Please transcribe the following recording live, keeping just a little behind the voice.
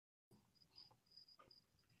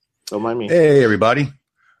Don't mind me. Hey, everybody.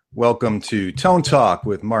 Welcome to Tone Talk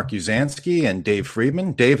with Mark Uzansky and Dave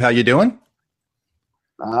Friedman. Dave, how you doing?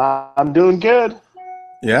 I'm doing good.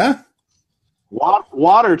 Yeah?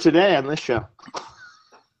 Water today on this show.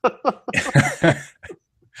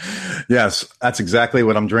 Yes, that's exactly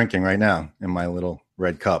what I'm drinking right now in my little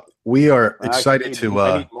red cup. We are excited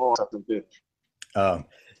I need more something too.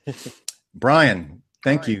 Brian,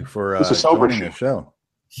 thank you for This is sober joining the show.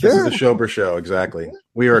 Sure. This is the sober show, exactly.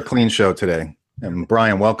 We are a clean show today. And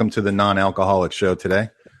Brian, welcome to the non-alcoholic show today.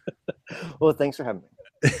 Well, thanks for having me.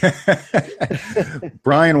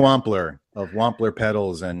 Brian Wampler of Wampler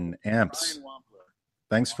Pedals and Amps.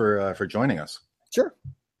 Thanks for joining us. Sure,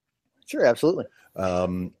 absolutely.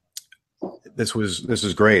 This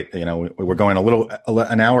is great. You know, we're going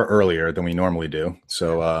an hour earlier than we normally do,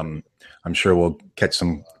 so I'm sure we'll catch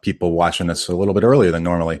some people watching us a little bit earlier than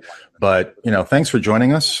normally. But thanks for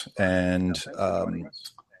joining us. And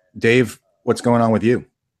Dave, what's going on with you?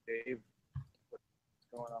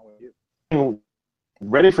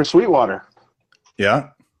 Ready for Sweetwater. Yeah.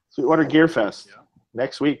 Sweetwater Gear Fest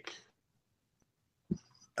next week.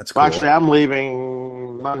 That's cool. Actually, I'm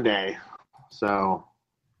leaving Monday, so.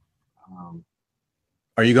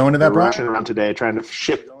 Are you going to that, Brian? Rushing around today, trying to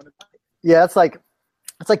ship. Yeah, it's like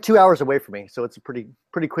 2 hours away from me, so it's a pretty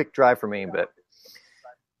quick drive for me. But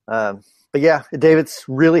yeah, Dave, it's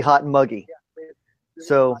really hot and muggy,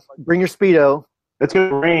 so bring your Speedo. It's going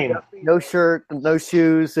to rain. No shirt, no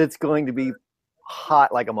shoes. It's going to be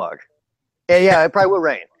hot like a mug. Yeah, it probably will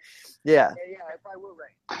rain. Yeah.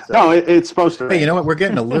 So. No, it's supposed to rain. Hey, you know what? We're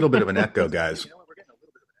getting a little bit of an echo, guys.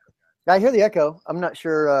 I hear the echo. I'm not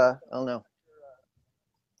sure. I don't know.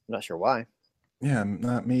 I'm not sure why. Yeah,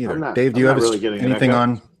 not me either. Dave, do you have anything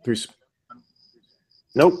on through?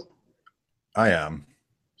 Nope. I am.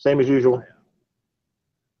 Same as usual.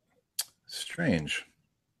 Strange.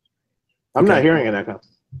 I'm not hearing an echo.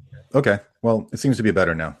 Okay. Well, it seems to be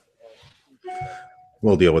better now.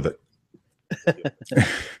 We'll deal with it.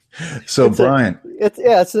 So, Brian. It's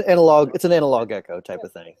an analog. It's an analog echo type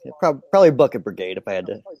of thing. Probably Bucket Brigade if I had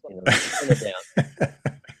to turn it down.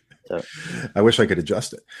 So. I wish I could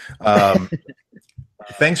adjust it.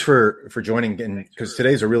 Thanks for joining, because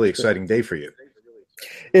today's a really exciting day for you.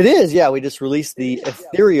 It is. Yeah, we just released the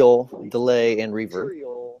Ethereal Delay and Reverb,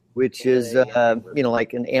 which is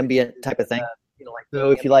like an ambient type of thing.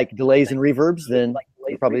 So if you like delays and reverbs, then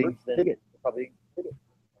you probably dig it.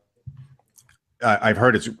 I've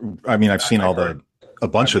heard it's. I mean, I've seen a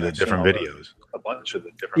bunch of the different videos.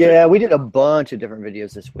 Yeah, we did a bunch of different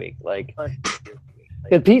videos this week. Like,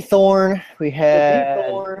 we had Pete Thorne. We had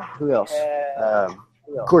who else? Of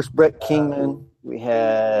course, Brett Kingman. We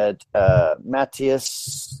had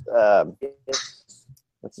Matthias.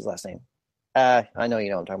 What's his last name? I know you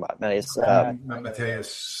know what I'm talking about.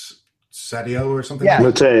 Matthias Sadio or something. Yeah,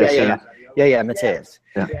 Matthias. Yeah, Matthias.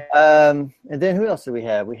 Yeah. And then who else did we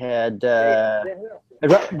have? We had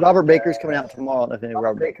Robert Baker's coming out tomorrow. I don't know if any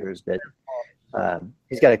Robert Baker is, but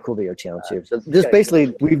he's got a cool video channel too. So just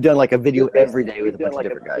basically, we've done like a video every day with a bunch of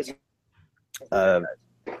different guys.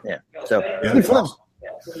 So it's been fun.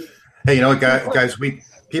 Hey, you know what, guys?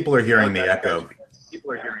 People are hearing the echo.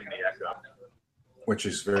 Which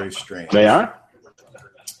is very strange. They are?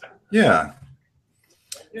 Yeah.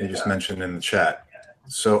 They just mentioned in the chat.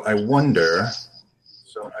 So I wonder,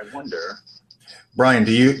 Brian, are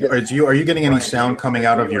you getting any sound coming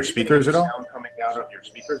out of your speakers at all?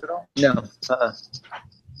 No.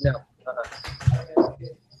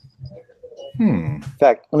 In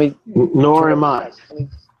fact, Nor am I.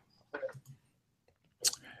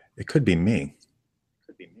 It could be me.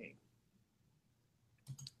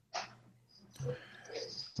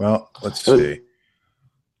 Well, let's see.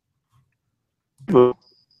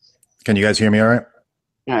 Can you guys hear me all right?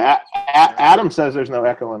 Yeah, Adam says there's no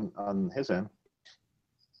echo on his end.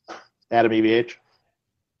 Adam EVH.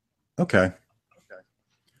 Okay.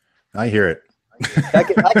 I hear it. I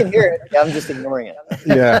can hear it. I'm just ignoring it.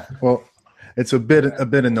 Yeah. Well, it's a bit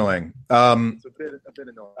annoying.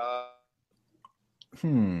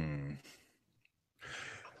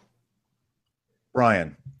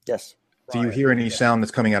 Brian. Yes. Do you hear any sound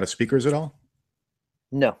that's coming out of speakers at all?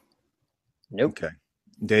 No. Nope. Okay.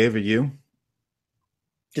 Dave, are you?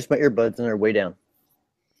 Just my earbuds, and they're way down.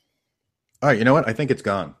 All right. You know what? I think it's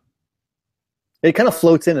gone. It kind of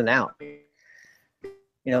floats in and out.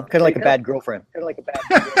 Kind of like a bad girlfriend.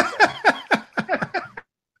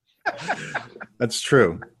 That's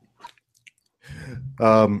true.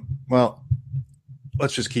 Well,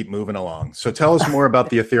 let's just keep moving along. So tell us more about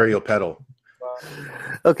the ethereal pedal.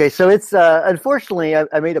 Okay, so it's unfortunately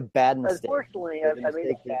I made a bad mistake.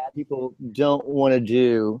 People don't want to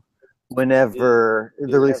do whenever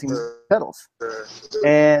they're releasing pedals.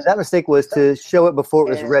 And that mistake was to show it before it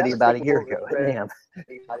was ready about a year ago at NAMM.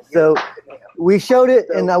 So we showed it,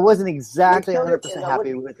 and I wasn't exactly 100%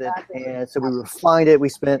 happy with it. And so we refined it. We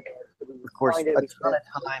spent, of course, a ton of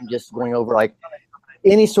time just going over like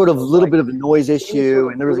any sort of little bit of a noise issue.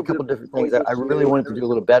 And there was a couple different things that I really wanted to do a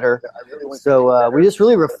little better. So we just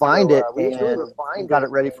really refined it and got it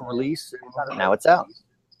ready for release. And now it's out,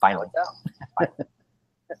 finally.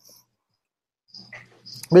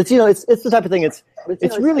 But it's the type of thing. It's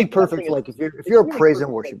really perfect. Like if you're a praise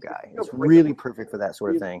and worship guy, it's really perfect for that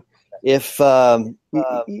sort of thing. If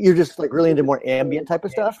you're just like really into more ambient type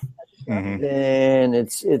of stuff, then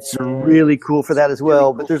it's really cool for that as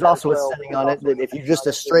well. But there's also a setting on it that if you're just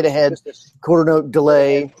a straight ahead quarter note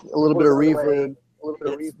delay, a little bit of reverb,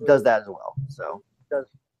 it does that as well. So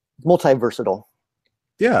multi versatile.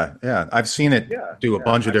 Yeah. I've seen it do a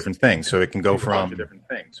bunch of different things. So it can go from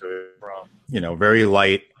very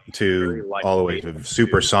light to all the way to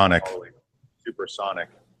supersonic.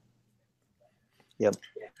 Yep.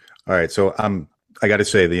 All right. So I got to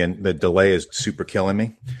say the delay is super killing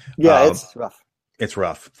me. Yeah, it's rough. It's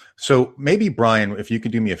rough. So maybe Brian, if you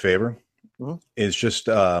could do me a favor, is just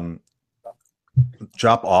drop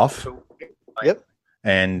off. Yep.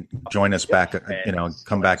 And join us back.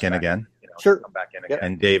 Come back in again. Sure. Yep.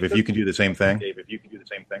 And Dave, if you can do the same thing.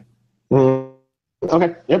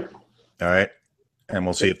 Okay. Yep. All right. And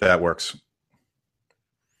we'll see if that works.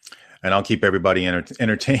 And I'll keep everybody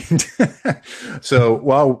entertained. So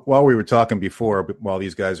while we were talking before, while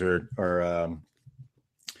these guys are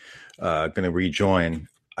going to rejoin,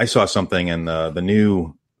 I saw something in the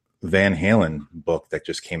new Van Halen book that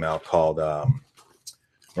just came out called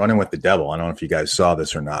Running with the Devil. I don't know if you guys saw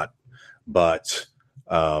this or not, but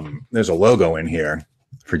there's a logo in here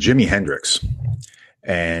for Jimi Hendrix.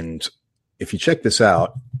 And if you check this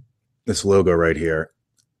out, this logo right here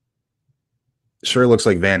sure looks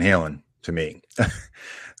like Van Halen to me.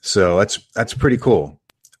 So that's pretty cool.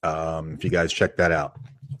 If you guys check that out.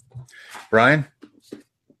 Brian?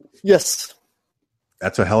 Yes.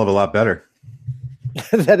 That's a hell of a lot better.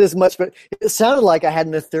 That is much better. It sounded like I had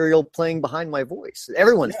an ethereal playing behind my voice.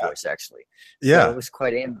 Everyone's voice, actually. Yeah. So it was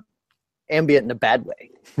quite ambient in a bad way.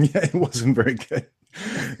 Yeah, it wasn't very good.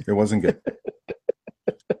 It wasn't good.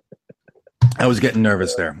 I was getting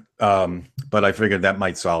nervous there, but I figured that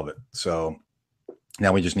might solve it. So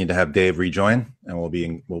now we just need to have Dave rejoin, and we'll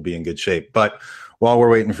be in good shape. But while we're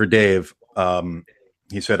waiting for Dave,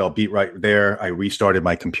 he said, "I'll be right there." I restarted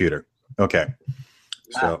my computer. Okay,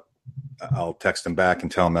 so I'll text him back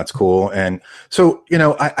and tell him that's cool. And so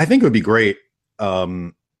I think it would be great.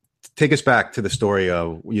 Take us back to the story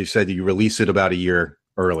of you said you released it about a year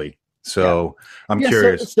early. So I'm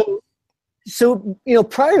curious. So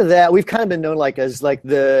prior to that, we've kind of been known as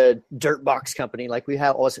the dirt box company. Like we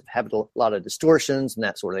always have a lot of distortions and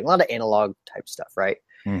that sort of thing, a lot of analog type stuff, right?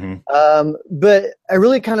 Mm-hmm. But I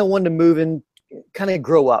really kind of wanted to move and kind of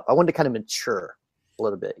grow up. I wanted to kind of mature a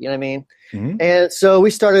little bit. You know what I mean? Mm-hmm. And so we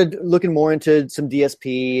started looking more into some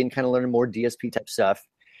DSP and kind of learning more DSP type stuff.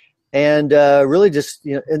 And really just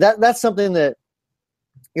that's something that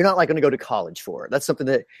you're not going to go to college for. That's something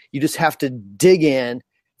that you just have to dig in,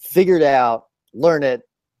 figure it out, learn it,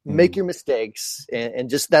 make your mistakes, and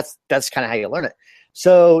just that's kind of how you learn it.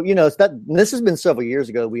 So this has been several years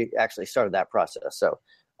ago we actually started that process. So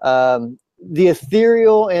the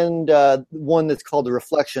ethereal and one that's called the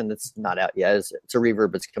reflection that's not out yet. It's a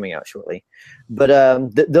reverb that's coming out shortly. But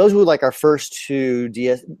those were like our first two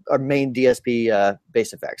our main DSP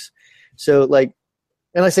bass effects. So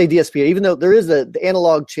and I say DSP, even though there is the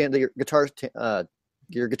analog channel,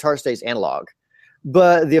 your guitar stays analog,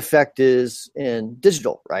 but the effect is in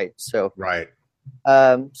digital, right? So right.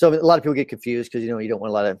 So a lot of people get confused because you don't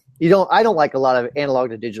want I don't like a lot of analog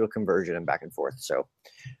to digital conversion and back and forth. So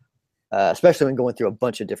especially when going through a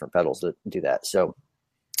bunch of different pedals that do that. So,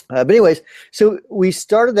 but anyways, so we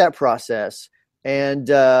started that process,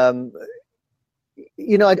 and I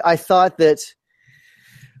thought it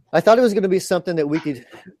was going to be something that we could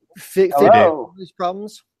fix these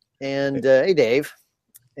problems. And hey, Dave.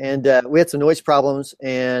 And we had some noise problems,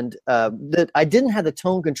 and that I didn't have the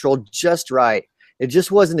tone control just right. It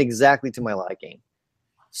just wasn't exactly to my liking.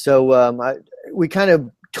 So we kind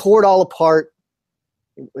of tore it all apart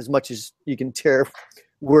as much as you can tear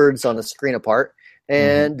words on a screen apart.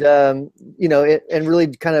 And, and really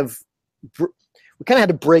we kind of had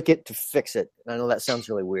to break it to fix it. I know that sounds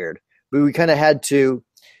really weird, but we kind of had to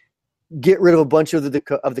get rid of a bunch of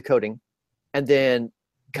the coding and then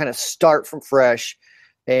kind of start from fresh.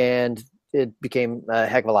 And it became a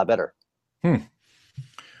heck of a lot better.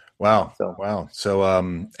 Wow. So- Wow. So,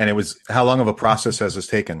 and it was, how long of a process has this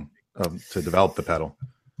taken to develop the pedal?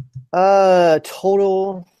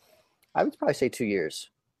 Total, I would probably say 2 years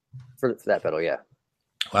for that pedal. Yeah.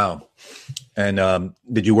 Wow. And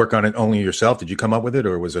did you work on it only yourself? Did you come up with it,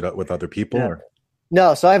 or was it with other people? Yeah. Or?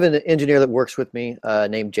 No, so I have an engineer that works with me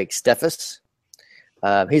named Jake Steffes.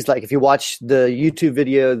 He's like, if you watch the YouTube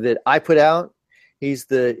video that I put out, he's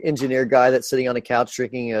the engineer guy that's sitting on a couch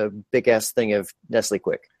drinking a big ass thing of Nestle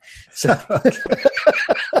Quick. So,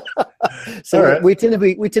 so right. we tend to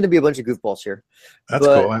be a bunch of goofballs here. That's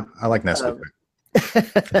But, cool. I like Nestle.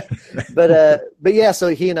 but yeah, so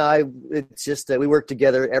he and I, it's just we work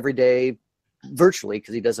together every day virtually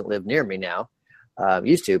because he doesn't live near me now.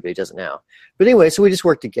 Used to, but he doesn't now. But anyway, so we just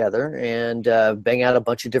work together and bang out a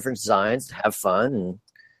bunch of different designs, have fun, and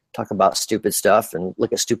talk about stupid stuff and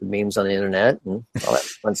look at stupid memes on the internet and all that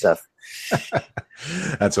fun stuff.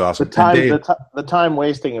 That's awesome. The time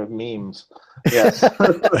wasting of memes. Yes.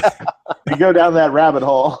 You go down that rabbit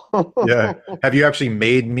hole. Yeah. Have you actually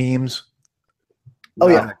made memes? Oh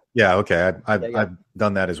yeah. Yeah. Okay. I've Yeah. I've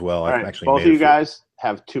done that as well. All I've right, actually both made of you a few. guys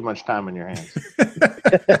have too much time on your hands.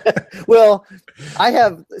 Well, I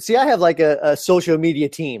have like a social media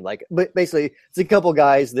team. Like, but basically, it's a couple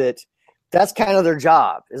guys that's kind of their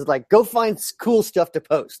job. Is like go find cool stuff to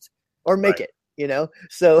post or make Right. it. You know.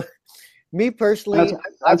 So, me personally,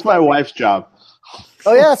 That's my wife's job.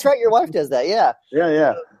 Oh yeah, that's right. Your wife does that. Yeah.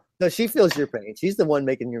 Yeah. So she feels your pain. She's the one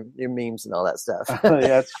making your memes and all that stuff. Yeah,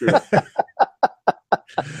 that's true.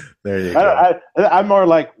 There you go. I'm more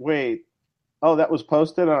like, wait, oh, that was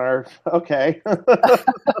posted on our. Okay. There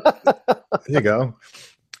you go.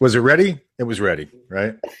 Was it ready? It was ready,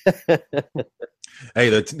 right? Hey,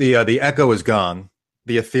 the Echo is gone.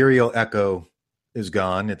 The Ethereal Echo is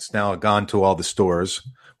gone. It's now gone to all the stores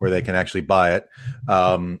where they can actually buy it.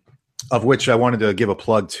 Of which I wanted to give a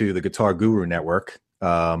plug to the Guitar Guru Network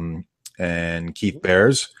and Keith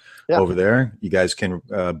Bears over there. You guys can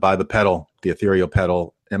buy the pedal, the Ethereal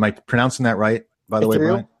pedal. Am I pronouncing that right, by the way,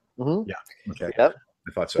 Brian? Mm-hmm. Yeah. Okay. Yep.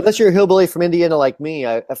 I thought so. Unless you're a hillbilly from Indiana like me,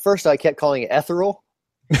 at first I kept calling it ethereal.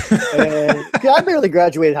 And I barely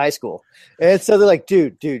graduated high school. And so they're like,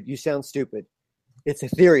 dude, you sound stupid. It's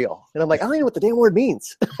ethereal. And I'm like, I don't even know what the damn word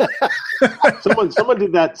means. Someone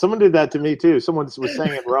did that. Someone did that to me too. Someone was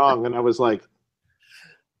saying it wrong, and I was like,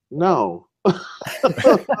 no.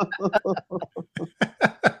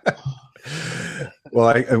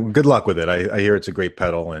 Well, good luck with it. I hear it's a great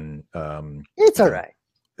pedal, and it's all right.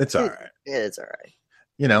 It's all right. It's all right.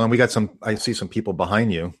 You know, and we got I see some people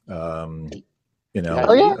behind you. You know,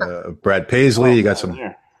 Oh, yeah. Brad Paisley. You got some.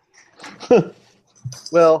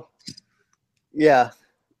 Well, yeah.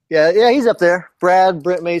 He's up there. Brad,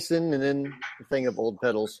 Brent Mason, and then the thing of old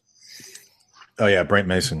pedals. Oh yeah, Brent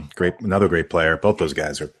Mason, another great player. Both those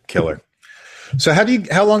guys are killer. So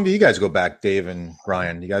how long do you guys go back, Dave and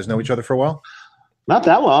Ryan? You guys know each other for a while? Not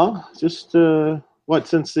that long. Just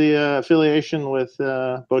since the affiliation with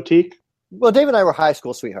Boutique? Well, Dave and I were high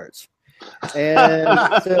school sweethearts.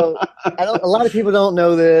 And so a lot of people don't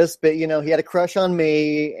know this, but he had a crush on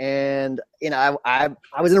me, and I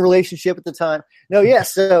was in a relationship at the time.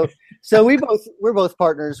 So we're both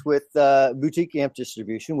partners with Boutique Amp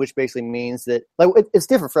Distribution, which basically means that it's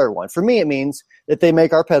different for everyone. For me, it means that they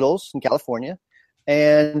make our pedals in California,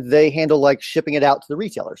 and they handle shipping it out to the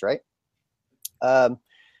retailers, right?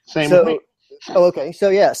 Same with me. Oh, okay. So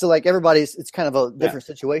everybody's, it's kind of a different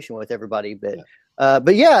situation with everybody, but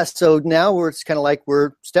so now it's kind of like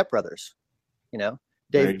we're stepbrothers, Dave,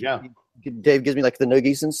 there you go. Dave gives me the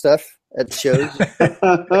noogies and stuff at shows.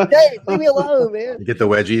 Dave, leave me alone, man. You get the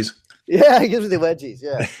wedgies. Yeah, he gives me the wedgies.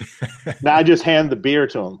 Yeah. Now I just hand the beer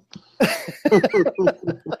to him.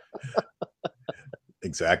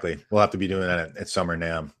 Exactly. We'll have to be doing that at Summer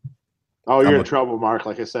NAMM. Oh, you're in trouble, Mark.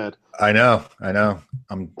 Like I said. I know.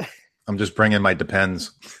 I'm just bringing my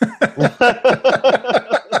Depends.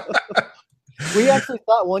 We actually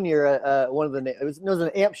thought one year at one of it was an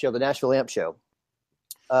amp show, the Nashville Amp Show.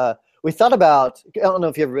 We thought about, I don't know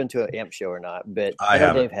if you've ever been to an amp show or not, but I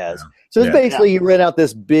know Dave has. Yeah. So it's basically you rent out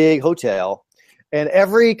this big hotel, and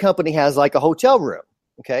every company has a hotel room,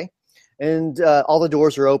 okay? And all the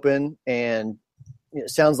doors are open, and it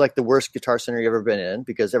sounds like the worst Guitar Center you've ever been in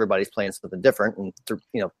because everybody's playing something different, and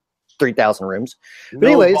 3,000 rooms. But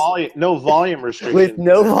anyways, no volume restrictions. with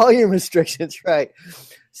no volume restrictions, right?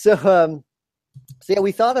 So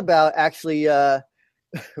we thought about actually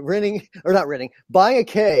buying a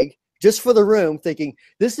keg just for the room, thinking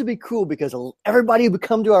this would be cool because everybody would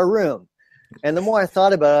come to our room. And the more I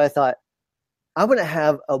thought about it, I thought, I'm going to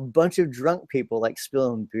have a bunch of drunk people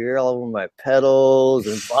spilling beer all over my pedals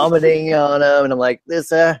and vomiting on them. And I'm like,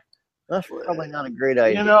 this That's probably not a great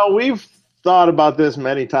idea. You know, we've thought about this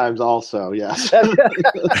many times also, yes.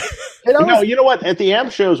 You know what? At the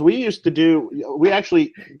AMP shows we used to do, it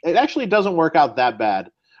actually doesn't work out that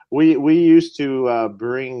bad. We used to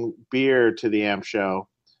bring beer to the AMP show,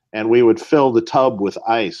 and we would fill the tub with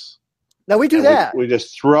ice. Now we do that. We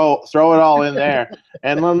just throw it all in there.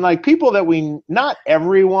 And then, like, people that not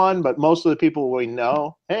everyone, but most of the people we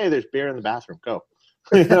know, hey, there's beer in the bathroom, go.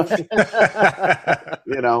 You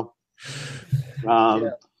know?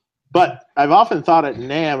 But I've often thought at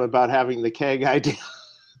NAMM about having the keg idea.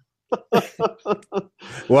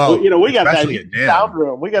 Well, you know, we got that huge sound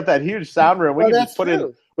room. We got that huge sound room. We could just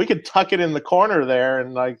we could tuck it in the corner there,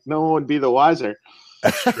 and like no one would be the wiser.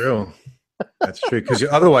 That's true. That's true, because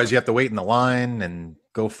otherwise you have to wait in the line and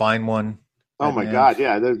go find one. Oh my God!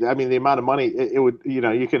 Yeah, I mean the amount of money it would. You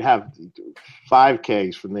know, you could have 5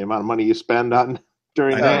 kegs from the amount of money you spend on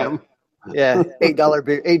during NAMM. Yeah, $8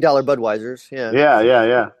 beer, $8 Budweisers.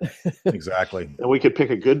 Yeah. Exactly. And we could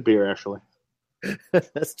pick a good beer, actually.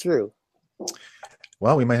 That's true.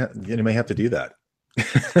 Well, you may have to do that.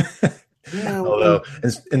 Although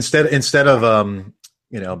instead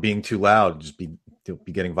of being too loud, just be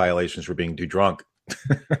getting violations for being too drunk.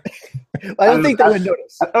 I don't think they would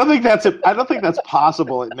notice. I don't think that's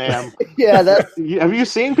possible at NAMM. Yeah, have you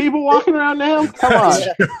seen people walking around NAMM? Come on,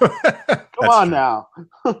 come on now.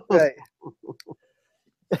 Right.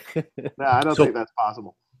 No, I don't think that's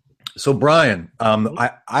possible. So, Brian, I'm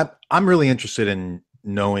really interested in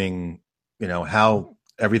knowing, how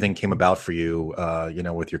everything came about for you,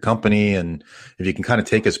 with your company, and if you can kind of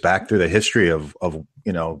take us back through the history of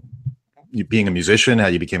you being a musician, how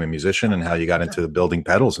you became a musician, and how you got into building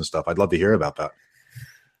pedals and stuff. I'd love to hear about that.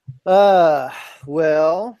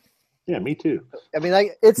 Well, yeah, me too. I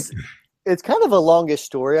mean, it's kind of a longish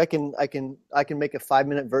story. I can make a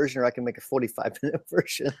 5-minute version, or I can make a 45-minute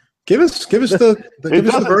version. Give us the it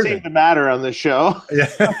doesn't seem to matter on this show. Yeah.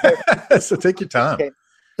 So take your time. Okay.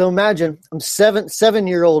 So imagine I'm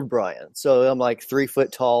 7-year-old Brian. So I'm like 3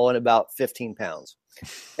 foot tall and about 15 pounds.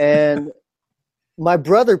 And my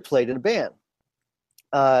brother played in a band.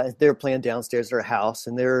 They were playing downstairs at our house,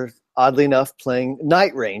 and they're oddly enough playing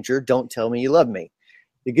Night Ranger, Don't Tell Me You Love Me.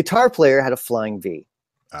 The guitar player had a Flying V.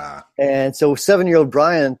 And so 7-year-old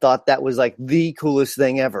Brian thought that was like the coolest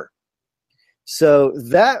thing ever. So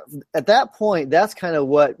that at that point, that's kind of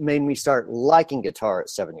what made me start liking guitar at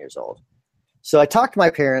 7 years old. So I talked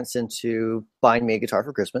my parents into buying me a guitar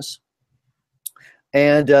for Christmas.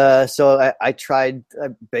 And so I tried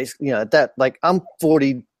basically, at that, like I'm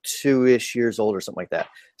 42-ish years old or something like that.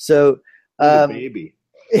 So baby.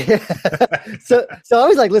 so I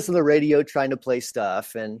was like listening to the radio, trying to play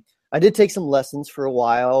stuff, and I did take some lessons for a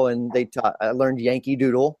while, and I learned Yankee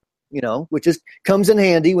Doodle, which comes in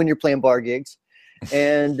handy when you're playing bar gigs.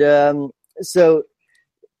 And so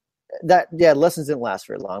lessons didn't last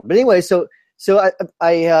very long. But anyway, so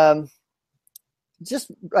I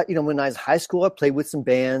just, when I was in high school, I played with some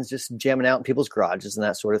bands, just jamming out in people's garages and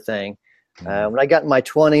that sort of thing. When I got in my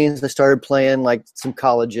 20s, I started playing like some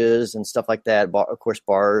colleges and stuff like that, of course,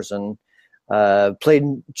 bars, and played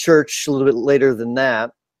in church a little bit later than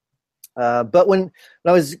that. But when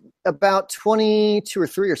I was about 22 or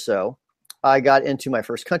 3 or so, I got into my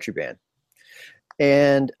first country band.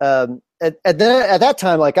 And at that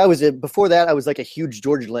time, like before that, I was like a huge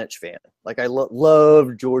George Lynch fan. Like I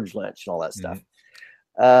loved George Lynch and all that stuff.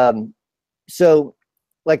 So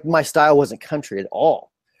like my style wasn't country at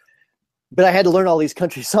all, but I had to learn all these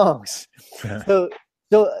country songs. So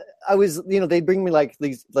I was, they'd bring me like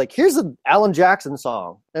these, like, here's an Alan Jackson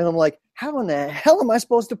song. And I'm like, how in the hell am I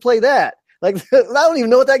supposed to play that? Like, I don't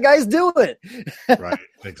even know what that guy's doing. Right.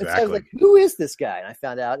 Exactly. So I was like, who is this guy? And I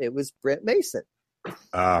found out it was Brent Mason.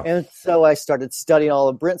 And so I started studying all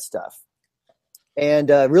of Brent's stuff, and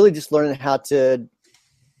really just learning how to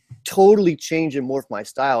totally change and morph my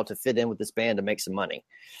style to fit in with this band to make some money.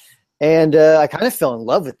 And I kind of fell in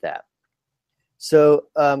love with that. So,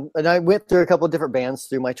 and I went through a couple of different bands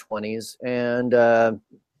through my 20s, and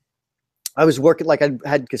I was working, like I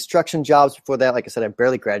had construction jobs before that. Like I said, I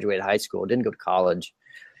barely graduated high school, didn't go to college,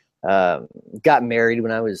 got married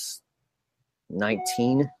when I was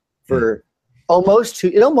 19 for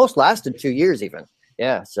it almost lasted 2 years even.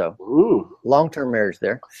 Yeah. So long-term marriage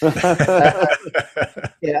there.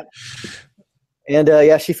 Yeah.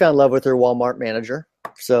 And she found love with her Walmart manager.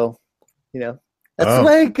 So, that's the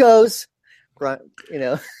way it goes. Right.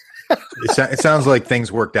 It sounds like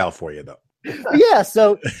things worked out for you though. Yeah.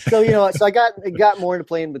 So I got more into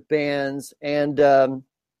playing with bands, and so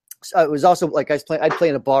it was also like I'd play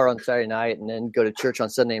in a bar on Saturday night and then go to church on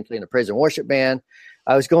Sunday and play in a praise and worship band.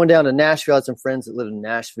 I was going down to Nashville. I had some friends that lived in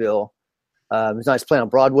Nashville. So I was playing on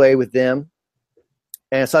Broadway with them.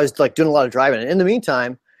 And so I was like doing a lot of driving. And in the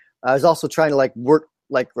meantime, I was also trying to like work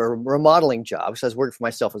like a remodeling job. So I was working for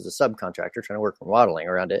myself as a subcontractor, trying to work remodeling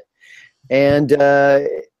around it. And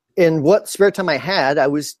in what spare time I had, I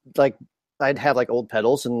was like, I'd have like old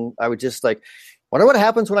pedals, and I would just like wonder what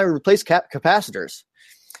happens when I replace capacitors.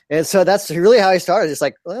 And so that's really how I started. It's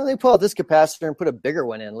like, well, let me pull out this capacitor and put a bigger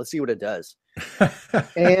one in. Let's see what it does.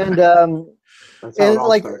 And that's how it all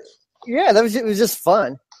like, starts. yeah, it was just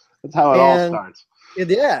fun. That's how it all starts.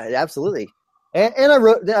 Yeah, absolutely. And I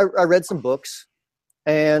read some books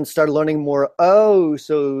and started learning more. Oh,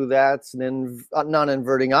 so that's an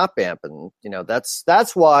non-inverting op amp, and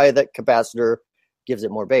that's why that capacitor gives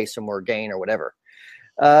it more bass or more gain or whatever.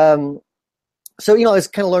 So I was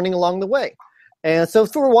kind of learning along the way, and so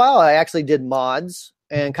for a while I actually did mods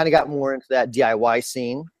and kind of got more into that DIY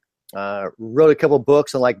scene. Wrote a couple of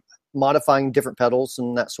books on like modifying different pedals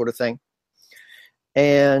and that sort of thing.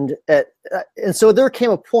 And so there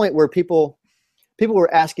came a point where people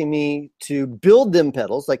were asking me to build them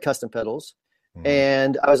pedals, like custom pedals. Mm-hmm.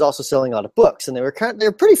 And I was also selling a lot of books, and they're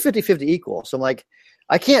pretty 50-50 equal. So I'm like,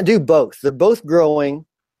 I can't do both. They're both growing.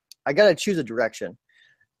 I got to choose a direction.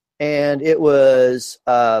 And it was,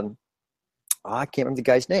 I can't remember the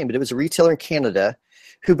guy's name, but it was a retailer in Canada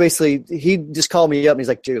who basically, he just called me up and he's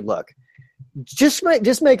like, dude, look, just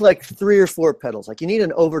make like 3 or 4 pedals. Like you need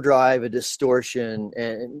an overdrive, a distortion,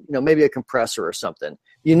 and maybe a compressor or something.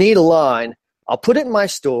 You need a line. I'll put it in my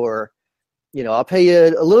store. I'll pay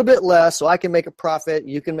you a little bit less so I can make a profit.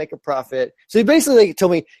 You can make a profit. So he basically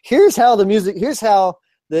told me, here's how the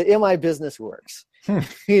MI business works.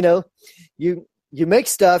 You make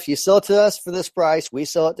stuff, you sell it to us for this price, we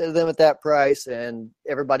sell it to them at that price, and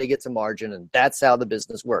everybody gets a margin, and that's how the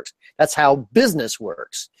business works. That's how business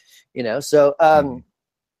works. So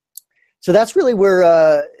that's really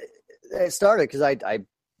where it started, because I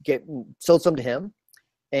sold some to him,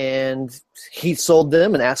 and he sold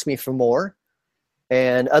them and asked me for more.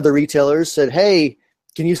 And other retailers said, hey,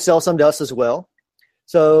 can you sell some to us as well?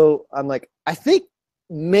 So I'm like, I think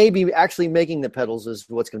maybe actually making the pedals is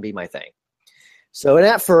what's going to be my thing. So, and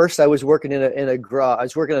at first I was working in a garage. I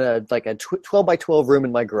was working in a 12 by 12 room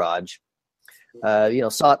in my garage,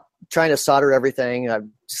 trying to solder everything.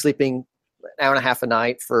 I'm sleeping an hour and a half a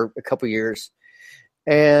night for a couple years.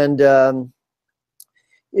 And,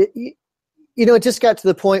 it just got to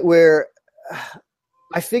the point where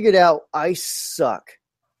I figured out I suck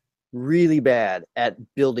really bad at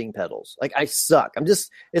building pedals. Like I suck.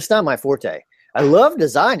 It's not my forte. I love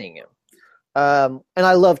designing them. And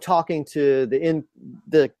I love talking to the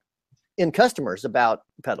end customers about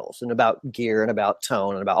pedals and about gear and about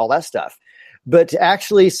tone and about all that stuff. But to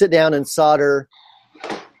actually sit down and solder,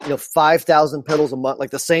 5,000 pedals a month,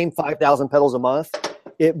 like the same 5,000 pedals a month,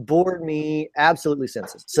 it bored me absolutely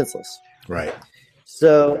senseless. Right.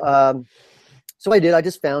 So, so I did. I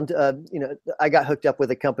just found, I got hooked up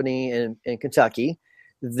with a company in Kentucky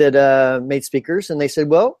that made speakers, and they said,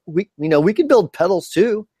 well, we can build pedals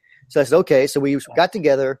too. So I said, okay. So we got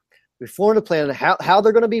together, we formed a plan on how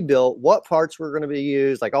they're going to be built, what parts were going to be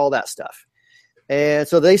used, like all that stuff. And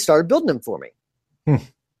so they started building them for me.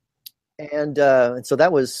 And so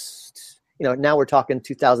that was, now we're talking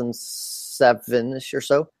 2007-ish or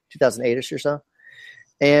so, 2008-ish or so.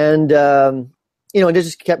 And, it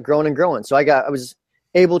just kept growing and growing. So I was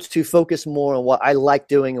able to focus more on what I like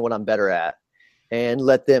doing and what I'm better at, and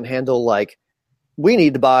let them handle, like, we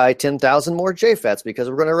need to buy 10,000 more JFETs because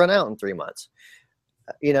we're going to run out in 3 months.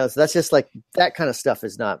 So that's just like, that kind of stuff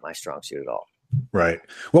is not my strong suit at all. Right.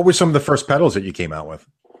 What were some of the first pedals that you came out with?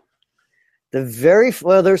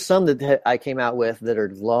 There's some that I came out with that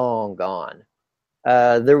are long gone.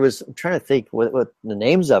 I'm trying to think what the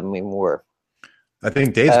names of them even were. I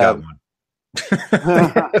think Dave's got one.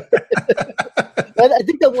 I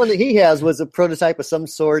think the one that he has was a prototype of some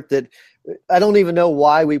sort that I don't even know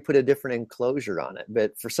why we put a different enclosure on it,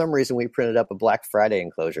 but for some reason we printed up a Black Friday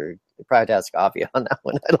enclosure. You probably have to ask Avi on that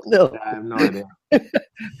one. I don't know. Yeah, I have no idea.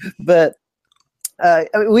 But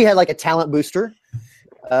we had like a talent booster,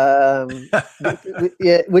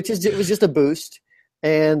 which it was just a boost.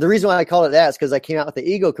 And the reason why I call it that is because I came out with the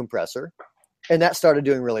Ego compressor, and that started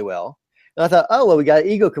doing really well. And I thought, oh, well, we got an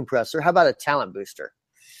Ego compressor. How about a talent booster?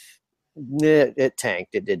 It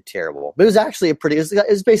tanked. It did terrible. But it was actually it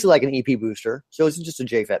was basically like an EP booster. So it's just a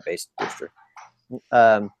JFET-based booster.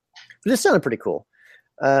 But it sounded pretty cool.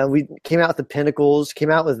 We came out with the Pinnacles,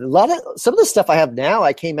 came out with some of the stuff I have now.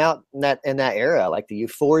 I came out in that era, like the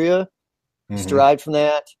Euphoria is derived from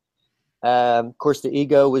that. Of course, the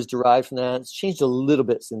Ego was derived from that. It's changed a little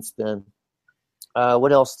bit since then.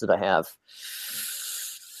 What else did I have?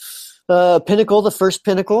 Pinnacle, the first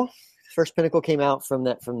Pinnacle. First Pinnacle came out from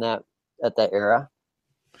that at that era.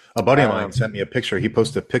 A buddy of mine sent me a picture. He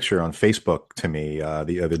posted a picture on Facebook to me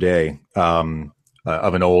the other day of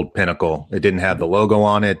an old Pinnacle. It didn't have the logo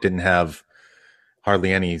on it. Didn't have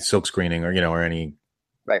hardly any silk screening or any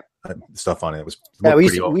stuff on it. It was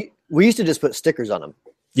we used to just put stickers on them.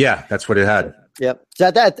 Yeah, that's what it had. Yep. So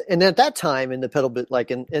at that time in the pedal bit,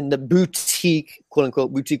 like in the boutique, quote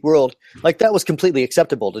unquote boutique world, like that was completely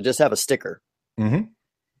acceptable to just have a sticker.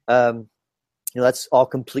 Mm-hmm. That's all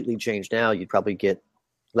completely changed now. You'd probably get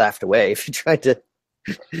laughed away if you tried to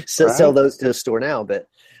sell those to a store now. But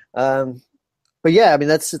yeah, I mean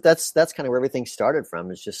that's kind of where everything started from.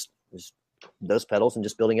 Is those pedals and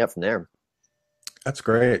just building up from there. That's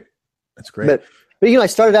great. But I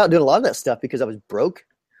started out doing a lot of that stuff because I was broke,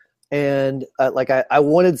 and I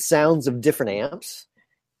wanted sounds of different amps,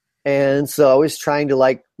 and so I was trying to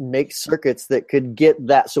like make circuits that could get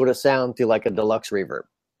that sort of sound through like a deluxe reverb,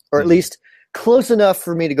 or at least close enough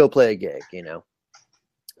for me to go play a gig,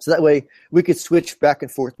 So that way we could switch back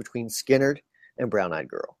and forth between Skinnerd and Brown Eyed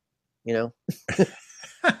Girl,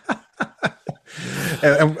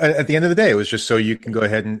 And at the end of the day, it was just so you can go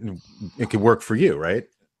ahead and it could work for you, right?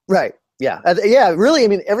 Right. Yeah. Yeah. Really, I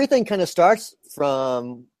mean, everything kind of starts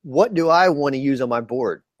from what do I want to use on my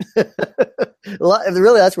board?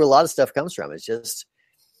 Really, that's where a lot of stuff comes from. It's just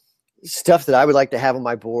stuff that I would like to have on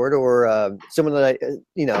my board, or someone that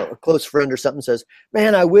a close friend or something says,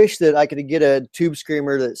 man, I wish that I could get a tube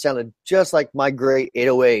screamer that sounded just like my great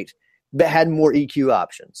 808, but had more EQ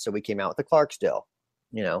options. So we came out with the Clarksdale,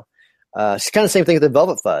 it's kind of the same thing with the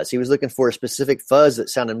Velvet Fuzz. He was looking for a specific fuzz that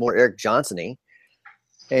sounded more Eric Johnson-y.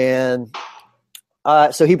 And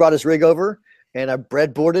so he brought his rig over, and I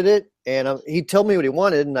breadboarded it, and he told me what he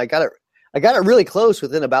wanted, and I got it really close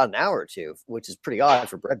within about an hour or two, which is pretty odd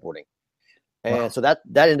for breadboarding. And so that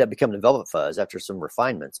ended up becoming the Velvet Fuzz after some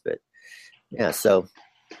refinements. But yeah, so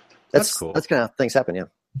that's cool. That's kind of how things happen. Yeah.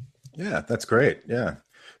 Yeah, that's great. Yeah.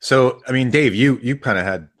 So, I mean, Dave, you kind of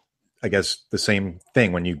had, I guess, the same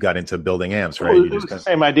thing when you got into building amps, right? It was the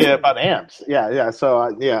same idea about amps. Yeah. So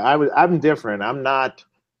I'm different. I'm not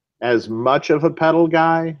as much of a pedal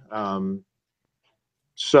guy. But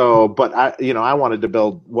I wanted to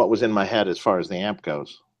build what was in my head as far as the amp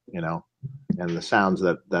goes, and the sounds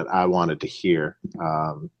that I wanted to hear.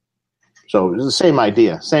 So it was the same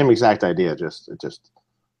idea, same exact idea, just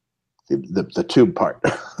the tube part.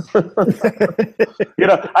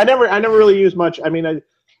 I never really used much. I mean, an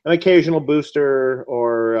occasional booster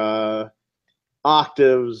or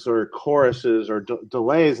octaves or choruses or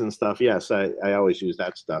delays and stuff. Yes, I always use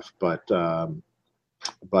that stuff, but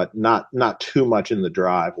not too much in the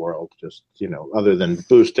drive world. Just other than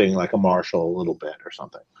boosting like a Marshall a little bit or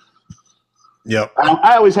something. Yep.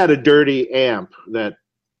 I always had a dirty amp that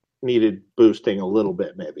needed boosting a little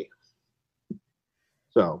bit, maybe.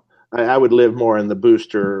 So I would live more in the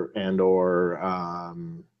booster and or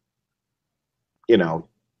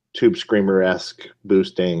tube screamer-esque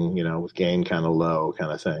boosting, with gain kind of low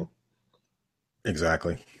kind of thing.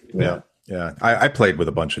 Exactly. Yeah. Yeah. I played with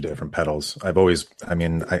a bunch of different pedals. I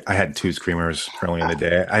had two screamers early in the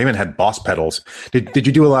day. I even had Boss pedals. Did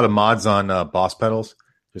you do a lot of mods on Boss pedals?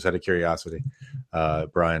 Just out of curiosity,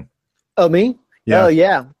 Brian. Oh, me? Yeah. Oh,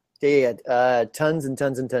 yeah. Yeah. Tons and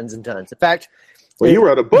tons and tons and tons. In fact, you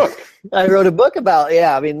wrote a book. I wrote a book about,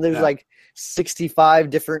 there's like 65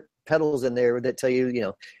 different pedals in there that tell you,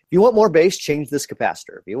 if you want more bass, change this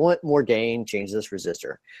capacitor. If you want more gain, change this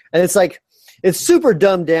resistor. And it's like, it's super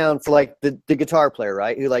dumbed down for like the guitar player,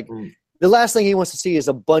 right? Who the last thing he wants to see is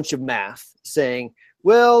a bunch of math saying,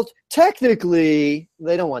 well, technically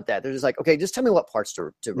they don't want that. They're just like, okay, just tell me what parts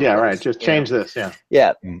to yeah, right. Just change this. Yeah.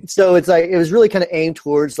 Yeah. So it's like, it was really kind of aimed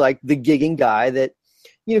towards like the gigging guy that,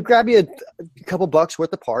 grab you a couple bucks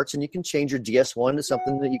worth of parts and you can change your DS1 to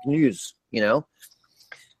something that you can use,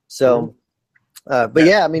 So, but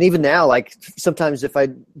yeah, I mean, even now, like sometimes if I,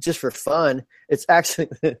 just for fun, it's actually,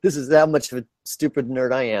 this is how much of a stupid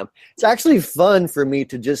nerd I am. It's actually fun for me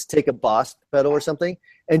to just take a Boss pedal or something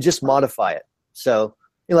and just modify it. So,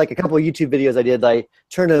 like a couple of YouTube videos I did, I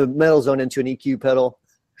turned a Metal Zone into an EQ pedal,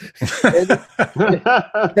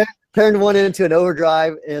 turned one into an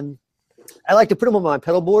overdrive, and I like to put them on my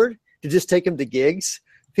pedal board to just take them to gigs.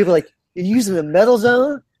 People are like, you're using a Metal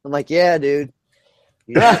Zone? I'm like, yeah, dude.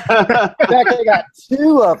 Yeah. In fact, I got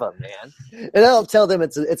two of them, man. And I'll tell them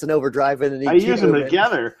it's an overdrive and an EQ. I use them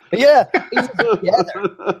together. Yeah, use them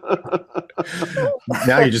together.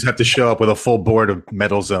 Now you just have to show up with a full board of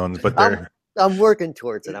Metal Zones, but they're I'm working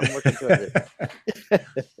towards it.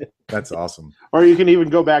 That's awesome. Or you can even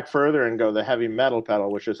go back further and go the heavy metal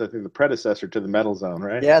pedal, which is, I think, the predecessor to the Metal Zone,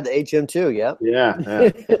 right? Yeah, the HM2, yep.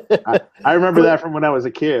 Yeah. I remember that from when I was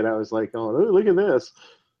a kid. I was like, oh, look at this.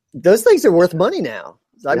 Those things are worth money now.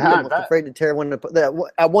 I'd be afraid to tear one.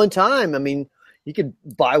 At one time, I mean, you could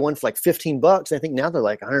buy one for like $15. I think now they're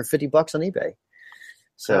like $150 on eBay.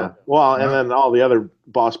 So and then all the other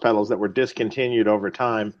Boss pedals that were discontinued over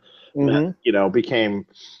time, became,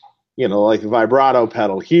 like the vibrato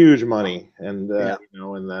pedal, huge money, and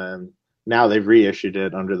and then now they've reissued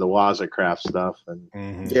it under the Wazacraft stuff. And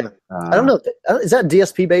I don't know. Is that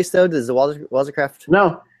DSP based though? Does the Wazacraft?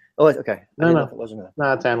 No. Oh, okay. No, it wasn't.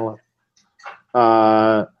 No, it's analog.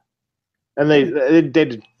 And they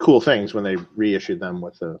did cool things when they reissued them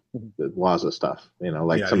with the Waza stuff.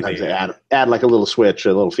 Sometimes they add like a little switch,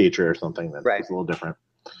 a little feature or something that's a little different.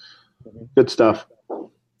 Good stuff.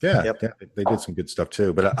 Yeah, they did some good stuff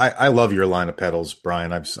too. But I love your line of pedals,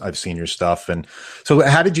 Brian. I've seen your stuff. And so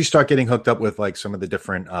how did you start getting hooked up with like some of the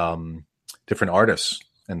different artists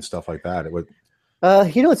and stuff like that?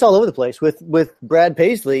 It's all over the place. With Brad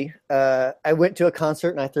Paisley, I went to a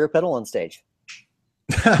concert and I threw a pedal on stage.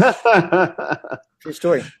 True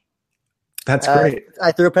story. That's great.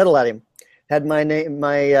 I threw a pedal at him. Had my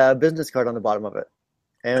business card on the bottom of it.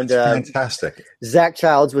 And fantastic. Zach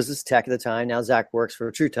Childs was his tech at the time. Now Zach works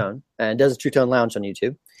for True Tone and does a True Tone Lounge on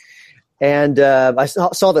YouTube. And I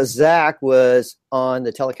saw that Zach was on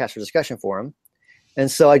the Telecaster discussion forum.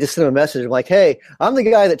 And so I just sent him a message. I'm like, hey, I'm the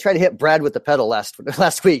guy that tried to hit Brad with the pedal last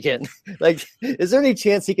weekend. Like, is there any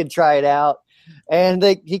chance he could try it out? And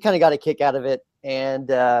he kind of got a kick out of it. And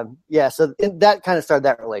so that kind of started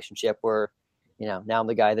that relationship where, now I'm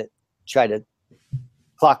the guy that tried to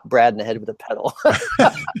clock Brad in the head with a pedal.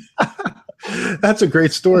 That's a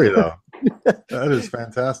great story, though. That is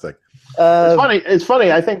fantastic. It's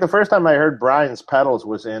funny. I think the first time I heard Brian's pedals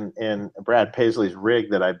was in Brad Paisley's rig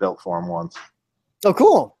that I built for him once. Oh,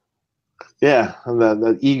 cool. Yeah,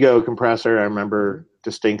 the Ego compressor I remember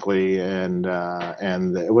distinctly, and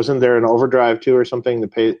wasn't there an overdrive too or something?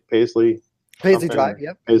 The Paisley Drive,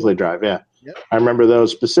 yep. Paisley Drive, yeah. Yep. I remember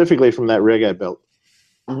those specifically from that rig I built.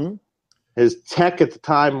 Mm-hmm. His tech at the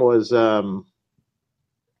time was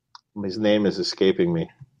his name is escaping me.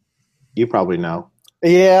 You probably know.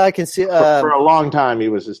 Yeah, I can see. For a long time, he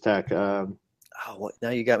was his tech. Now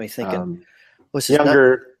you got me thinking. What's his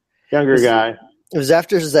younger guy? It was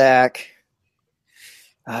after Zach.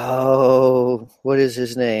 Oh, what is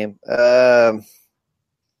his name? Not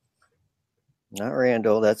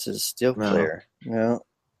Randall. That's his steel player. No.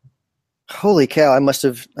 Holy cow! I must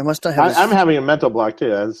not have. I'm having a mental block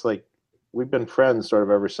too. It's like we've been friends sort of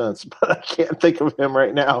ever since, but I can't think of him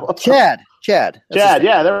right now. Chad. Yeah,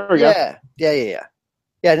 there we go. Yeah.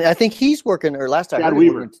 And I think he's working. Or last time, Chad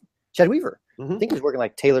Weaver. Chad Weaver. Mm-hmm. I think he's working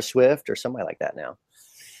like Taylor Swift or somebody like that now.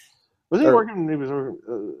 Was he working? He was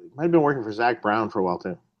might have been working for Zach Brown for a while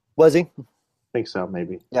too. Was he? I think so,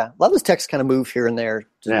 maybe. Yeah, a lot of those techs kind of move here and there,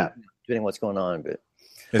 depending on what's going on. But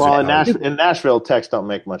in Nashville, techs don't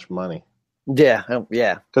make much money. Yeah,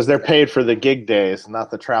 because they're paid for the gig days,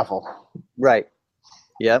 not the travel. Right.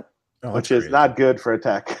 Yep. Which is not good for a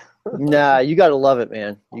tech. Nah, you got to love it,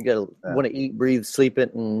 man. You got to want to eat, breathe, sleep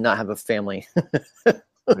it, and not have a family.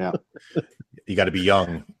 Yeah. You got to be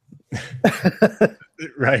young.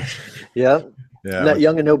 Right. Yeah. Not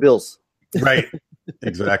young and no bills. Right.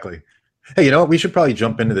 Exactly. Hey, you know what? We should probably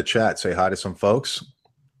jump into the chat, say hi to some folks.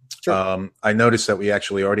 Sure. I noticed that we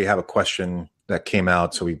actually already have a question that came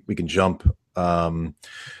out, so we can jump.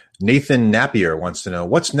 Nathan Napier wants to know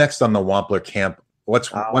what's next on the Wampler camp.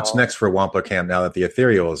 What's next for Wampler camp now that the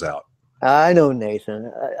Ethereal is out? I know,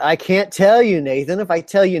 Nathan. I can't tell you, Nathan. If I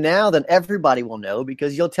tell you now, then everybody will know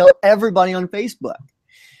because you'll tell everybody on Facebook.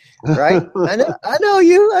 Right? I know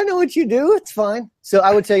you. I know what you do. It's fine. So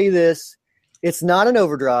I would tell you this. It's not an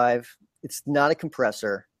overdrive. It's not a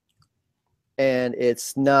compressor. And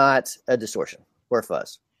it's not a distortion or a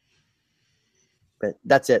fuzz. But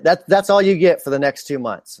that's it. That's all you get for the next 2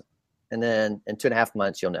 months. And then in 2.5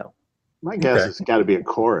 months, you'll know. My guess it's got to be a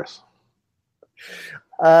chorus.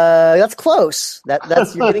 That's close.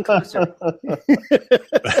 That's you're getting closer.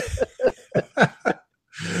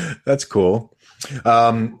 That's cool.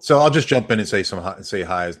 So I'll just jump in and say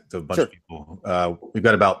hi to a bunch of people. We've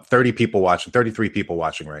got about 33 people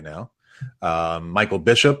watching right now. Michael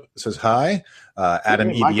Bishop says hi. Adam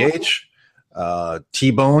EBH,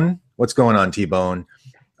 T-Bone. What's going on, T-Bone?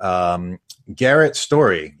 Garrett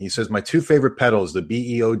Story. He says my two favorite pedals, the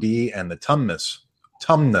BEOD and the Tumnus.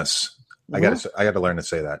 Mm-hmm. I got to learn to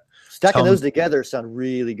say that. Stacking those together sound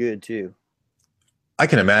really good too. I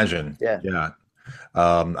can imagine. Yeah.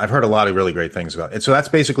 I've heard a lot of really great things about it. So that's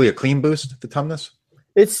basically a clean boost, the Tumnus?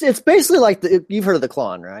 It's basically like you've heard of the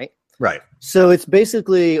Klon, right? Right. So it's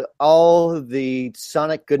basically all the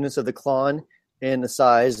sonic goodness of the Klon in the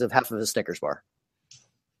size of half of a Snickers bar.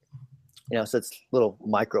 So it's little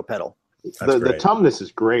micro pedal. The Tumnus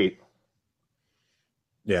is great.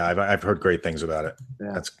 Yeah, I've heard great things about it.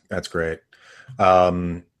 Yeah. That's great.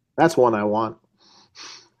 That's one I want.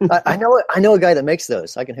 I know a guy that makes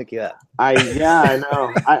those. I can hook you up. I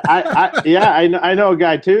know. I know a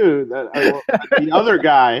guy too. The other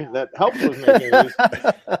guy that helped with making these,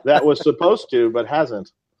 that was supposed to but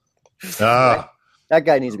hasn't. That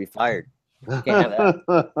guy needs to be fired. Can't have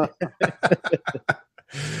that.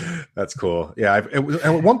 That's cool. Yeah.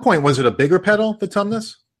 At one point, was it a bigger pedal, the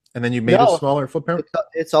Tumnus, and then you made a smaller footprint?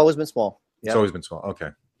 It's always been small. Yep. It's always been small. Okay.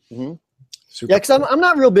 Mm-hmm. Super. Yeah, because I'm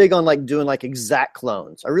not real big on like doing like exact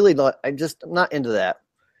clones. I'm not into that.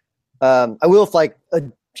 I will if like a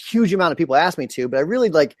huge amount of people ask me to, but I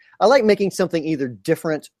like making something either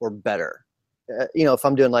different or better. If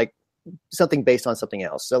I'm doing like something based on something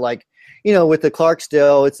else. So like, with the Clark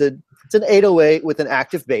Still, it's an 808 with an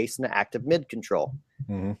active bass and an active mid control.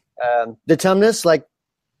 Mm-hmm. The Tumnus,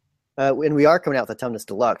 and we are coming out with the Tumnus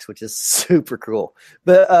Deluxe, which is super cool.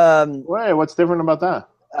 But wait, what's different about that?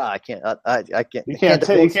 I can't. I can't. You can't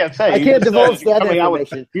say. I can't divulge that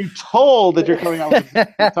information. You're told that you're coming out with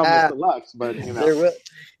Tumnus Deluxe, but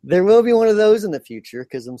there will be one of those in the future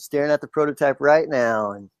because I'm staring at the prototype right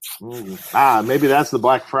now. And maybe that's the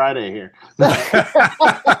Black Friday here.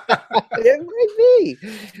 It might be,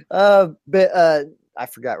 but I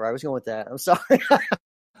forgot where I was going with that. I'm sorry.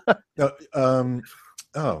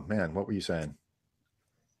 Oh man, what were you saying?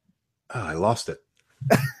 Oh, I lost it.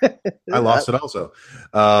 I lost it also.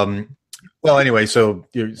 Well, anyway, so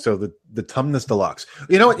the Tumnus Deluxe.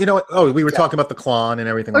 You know what? Oh, we were talking about the Klon and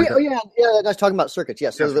everything. Yeah. I was talking about circuits. Yeah.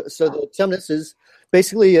 So the Tumnus is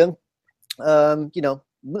basically the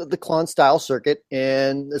Klon style circuit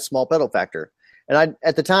and a small pedal factor. And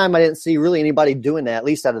at the time I didn't see really anybody doing that, at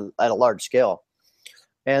least at a large scale.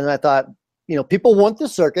 And I thought, people want the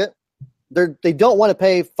circuit. They don't want to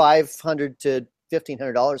pay $500 to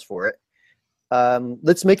 $1,500 for it.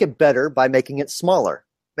 Let's make it better by making it smaller,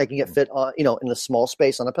 making it fit on, in a small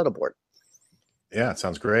space on a pedal board. Yeah, it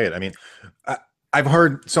sounds great. I mean, I've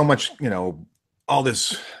heard so much, all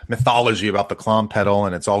this mythology about the Klon pedal,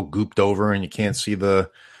 and it's all gooped over, and you can't see the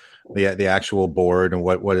actual board and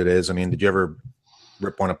what it is. I mean, did you ever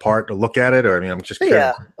rip one apart to look at it, or I'm just curious.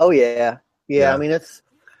 Yeah. Oh yeah. I mean, it's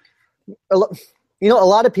a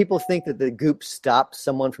lot of people think that the goop stops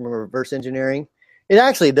someone from reverse engineering. It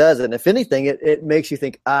actually doesn't. If anything, it makes you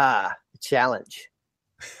think, challenge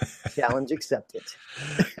accepted.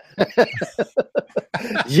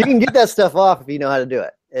 You can get that stuff off if you know how to do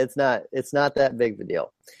it. It's not that big of a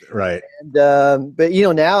deal. Right. And, but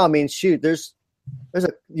now, I mean, shoot,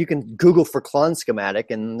 you can Google for Klon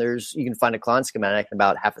schematic and you can find a Klon schematic in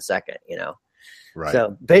about half a second, Right.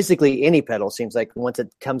 So basically any pedal seems like once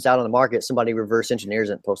it comes out on the market, somebody reverse engineers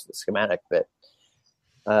it and posts the schematic, but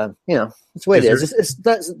it's the way it is.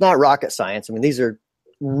 It's not rocket science. I mean, these are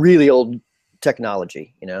really old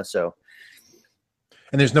technology, so.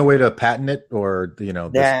 And there's no way to patent it or,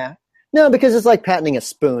 Yeah. No, because it's like patenting a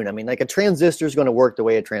spoon. I mean, like a transistor is going to work the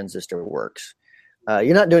way a transistor works.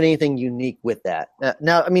 You're not doing anything unique with that.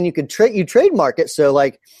 Now, I mean, you trademark it. So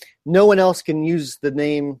like no one else can use the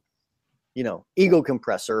name, Ego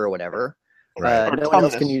Compressor or whatever. Right. No one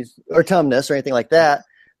else can use or Tumnus or anything like that.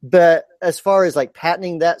 But as far as like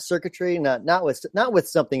patenting that circuitry, not with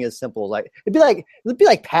something as simple like it'd be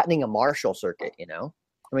like patenting a Marshall circuit,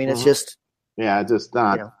 I mean, it's just just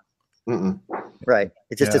not right.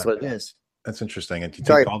 It just is what it is. That's interesting. And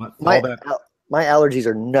sorry, my allergies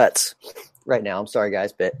are nuts right now. I'm sorry,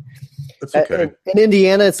 guys, but that's okay. In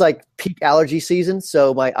Indiana, it's like peak allergy season,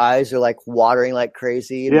 so my eyes are like watering like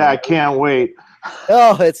crazy. Yeah, I can't wait.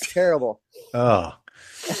 Oh, it's terrible. Oh,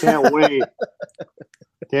 can't wait.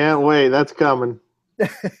 Can't wait. That's coming.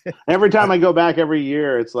 Every time I go back every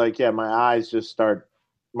year, it's like, my eyes just start.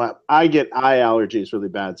 I get eye allergies really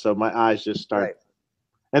bad, so my eyes just start. Right.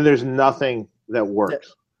 And there's nothing that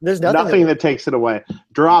works. There's nothing that takes it away.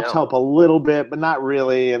 Drops help a little bit, but not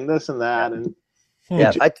really, and this and that. And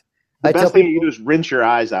the best thing you do is rinse your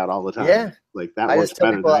eyes out all the time. Yeah, like that works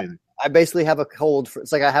better than anything. I basically have a cold.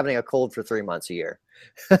 It's like having a cold for 3 months a year.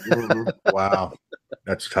 Wow,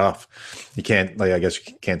 that's tough. You can't I guess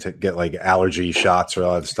you can't get like allergy shots or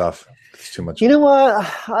all that stuff. It's too much. You know what?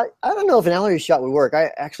 I don't know if an allergy shot would work. I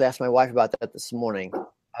actually asked my wife about that this morning.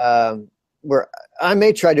 Where I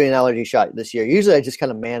may try doing an allergy shot this year. Usually I just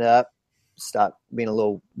kind of man up stop being a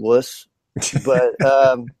little wuss. But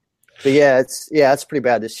yeah, it's pretty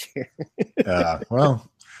bad this year. Well,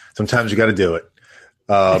 sometimes you got to do it.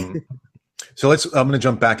 So I'm going to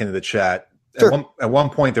jump back into the chat. Sure. At one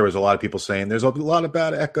point, there was a lot of people saying there's a lot of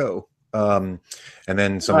bad echo, and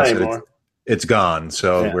then someone said it's gone,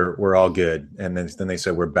 so we're all good. And then they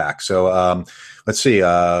said we're back. So let's see.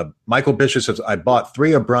 Michael Bishop says I bought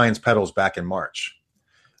 3 of Brian's pedals back in March.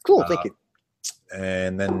 Cool, thank you.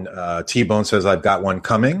 And then T-Bone says I've got one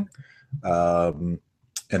coming. And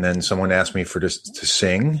then someone asked me to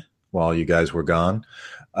sing while you guys were gone.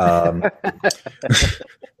 Adam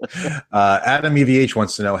EVH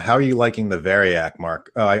wants to know, how are you liking the Variac,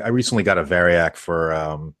 Mark? I recently got a Variac for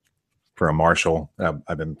a Marshall.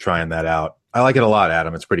 I've been trying that out. I like it a lot,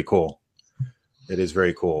 Adam. It's pretty cool. It is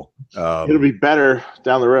very cool. It'll be better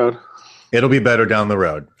down the road. It'll be better down the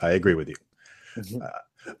road. I agree with you. Mm-hmm.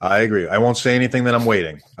 I agree. I won't say anything that I'm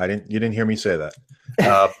waiting. You didn't hear me say that.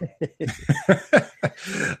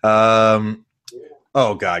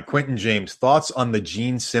 Oh God, Quentin James, thoughts on the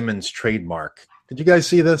Gene Simmons trademark? Did you guys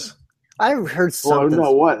see this? I heard something. Oh,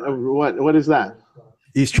 no, what is that?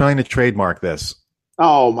 He's trying to trademark this.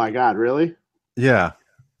 Oh my God, really? Yeah.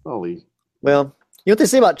 Holy. Well, you know what they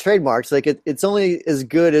say about trademarks? Like it's only as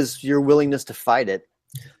good as your willingness to fight it.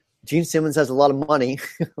 Gene Simmons has a lot of money.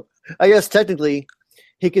 I guess technically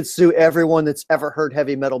he could sue everyone that's ever heard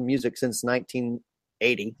heavy metal music since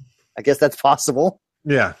 1980. I guess that's possible.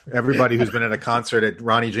 Yeah, everybody who's been at a concert at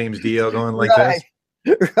Ronnie James Dio going like this.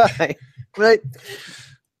 Right. But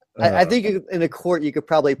I think in a court you could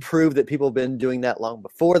probably prove that people have been doing that long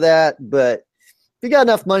before that. But if you got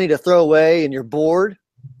enough money to throw away and you're bored,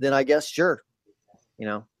 then I guess sure,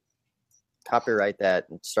 copyright that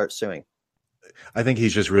and start suing. I think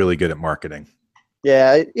he's just really good at marketing.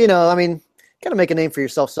 Yeah, I mean, got to make a name for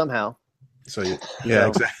yourself somehow. So yeah,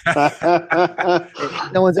 exactly.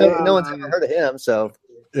 no one's ever heard of him. So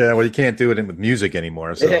yeah, well, you can't do it with music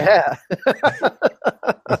anymore. So yeah,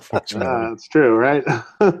 that's true, right?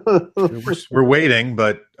 we're waiting,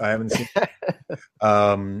 but I haven't seen.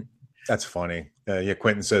 That's funny. Yeah,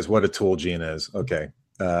 Quentin says, "What a tool Gene is." Okay,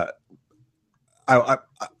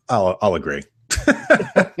 I'll agree.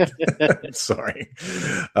 Sorry.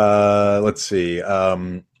 Let's see.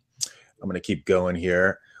 I'm going to keep going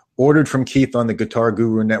here. Ordered from Keith on the Guitar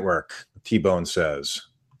Guru Network. T-Bone says.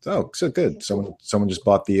 Oh, so good. Someone just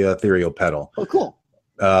bought the ethereal pedal. Oh, cool.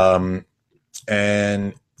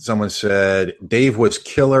 And someone said Dave was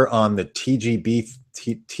killer on the TGP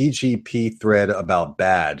thread about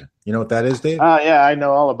bad. You know what that is, Dave? Yeah, I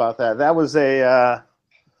know all about that. That was a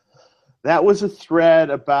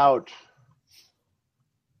thread about.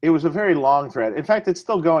 It was a very long thread. In fact, it's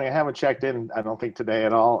still going. I haven't checked in, I don't think, today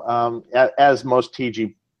at all. As most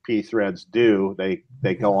TGP threads do, they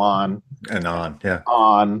go on. And on, yeah.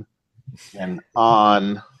 On and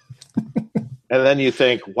on. And then you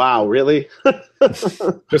think, wow, really?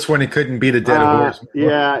 Just when he couldn't beat a dead horse.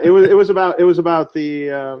 Yeah, it was about the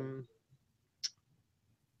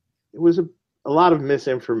it was a lot of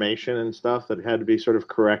misinformation and stuff that had to be sort of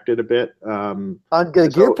corrected a bit. On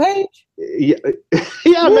the gear page? Yeah,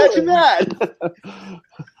 imagine that.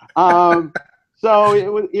 So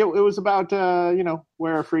it was about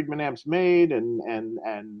where a Friedman amp's made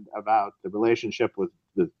and about the relationship with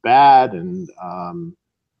bad and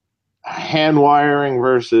hand wiring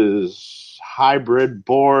versus hybrid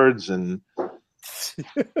boards and.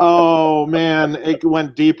 Oh man, it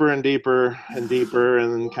went deeper and deeper and deeper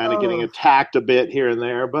and kind of getting attacked a bit here and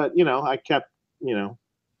there, but I kept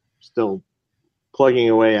still plugging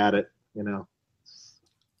away at it,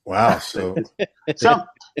 Wow. So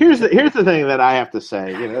here's the thing that I have to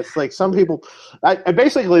say, it's like some people I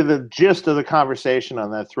basically the gist of the conversation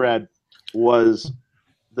on that thread was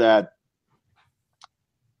that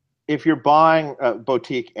if you're buying a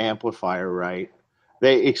boutique amplifier, right,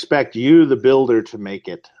 they expect you, the builder, to make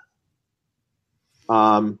it.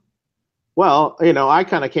 Well, I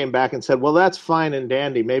kind of came back and said, well, that's fine and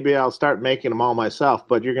dandy. Maybe I'll start making them all myself,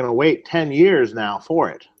 but you're going to wait 10 years now for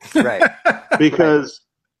it. Right. Because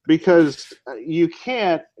you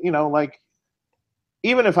can't,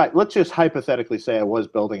 even if let's just hypothetically say I was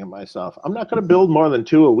building it myself, I'm not going to build more than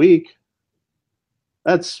 2 a week.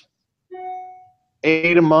 That's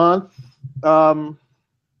 8 a month.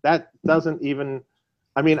 That doesn't even...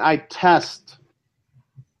 I test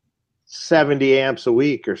 70 amps a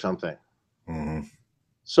week or something. Mm-hmm.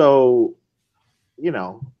 So,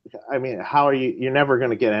 how are you? You're never going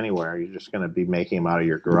to get anywhere. You're just going to be making them out of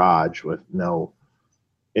your garage with no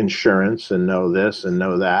insurance and no this and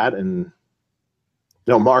no that and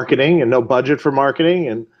marketing and no budget for marketing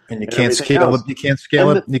and you can't scale it. You can't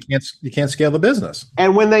scale it. You can't scale the business.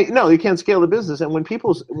 And you can't scale the business. And when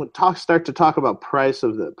people start to talk about price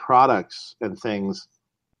of the products and things,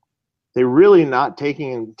 they're really not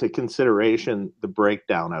taking into consideration the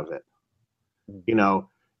breakdown of it.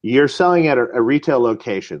 You're selling at a retail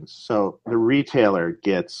location, so the retailer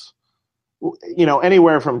gets,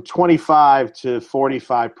 anywhere from 25 to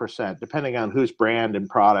 45%, depending on whose brand and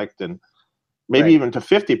product, and maybe even to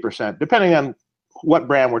 50%, depending on what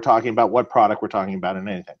brand we're talking about, what product we're talking about, and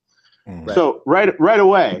anything. Right. So right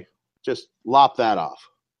away, just lop that off.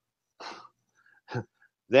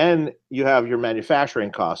 Then you have your manufacturing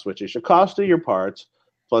cost, which is the cost of your parts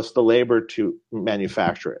plus the labor to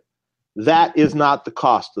manufacture it. That is not the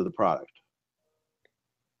cost of the product.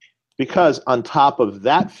 Because on top of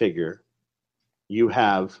that figure, you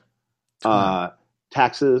have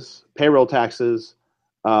taxes, payroll taxes,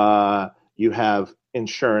 you have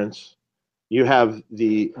insurance, you have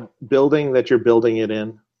the building that you're building it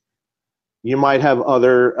in. You might have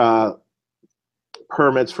other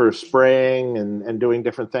permits for spraying and doing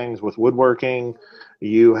different things with woodworking.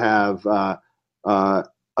 You have a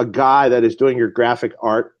guy that is doing your graphic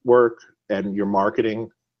artwork and your marketing.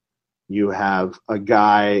 You have a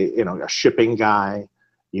guy, a shipping guy.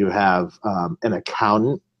 You have an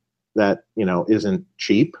accountant that, isn't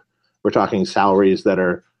cheap. We're talking salaries that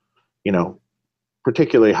are,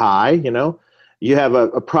 particularly high. You have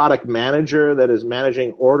a product manager that is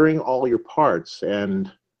ordering all your parts and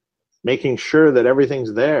making sure that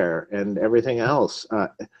everything's there and everything else.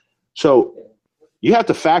 So you have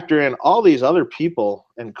to factor in all these other people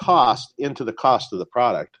and cost into the cost of the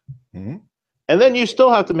product. Mm-hmm. And then you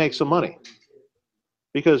still have to make some money,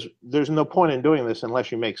 because there's no point in doing this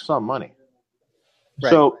unless you make some money. Right.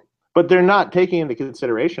 So, but they're not taking into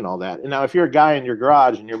consideration all that. And now if you're a guy in your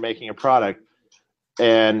garage and you're making a product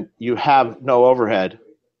and you have no overhead,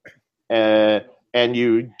 and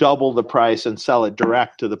you double the price and sell it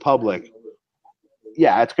direct to the public,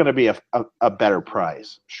 yeah, it's going to be a better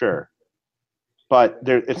price, sure. But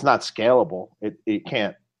it's not scalable. It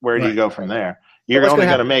can't. Where do you go from there? You're only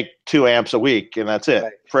going to make 2 amps a week, and that's it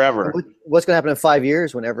forever. What's going to happen in 5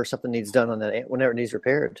 years whenever something needs done on that, whenever it needs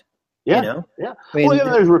repaired? Yeah, yeah. I mean,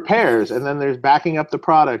 then there's repairs, and then there's backing up the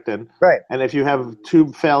product, and if you have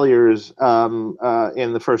tube failures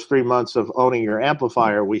in the first 3 months of owning your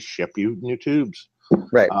amplifier, we ship you new tubes.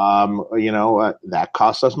 Right. That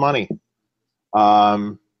costs us money,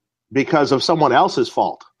 because of someone else's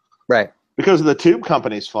fault. Right. Because of the tube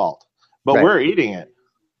company's fault, but we're eating it.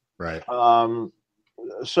 Right.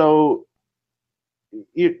 So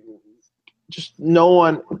no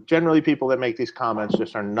one, generally people that make these comments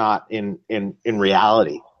just are not in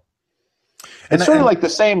reality. It's sort of like the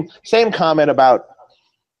same comment about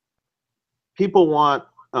people want,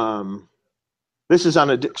 this is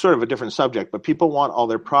on sort of a different subject, but people want all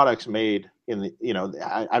their products made in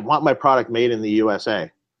I want my product made in the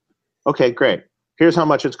USA. Okay, great. Here's how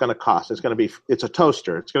much it's going to cost. It's a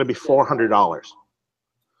toaster. It's going to be $400.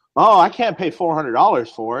 Oh, I can't pay $400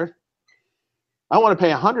 for it. I want to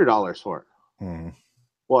pay $100 for it. Mm.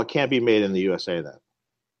 Well, it can't be made in the USA then.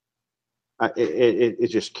 It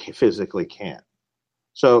just physically can't.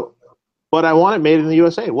 So, but I want it made in the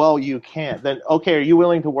USA. Well, you can't. Then, okay, are you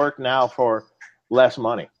willing to work now for less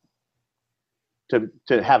money to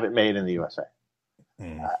have it made in the USA?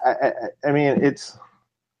 Mm. I mean, it's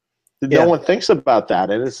no one thinks about that,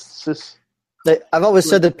 and it's just. I've always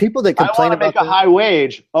said that people that complain about make a high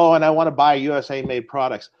wage. Oh, and I want to buy USA made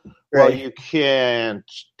products. Well, you can't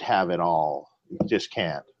have it all. You just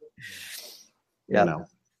can't. Yeah.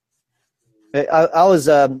 I was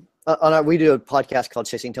we do a podcast called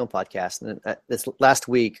Chasing Tone Podcast, and this last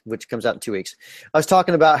week, which comes out in 2 weeks, I was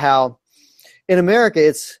talking about how in America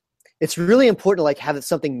it's really important to like have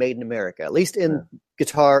something made in America, at least in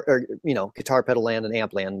guitar or guitar pedal land and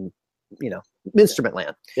amp land, instrument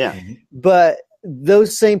land. Yeah. But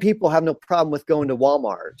those same people have no problem with going to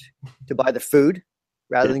Walmart to buy the food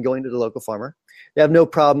rather than going to the local farmer. They have no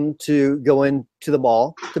problem to go into the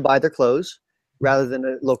mall to buy their clothes rather than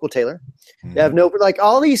a local tailor. Mm-hmm. They have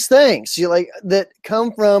all these things that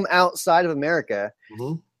come from outside of America.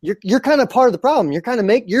 Mm-hmm. You're kind of part of the problem.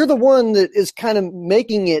 You're the one that is kind of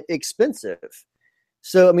making it expensive.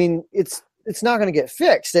 So I mean, it's not going to get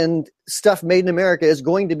fixed, and stuff made in America is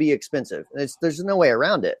going to be expensive. There's no way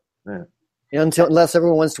around it. Yeah. Unless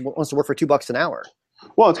everyone wants to work for $2 an hour.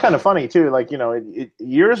 Well, it's kind of funny too.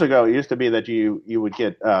 Years ago, it used to be that you would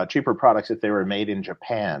get cheaper products if they were made in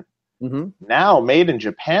Japan. Mm-hmm. Now, made in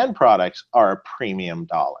Japan products are a premium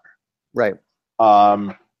dollar. Right.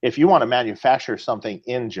 if you want to manufacture something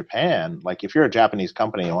in Japan, like if you're a Japanese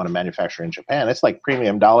company and want to manufacture in Japan, it's like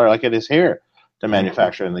premium dollar like it is here to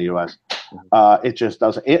manufacture in the U.S. It just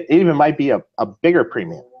doesn't. It even might be a bigger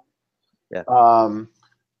premium. Yeah.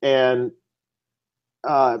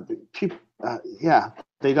 People,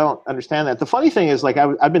 they don't understand that. The funny thing is, like,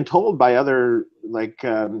 I've been told by other, like,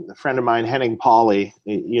 a friend of mine, Henning Pauly.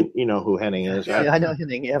 You know who Henning is, right? Yeah, I know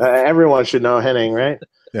Henning. Yeah. Everyone should know Henning, right?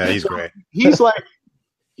 Yeah, he's great. He's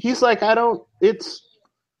like, I don't. It's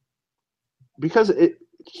because it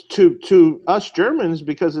to us Germans,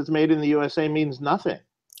 because it's made in the USA means nothing.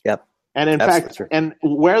 Yep. And in fact, and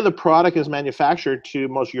where the product is manufactured to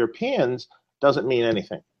most Europeans doesn't mean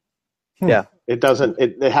anything. Yeah. It doesn't.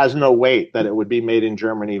 It has no weight that it would be made in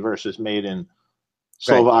Germany versus made in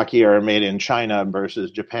Slovakia or made in China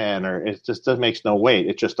versus Japan, or it just makes no weight.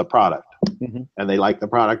 It's just a product, and they like the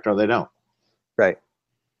product or they don't. Right.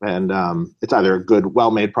 And it's either a good,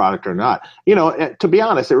 well-made product or not. You know, to be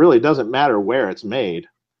honest, it really doesn't matter where it's made.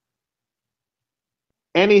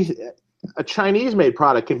 A Chinese-made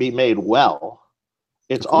product can be made well.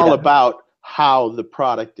 It's all about how the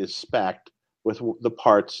product is spec'd with the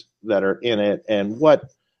parts that are in it, and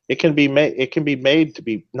what it can be made. It can be made to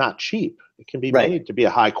be not cheap. It can be made to be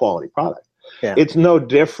a high-quality product. Yeah. It's no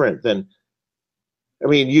different than. I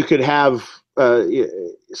mean, you could have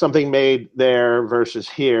something made there versus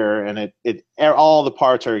here, and it all the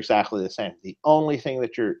parts are exactly the same. The only thing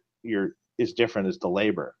that is different is the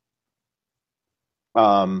labor.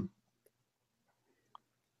 And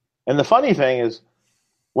the funny thing is,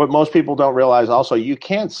 what most people don't realize also, you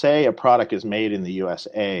can't say a product is made in the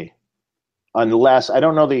USA unless, I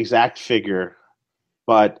don't know the exact figure,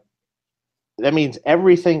 but that means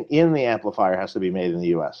everything in the amplifier has to be made in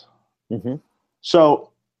the US. Mm-hmm.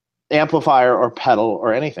 So amplifier or pedal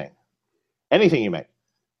or anything you make,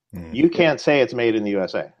 you can't say it's made in the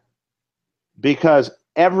USA, because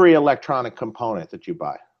every electronic component that you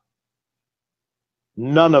buy,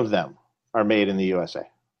 none of them are made in the USA.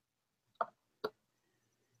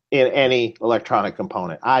 In any electronic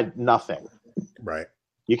component, nothing. Right.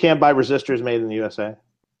 You can't buy resistors made in the USA.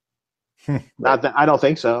 Not that, I don't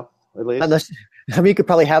think so. At least. Unless, I mean, you could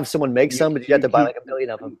probably have someone make some, but you have to buy like a million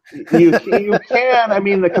of them. You can. I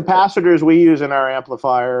mean, the capacitors we use in our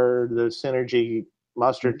amplifier, the Synergy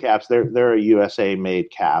mustard caps, they're a USA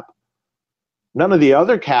made cap. None of the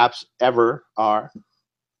other caps ever are.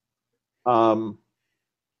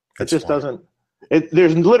 It just doesn't.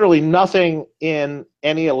 There's literally nothing in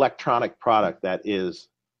any electronic product that is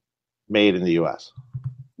made in the U.S.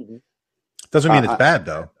 Doesn't mean it's bad,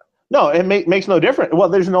 though. No, it makes no difference. Well,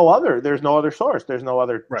 there's no other source. There's no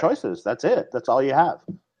other choices. That's it. That's all you have.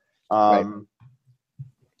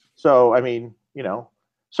 So, I mean,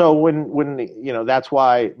 so when that's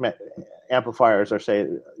why amplifiers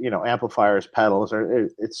amplifiers, pedals,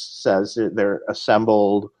 it says they're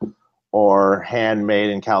assembled or handmade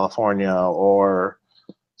in California or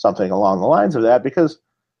something along the lines of that, because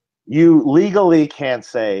you legally can't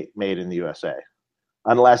say made in the USA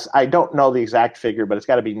unless, I don't know the exact figure, but it's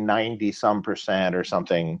got to be 90% or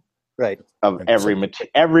something of every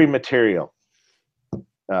material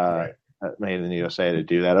made in the USA to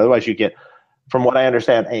do that. Otherwise you get, from what I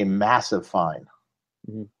understand, a massive fine.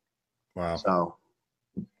 Wow. So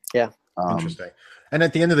yeah. Interesting. And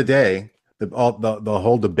at the end of the day, the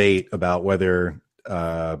whole debate about whether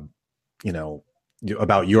about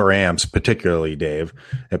your amps, particularly Dave,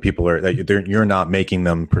 that people you're not making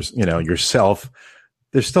them yourself.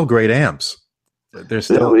 They're still great amps. They're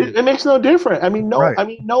still. It makes no difference. I mean,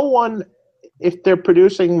 no one, if they're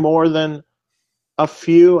producing more than a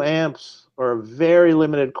few amps or a very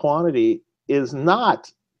limited quantity, is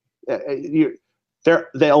not.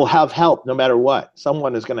 They'll have help no matter what.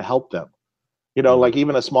 Someone is going to help them. Like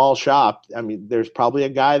even a small shop, I mean, there's probably a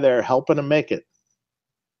guy there helping them make it.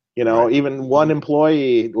 Even one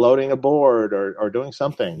employee loading a board or doing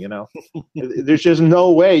something, There's just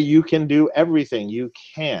no way you can do everything. You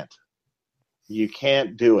can't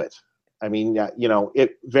do it. I mean,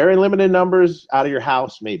 very limited numbers out of your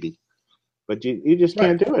house, maybe. But you just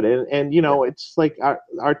can't do it. And it's like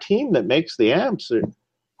our team that makes the amps are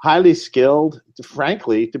highly skilled.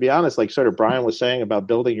 Frankly, to be honest, like sort of Brian was saying about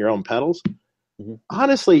building your own pedals,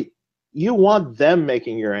 honestly, you want them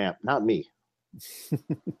making your amp, not me.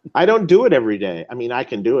 I don't do it every day. I mean, I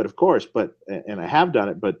can do it, of course, and I have done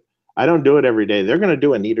it, but I don't do it every day. They're going to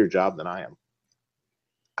do a neater job than I am,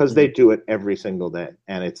 because they do it every single day,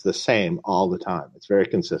 and it's the same all the time. It's very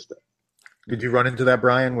consistent. Did you run into that,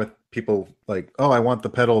 Brian, with people like, oh, I want the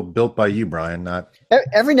pedal built by you, Brian, not...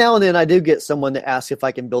 Every now and then I do get someone that asks if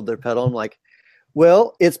I can build their pedal. I'm like,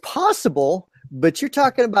 well, it's possible, but you're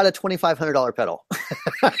talking about a $2,500 pedal.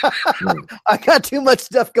 I got too much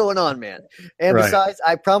stuff going on, man. And besides,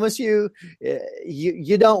 I promise you,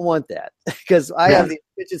 you don't want that because I have the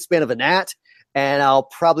attention span of a gnat, and I'll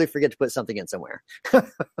probably forget to put something in somewhere.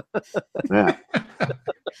 Yeah.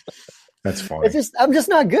 That's funny. I'm just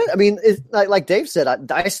not good. I mean, it's like Dave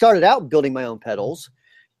said, I started out building my own pedals,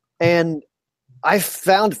 and I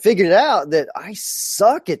figured out that I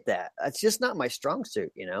suck at that. It's just not my strong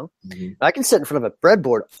suit, you know. Mm-hmm. I can sit in front of a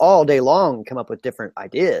breadboard all day long and come up with different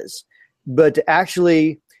ideas, but to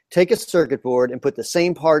actually take a circuit board and put the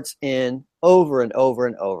same parts in over and over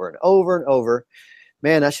and over and over and over,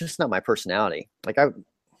 man, that's just not my personality. Like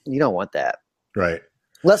you don't want that, right?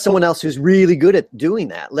 Let someone else who's really good at doing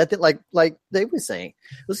that. Let them, like Dave was saying,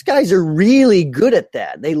 those guys are really good at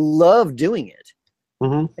that. They love doing it,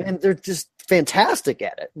 and they're just fantastic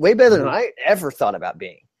at it. Way better than I ever thought about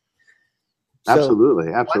being. So,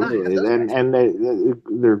 absolutely, and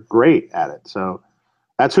they're great at it. So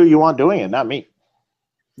that's who you want doing it, not me.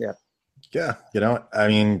 Yeah. Yeah. You know, I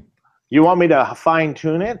mean, you want me to fine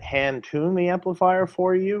tune it, hand tune the amplifier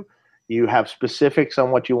for you. You have specifics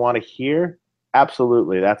on what you want to hear.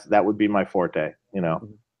 Absolutely. That would be my forte, you know.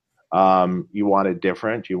 You want it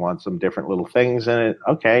different. You want some different little things in it.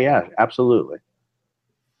 Okay. Yeah, absolutely.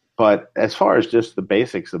 But as far as just the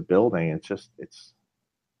basics of building,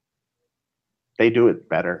 they do it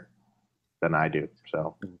better than I do.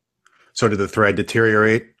 So did the thread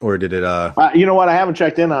deteriorate, or did it? You know what? I haven't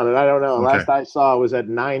checked in on it. I don't know. Okay. Last I saw it was at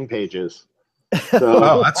 9 pages.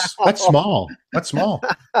 So. That's small. That's small.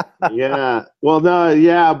 Yeah. Well, no.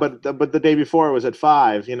 Yeah, but the day before it was at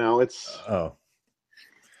 5. You know, it's. Oh.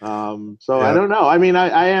 So yeah. I don't know. I mean,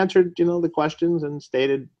 I answered the questions and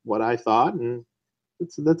stated what I thought, and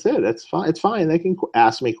that's it. It's fine. It's fine. They can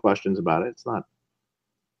ask me questions about it. It's not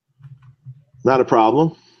a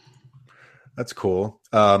problem. That's cool.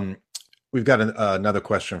 We've got another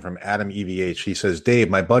question from Adam EVH. He says, Dave,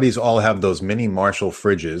 my buddies all have those mini Marshall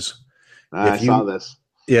fridges. I saw this.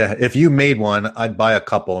 Yeah, if you made one, I'd buy a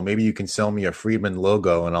couple. Maybe you can sell me a Friedman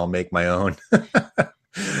logo, and I'll make my own.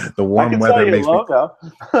 The warm weather makes logo.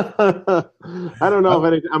 I don't know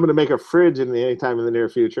if I'm going to make a fridge anytime in the near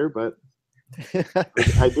future, but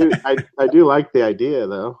I do like the idea,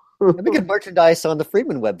 though. We could merchandise on the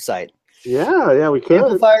Friedman website. Yeah, we could.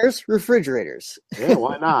 Amplifiers, refrigerators. Yeah,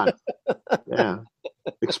 why not? Yeah,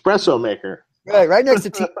 espresso maker. Right next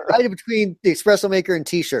to right between the espresso maker and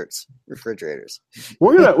T-shirts, refrigerators.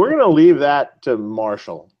 We're gonna leave that to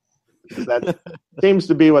Marshall. That seems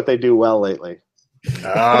to be what they do well lately.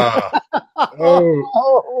 Oh.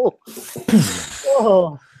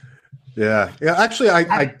 Yeah. Actually,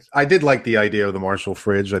 I did like the idea of the Marshall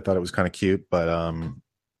fridge. I thought it was kind of cute, but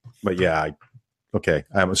yeah. Okay,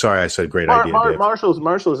 I'm sorry. I said great idea. Marshall's is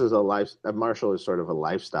Marshall is sort of a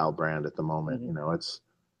lifestyle brand at the moment. You know, it's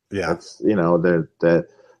that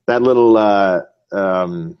little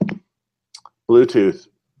Bluetooth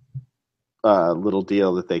little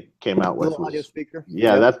deal that they came out with. Audio speaker.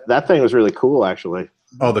 Yeah, that thing was really cool, actually.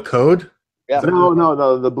 Oh, the code? Yeah.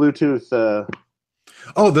 No, the Bluetooth. The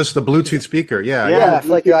Bluetooth speaker. Yeah,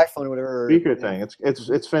 like your iPhone or whatever. Speaker thing.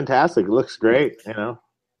 It's fantastic. It looks great. You know.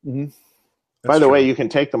 Mm-hmm. By the way, you can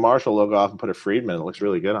take the Marshall logo off and put a Friedman. It looks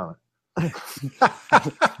really good on it.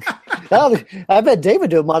 I bet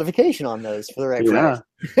David do a modification on those for the right price.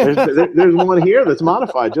 There's one here that's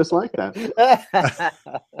modified just like that.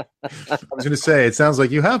 I was going to say, it sounds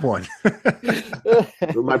like you have one.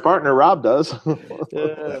 My partner Rob does.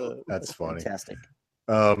 That's funny. Fantastic.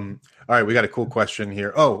 All right, we got a cool question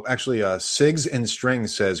here. Oh, actually, Sigs and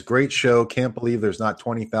Strings says, great show. Can't believe there's not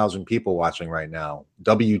 20,000 people watching right now.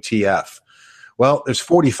 WTF. Well, there's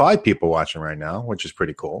 45 people watching right now, which is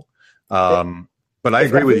pretty cool. But I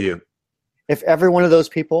agree with you. If every one of those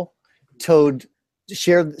people shared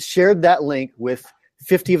that link with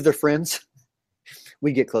 50 of their friends,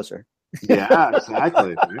 we'd get closer. Yeah,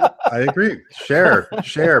 exactly. I agree.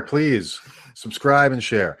 Share, please. Subscribe and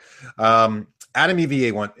share. Adam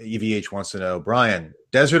EVH wants to know, Brian,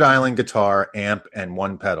 Desert Island guitar, amp, and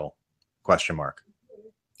one pedal? ? I'll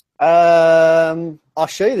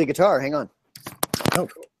show you the guitar. Hang on. Oh,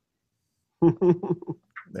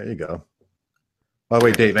 there you go. By the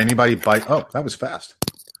way, Dave, anybody buy? Oh, that was fast.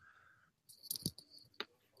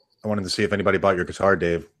 I wanted to see if anybody bought your guitar,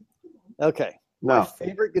 Dave. Okay. No. My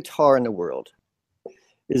favorite guitar in the world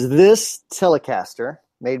is this Telecaster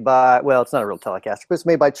made by, well, it's not a real Telecaster, but it's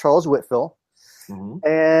made by Charles Whitfield. Mm-hmm.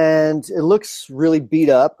 And it looks really beat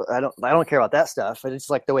up. I don't care about that stuff. I just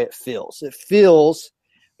like the way it feels. It feels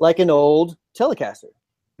like an old Telecaster.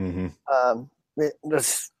 Mm-hmm.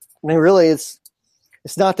 Really,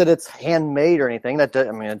 it's not that it's handmade or anything.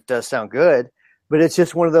 It does sound good, but it's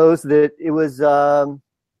just one of those that it was.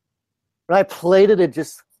 When I played it, it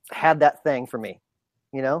just had that thing for me,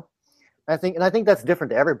 you know. I think that's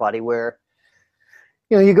different to everybody. Where,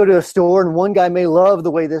 you know, you go to a store and one guy may love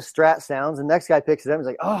the way this Strat sounds, and the next guy picks it up and is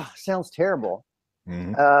like, "Oh, sounds terrible."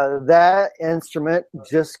 Mm-hmm. That instrument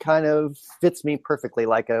just kind of fits me perfectly,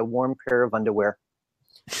 like a warm pair of underwear.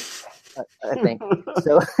 I think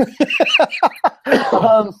so.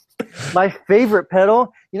 My favorite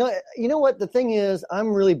pedal, you know what the thing is,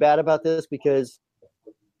 I'm really bad about this because,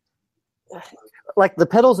 like, the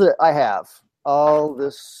pedals that I have,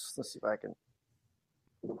 let's see if I can,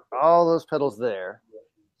 all those pedals there.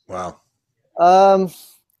 Wow.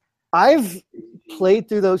 I've played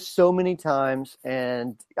through those so many times,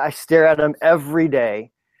 and I stare at them every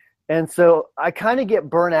day, and so I kind of get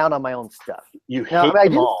burnt out on my own stuff. You hate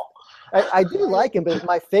them all. I do like him, but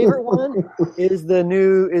my favorite one is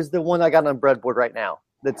the one I got on breadboard right now.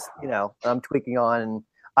 That's, you know, I'm tweaking on and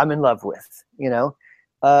I'm in love with, you know.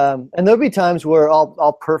 And there'll be times where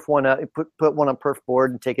I'll perf one up, put one on perf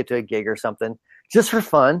board and take it to a gig or something just for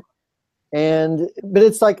fun. But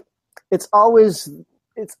it's like, it's always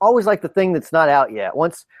like the thing that's not out yet.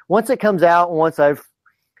 Once it comes out, once I've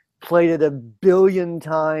played it a billion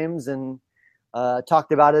times and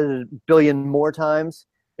talked about it a billion more times,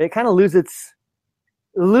 it kind of loses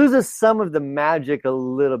some of the magic a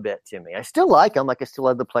little bit to me. I still like them. Like, I still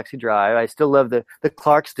love the Plexi Drive. I still love the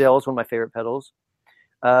Clark Still is one of my favorite pedals.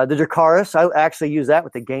 The Dracaris, I actually use that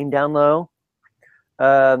with the gain down low.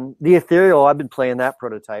 The Ethereal, I've been playing that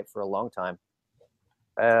prototype for a long time.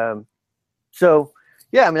 So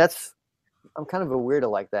yeah, I mean, I'm kind of a weirdo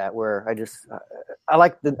like that, where I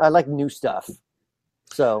like new stuff.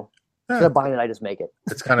 So instead of buying it, I just make it.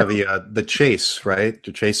 It's kind of the chase, right?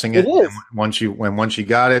 You're chasing it. It is. And once you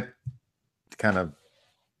got it, kind of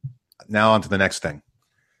now on to the next thing.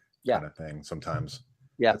 Yeah. Kind of thing sometimes.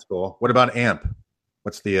 Yeah. That's cool. What about amp?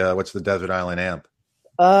 What's the Desert Island amp?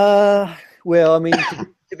 Well, I mean,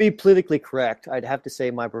 to be politically correct, I'd have to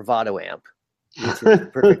say my Bravado amp, which is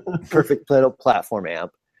perfect platform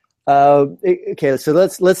amp. Okay, so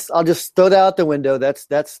let's. I'll just throw that out the window.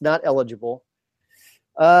 That's not eligible.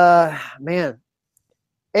 Man,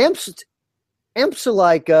 amps are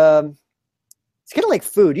like, it's kind of like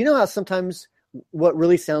food. You know how sometimes what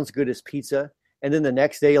really sounds good is pizza, and then the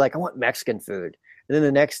next day you're like, I want Mexican food, and then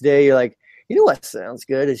the next day you're like, you know what sounds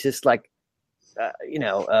good? It's just like,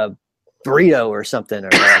 burrito or something.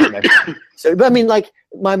 So, but I mean, like,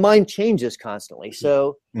 my mind changes constantly.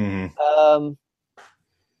 So, here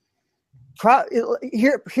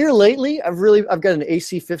lately, I've got an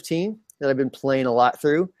AC-15 that I've been playing a lot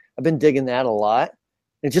through. I've been digging that a lot.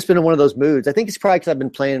 It's just been in one of those moods. I think it's probably because I've been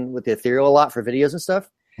playing with the Ethereal a lot for videos and stuff.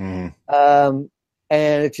 And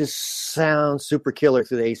it just sounds super killer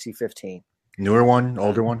through the AC-15. Newer one,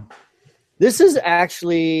 older one? This is a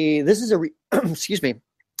excuse me.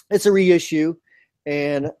 It's a reissue,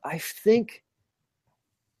 and I think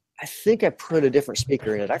I put a different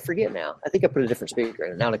speaker in it. I forget now. I think I put a different speaker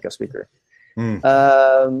in it. Now, like a speaker.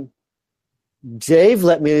 Dave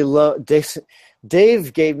let me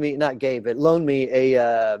Dave gave me, not gave, but loaned me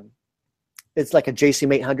it's like a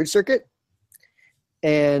JCM 800 circuit,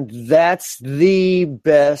 and that's the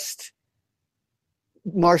best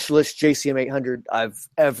Marshallist JCM 800 I've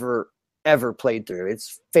ever played through.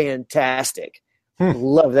 It's fantastic.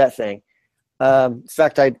 Love that thing. In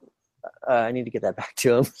fact, I need to get that back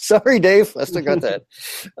to him. Sorry, Dave. I still got that.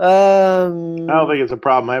 I don't think it's a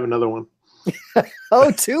problem. I have another one.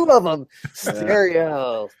 Oh, two of them.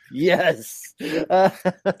 Stereo. Yes. So,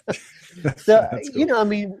 cool. I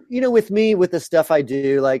mean, with me, with the stuff I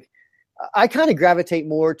do, like, I kind of gravitate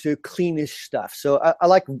more to cleanish stuff. So I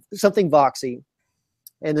like something Voxy,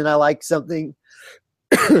 and then I like something,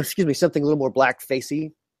 excuse me, something a little more black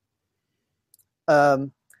facey.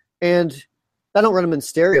 And I don't run them in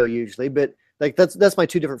stereo usually, but like that's my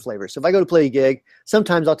two different flavors. So if I go to play a gig,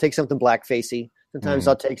 sometimes I'll take something black facey. Sometimes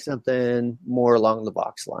I'll take something more along the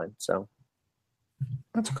Vox line. So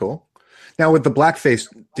that's cool. Now with the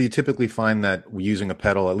blackface, do you typically find that using a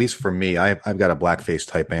pedal, at least for me, I've got a blackface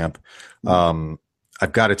type amp.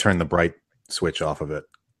 I've got to turn the bright switch off of it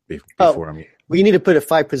before I'm. Well, you need to put a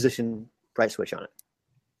 5-position bright switch on it.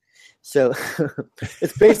 So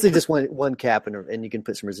it's basically just one cap, and you can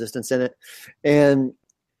put some resistance in it. And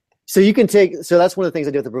so you can so that's one of the things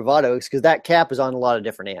I do with the Bravado, because that cap is on a lot of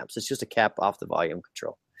different amps. It's just a cap off the volume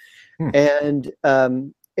control. And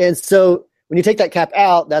so when you take that cap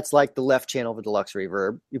out, that's like the left channel of a deluxe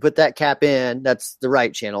reverb. You put that cap in, that's the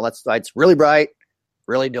right channel. It's really bright,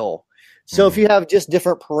 really dull. So if you have just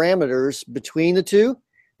different parameters between the two,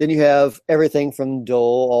 then you have everything from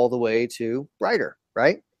dull all the way to brighter,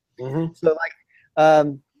 right? Mm-hmm. So like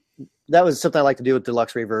that was something I like to do with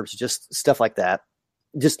deluxe reverbs, just stuff like that,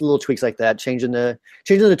 just little tweaks like that, changing the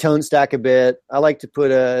tone stack a bit. I like to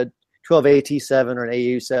put a 12AT7 or an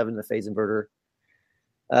AU7 in the phase inverter.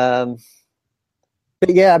 But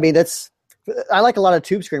yeah, I mean I like a lot of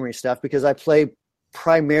tube screamery stuff because I play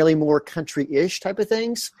primarily more country-ish type of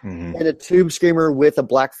things, and a tube screamer with a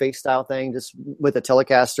blackface style thing, just with a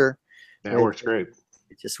Telecaster. That works great.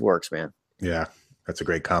 It just works, man. Yeah, that's a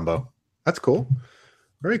great combo. That's cool.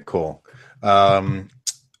 Very cool. I'm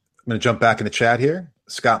going to jump back in the chat here.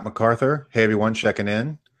 Scott MacArthur, hey everyone, checking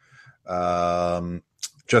in.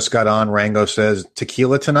 Just got on. Rango says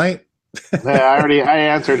tequila tonight. Yeah, I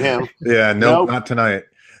answered him. Yeah, nope, not tonight.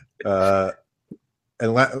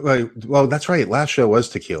 Well, that's right. Last show was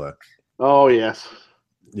tequila. Oh yes.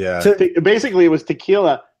 Yeah. So, basically, it was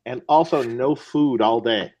tequila and also no food all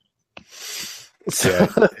day. Yeah,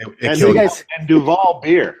 and Duval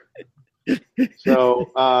beer.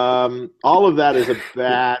 So all of that is a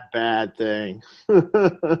bad thing.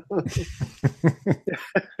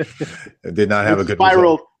 It did not have a good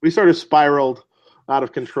result. We sort of spiraled out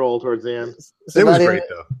of control towards the end. It was great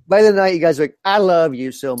though. By the night, you guys were like, "I love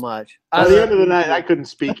you so much." By the end of the night, I couldn't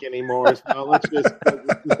speak anymore. So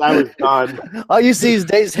I was done. All you see is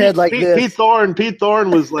Dave's head like this. Pete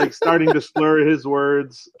Thorne was like starting to slur his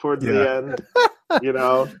words towards the end. You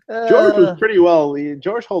know, George was pretty well.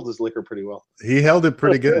 George holds his liquor pretty well. He held it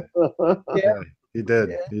pretty good. Yeah. He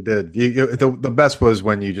did. Yeah. He did. The best was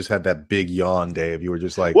when you just had that big yawn, Dave. You were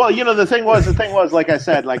just like, well, the thing was, like I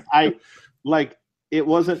said, it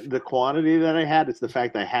wasn't the quantity that I had. It's the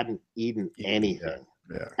fact I hadn't eaten anything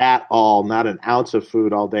at all, not an ounce of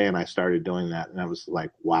food all day. And I started doing that. And I was like,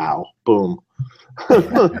 wow, boom.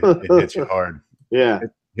 It hits you hard. Yeah.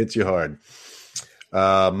 It hits you hard.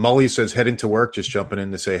 Mully says, heading to work, just jumping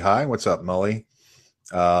in to say hi. What's up, Mully?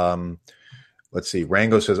 Let's see.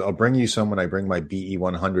 Rango says, I'll bring you some when I bring my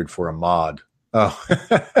BE100 for a mod. Oh,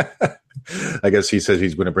 I guess he says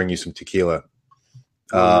he's going to bring you some tequila.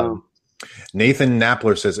 Nathan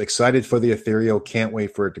Napler says, excited for the Ethereal. Can't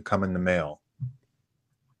wait for it to come in the mail.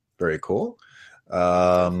 Very cool.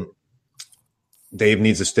 Dave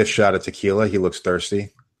needs a stiff shot of tequila. He looks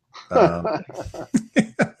thirsty.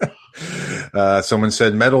 Someone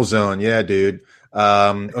said Metal Zone. Yeah, dude.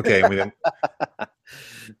 Okay.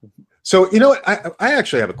 So, you know what? I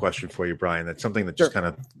actually have a question for you, Brian. That's something that just kind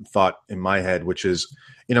of thought in my head, which is,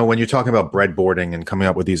 when you're talking about breadboarding and coming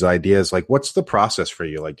up with these ideas, like what's the process for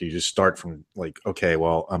you? Like, do you just start from like, okay,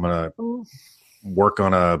 well, I'm going to work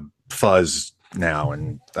on a fuzz now.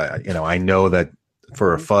 And, I know that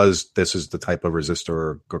for a fuzz, this is the type of resistor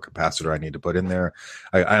or capacitor I need to put in there.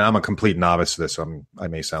 I'm a complete novice to this, so I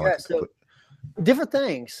may sound different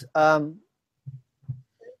things.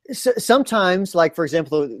 Sometimes, like for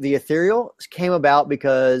example, the Ethereal came about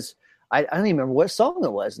because I don't even remember what song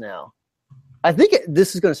it was now. I think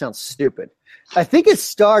this is going to sound stupid. I think it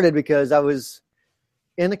started because I was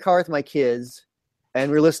in the car with my kids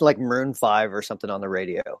and we were listening to like Maroon 5 or something on the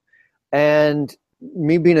radio. And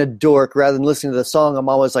me being a dork, rather than listening to the song, I'm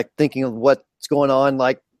always like thinking of what's going on,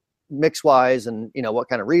 like mix wise and, what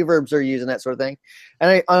kind of reverbs they're using, that sort of thing.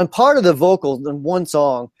 And on part of the vocals in one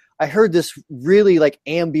song, I heard this really like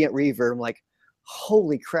ambient reverb. I'm like,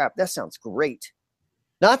 holy crap, that sounds great.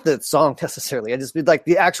 Not the song necessarily. I just like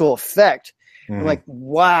the actual effect. Mm-hmm. I'm like,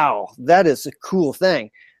 wow, that is a cool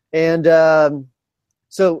thing. And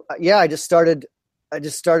so I just started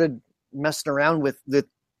messing around with we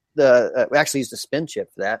actually used a spin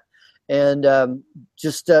chip for that, and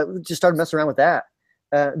just started messing around with that.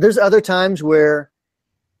 There's other times where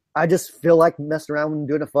I just feel like messing around and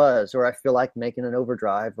doing a fuzz, or I feel like making an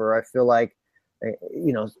overdrive, or I feel like,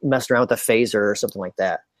 messing around with a phaser or something like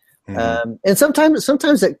that. Mm-hmm. And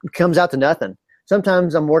sometimes it comes out to nothing.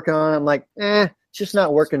 Sometimes I'm working on it, I'm like, it's just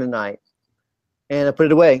not working tonight. And I put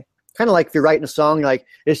it away. Kind of like if you're writing a song, like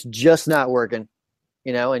it's just not working,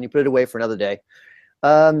 and you put it away for another day.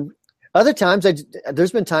 Other times,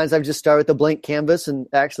 there's been times I've just started with a blank canvas, and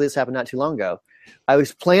actually this happened not too long ago. I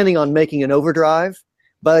was planning on making an overdrive.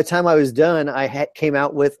 By the time I was done, I came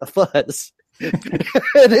out with a fuzz. And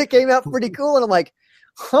it came out pretty cool. And I'm like,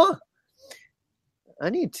 I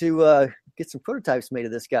need to get some prototypes made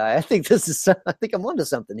of this guy. I think I'm onto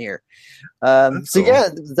something here. Cool.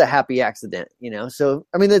 It's a happy accident, So,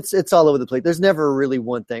 I mean, it's all over the place. There's never really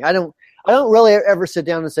one thing. I don't really ever sit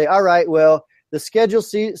down and say, all right, well, the schedule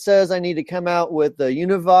says I need to come out with the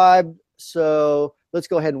Univibe. So let's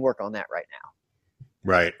go ahead and work on that right now.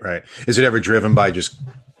 Right. Is it ever driven by just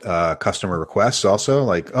customer requests also?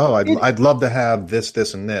 Like, oh, I'd love to have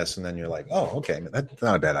this, and this. And then you're like, oh, okay, that's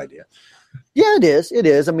not a bad idea. Yeah, it is. It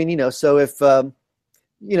is. I mean, so if,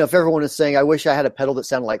 if everyone is saying, I wish I had a pedal that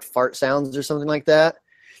sounded like fart sounds or something like that,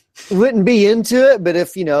 wouldn't be into it. But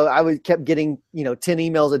if, I kept getting, 10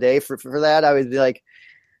 emails a day for that, I would be like,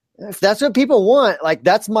 if that's what people want, like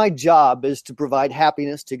that's my job, is to provide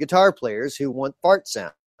happiness to guitar players who want fart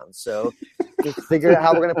sounds. So just figure out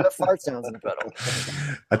how we're going to put fart sounds in the pedal.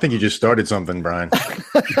 I think you just started something, Brian.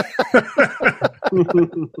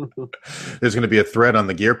 There's going to be a thread on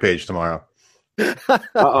the gear page tomorrow.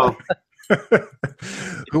 Uh-oh.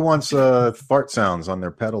 Who wants fart sounds on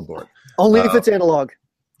their pedal board? Only if it's analog.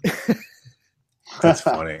 That's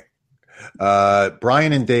funny.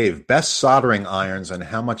 Brian and Dave, best soldering irons, and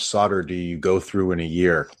how much solder do you go through in a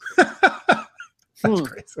year? That's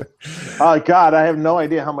crazy. Oh God, I have no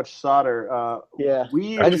idea how much solder. I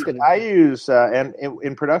use and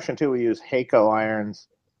in production too. We use Heiko irons.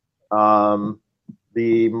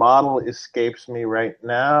 The model escapes me right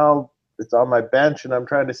now. It's on my bench, and I'm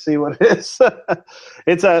trying to see what it is.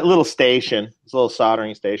 It's a little station. It's a little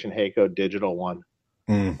soldering station, Heiko digital one,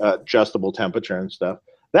 adjustable temperature and stuff.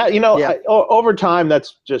 That over time,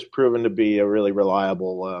 that's just proven to be a really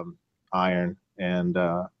reliable iron, and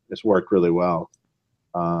it's worked really well.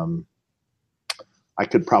 I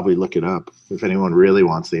could probably look it up if anyone really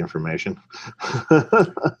wants the information.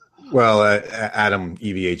 Well, Adam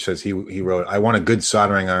EVH says he wrote, I want a good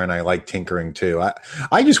soldering iron. I like tinkering too.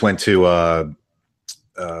 I just went to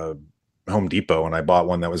Home Depot and I bought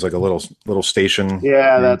one that was like a little station.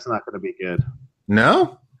 Yeah, that's not going to be good.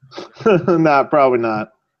 No? No, probably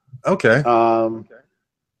not. Okay.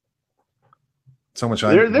 So much.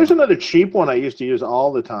 There's another cheap one I used to use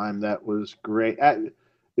all the time that was great.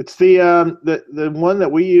 It's the one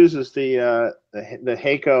that we use is the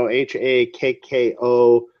Heiko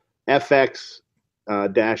HAKKO FX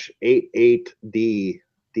 -88D.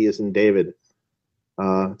 D as in David.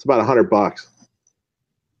 It's about $100.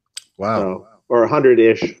 Wow. Or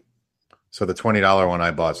 100-ish. So the $20 one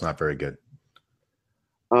I bought is not very good.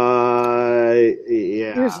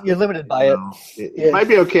 Yeah. You're limited by it. It might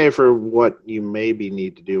be okay for what you maybe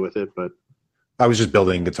need to do with it, but I was just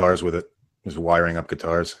building guitars with it. Just wiring up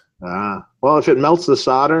guitars. Well, if it melts the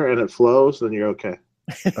solder and it flows, then you're okay.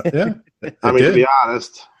 Yeah. I mean, to be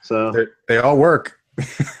honest, so they all work.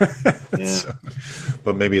 Yeah. So,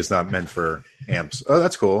 but maybe it's not meant for amps. Oh,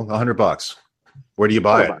 that's cool. $100. Where do you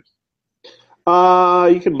buy it?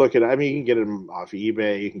 You can look at it. I mean, you can get them off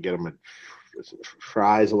eBay. You can get them at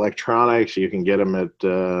Fry's Electronics. You can get them at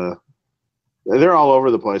they're all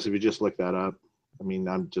over the place if you just look that up. I mean,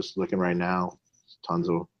 I'm just looking right now. There's tons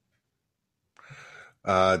of them.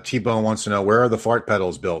 T-Bone wants to know, where are the fart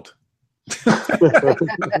pedals built? In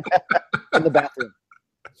the bathroom.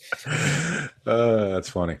 That's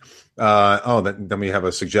funny. Then we have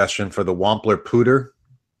a suggestion for the Wampler Pooter.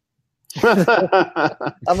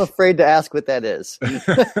 I'm afraid to ask what that is.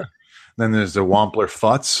 Then there's the Wampler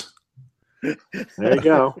Futz. There you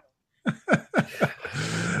go.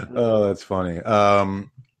 Oh, that's funny.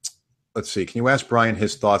 Let's see. Can you ask Brian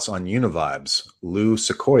his thoughts on Univibes? Lou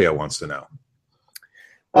Sequoia wants to know.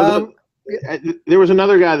 There was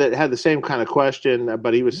another guy that had the same kind of question,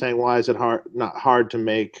 but he was saying, why is it not hard to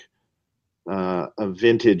make a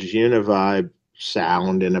vintage Univibe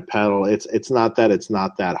sound in a pedal? It's not that it's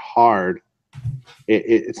not that hard.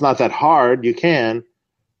 It's not that hard. You can.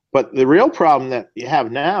 But the real problem that you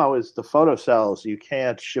have now is the photocells. You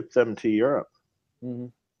can't ship them to Europe. Mm-hmm.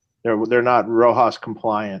 They're not RoHS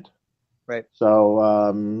compliant. Right.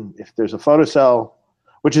 So if there's a photocell,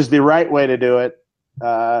 which is the right way to do it,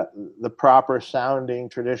 the proper sounding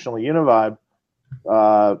traditional Univibe,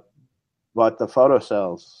 but the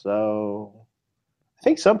photocells. So I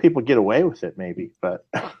think some people get away with it, maybe, but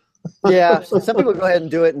yeah, some people go ahead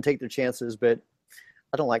and do it and take their chances, but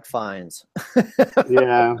I don't like fines.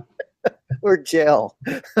 Yeah. Or jail.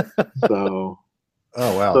 So.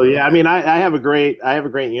 Oh wow. So yeah, I mean, I have a great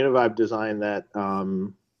Univibe design that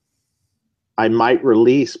I might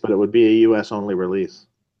release, but it would be a U.S. only release.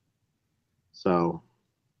 So.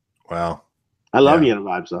 Wow. I love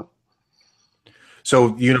Univibes though.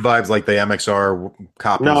 So Univibes like the MXR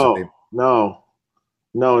copies? No,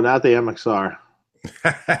 not the MXR.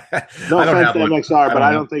 No I don't offense have to one. MXR, but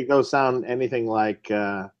I don't think those sound anything like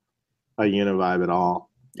a Univibe at all.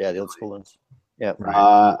 Yeah, the old school ones. Yeah.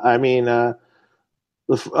 Right. I mean,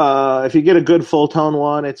 if you get a good full tone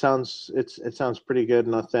one, it sounds pretty good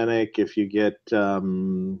and authentic. If you get,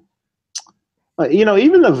 even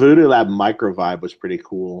the Voodoo Lab Microvibe was pretty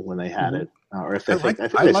cool when they had it, or if I think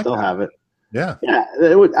they still have it. Yeah. Yeah.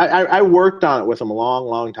 I worked on it with them a long,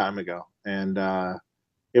 long time ago. And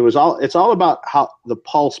it's all about how the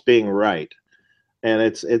pulse being right. And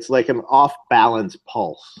it's like an off balance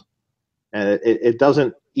pulse. And it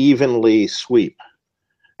doesn't evenly sweep.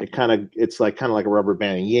 It's like kind of like a rubber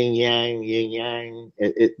band, yin yang, yin yang.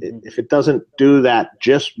 If it doesn't do that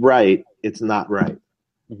just right, it's not right.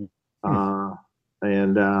 Mm-hmm.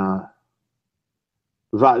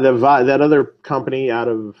 That other company out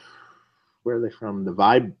of where are they from? The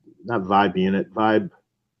Vibe, not Vibe Unit, Vibe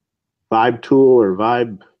Tool or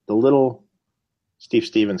Vibe. The little Steve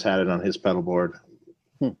Stevens had it on his pedal board.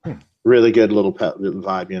 Really good little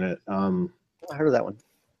Vibe Unit. I heard of that one.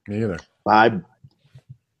 Me either. Vibe.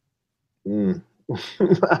 I'm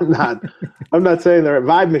not saying they're a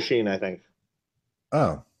Vibe Machine, I think.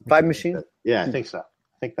 Oh. Vibe Machine? Yeah, I think so.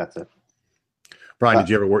 I think that's it. Brian, did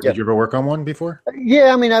you ever work on one before?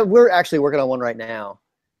 Yeah, I mean, we're actually working on one right now.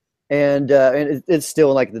 And it's still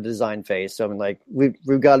in like the design phase. So I mean, like we've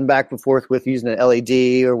gotten back and forth with using an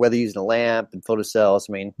LED or whether using a lamp and photocells.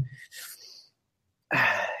 I mean,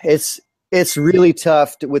 it's really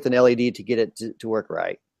tough with an LED to get it to work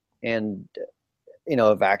right. And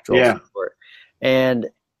a Vactrol support. And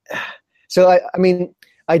so I mean,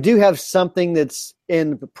 I do have something that's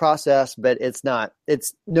in the process, but it's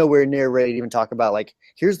nowhere near ready to even talk about like,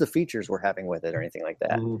 here's the features we're having with it or anything like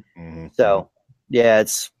that. Mm-hmm. So yeah,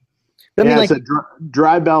 it's a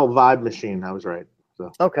dry bell Vibe Machine. I was right.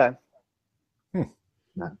 So okay.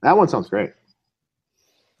 That one sounds great.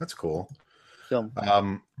 That's cool. So,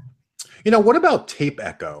 what about Tape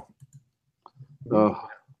Echo? Oh.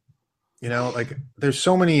 Like there's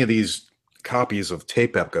so many of these copies of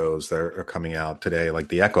Tape Echoes that are coming out today, like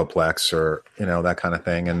the Echoplex or, that kind of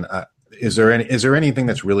thing. And is there anything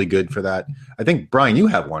that's really good for that? I think, Brian, you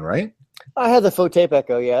have one, right? I have the faux Tape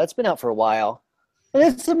Echo. Yeah. It's been out for a while. And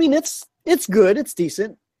it's good. It's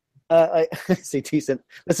decent. I say decent.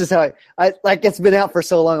 This is how I like, it's been out for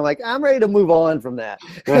so long. I'm like, I'm ready to move on from that.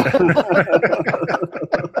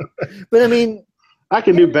 But I mean, I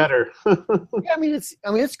can do better. Yeah, I mean,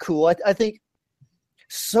 it's cool. I think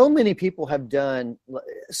so many people have done,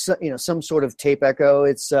 some sort of Tape Echo.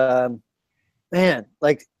 It's, man,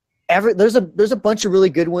 like there's a bunch of really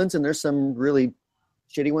good ones and there's some really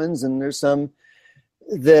shitty ones and there's some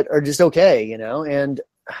that are just okay, and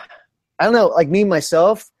I don't know, like me,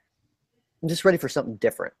 myself, I'm just ready for something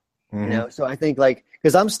different, So I think like,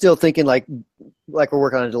 cause I'm still thinking like we're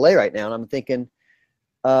working on a delay right now and I'm thinking,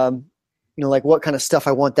 like what kind of stuff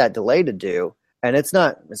I want that delay to do. And it's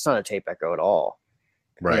not a Tape Echo at all.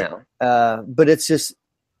 Right. But it's just,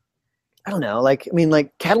 I don't know. Like, I mean,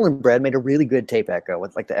 like Cattle and Bread made a really good Tape Echo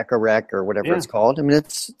with like the Echo Rec or whatever it's called. I mean,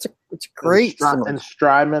 it's great. And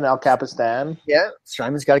Strymon El Capistan. Yeah.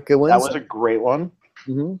 Strymon's got a good one. That was a great one.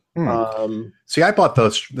 Mm-hmm. See, I bought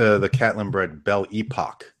the Catlin Bread Bell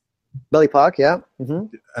Epoch. Bell Epoch, yeah.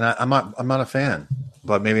 Mm-hmm. And I'm not a fan,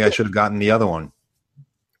 but maybe I should have gotten the other one.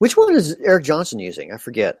 Which one is Eric Johnson using? I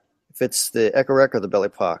forget if it's the Echo Rec or the Bell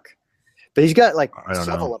Epoch. But he's got like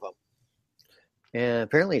several of them, and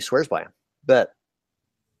apparently he swears by them. But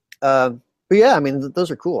yeah, I mean those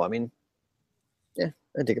are cool. I mean, yeah,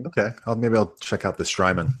 I dig them. Okay, maybe I'll check out the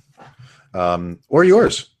Strymon, or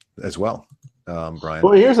yours as well, Brian.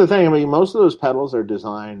 Well, here's the thing. I mean, most of those pedals are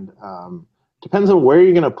designed. Depends on where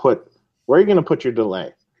you're going to put your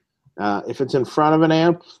delay. If it's in front of an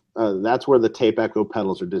amp, that's where the Tape Echo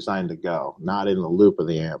pedals are designed to go, not in the loop of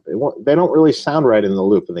the amp. They don't really sound right in the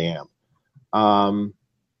loop of the amp.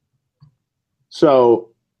 So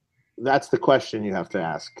that's the question you have to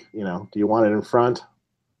ask. Do you want it in front,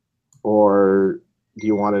 or do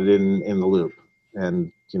you want it in the loop?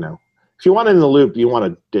 And if you want it in the loop, you want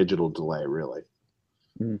a digital delay, really.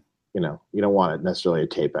 Mm. You don't want it necessarily a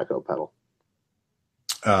Tape Echo pedal.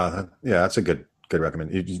 Yeah, that's a good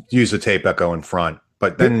recommendation. You use the Tape Echo in front,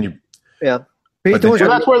 but then you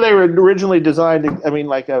that's where they were originally designed. I mean,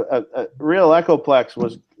 like a real Echoplex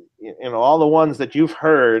was, all the ones that you've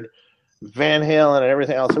heard, Van Halen and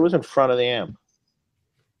everything else, it was in front of the amp.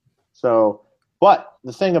 So, but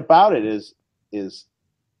the thing about it is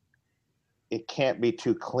it can't be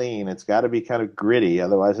too clean. It's got to be kind of gritty,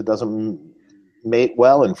 otherwise it doesn't mate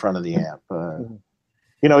well in front of the amp.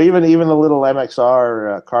 Even the little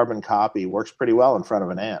MXR carbon copy works pretty well in front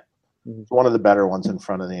of an amp. Mm-hmm. It's one of the better ones in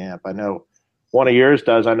front of the amp. I know one of yours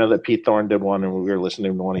does. I know that Pete Thorne did one, and we were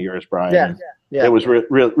listening to one of yours, Brian. Yeah. It was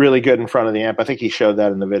really good in front of the amp. I think he showed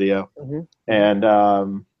that in the video. Mm-hmm.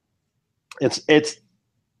 And it's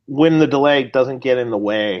when the delay doesn't get in the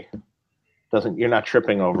way, you're not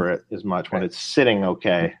tripping over it as much. When it's sitting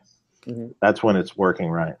okay, that's when it's working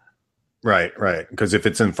right. Right. Because if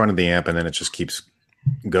it's in front of the amp and then it just keeps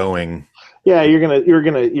going. Yeah, you're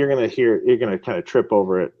gonna kind of trip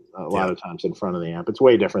over it a lot of times in front of the amp. It's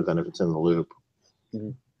way different than if it's in the loop.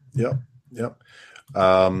 Yep.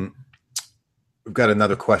 We've got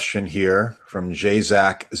another question here from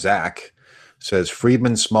Zach. Says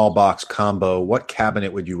Friedman small box combo. What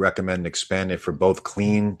cabinet would you recommend expanded for both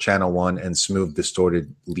clean channel 1 and smooth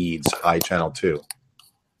distorted leads high channel 2?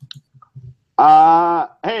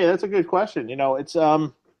 Hey, that's a good question. It's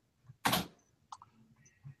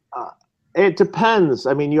it depends.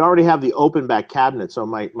 I mean, you already have the open back cabinet, so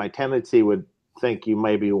my tendency would think you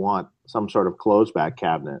maybe want some sort of closed back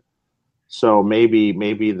cabinet. So maybe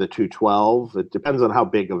the 212. It depends on how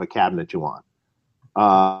big of a cabinet you want.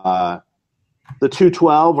 The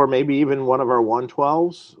 212 or maybe even one of our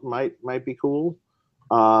 112s might be cool.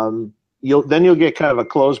 You'll get kind of a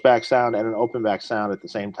closed back sound and an open back sound at the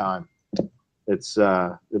same time. It'd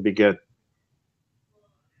be good.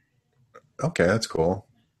 Okay, that's cool.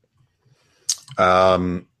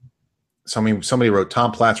 Somebody wrote,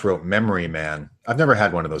 Tom Platz wrote Memory Man. I've never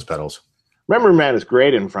had one of those pedals. Memory Man is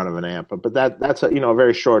great in front of an amp, but that's a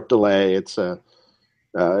very short delay. It's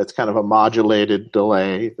kind of a modulated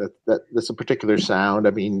delay that's a particular sound.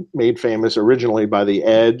 I mean, made famous originally by the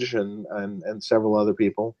Edge and several other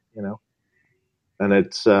people, and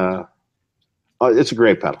it's a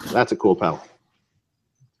great pedal. That's a cool pedal.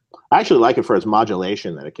 I actually like it for its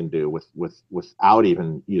modulation that it can do without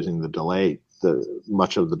even using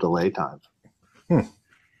much of the delay time.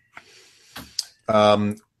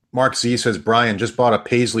 Mark Z says, Brian just bought a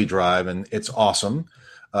Paisley drive and it's awesome.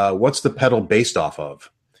 What's the pedal based off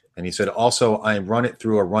of? And he said, also, I run it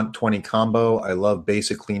through a Runt 20 combo. I love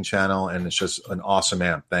basic clean channel, and it's just an awesome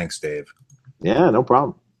amp. Thanks, Dave. Yeah, no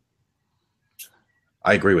problem.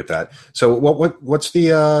 I agree with that. So what's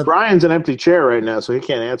the Brian's an empty chair right now, so he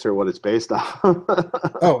can't answer what it's based off.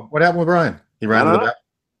 Oh, what happened with Brian? He ran to the back?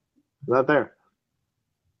 Not there.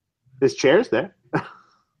 His chair's there.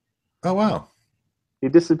 Oh, wow. He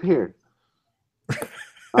disappeared.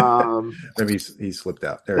 Maybe he slipped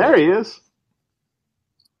out. There he is.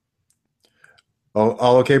 Oh,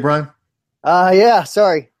 all okay, Brian? Yeah,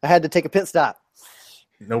 sorry. I had to take a pit stop.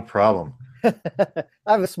 No problem. I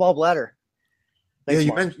have a small bladder.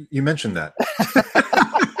 Thanks, you mentioned that.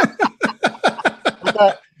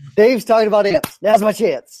 Dave's talking about amps. Now's my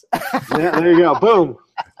chance. Yeah, there you go. Boom.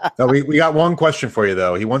 No, we got one question for you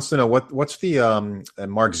though. He wants to know what's the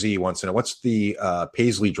Mark Z wants to know what's the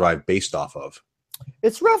Paisley drive based off of.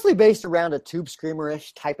 It's roughly based around a tube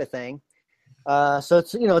screamer-ish type of thing. So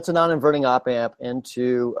it's it's a non-inverting op amp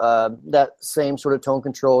into that same sort of tone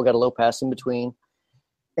control. Got a low pass in between,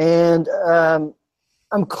 and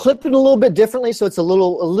I'm clipping a little bit differently, so it's a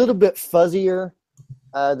little bit fuzzier.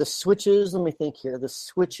 The switches. Let me think here. The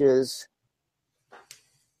switches.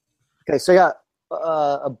 Okay, so I got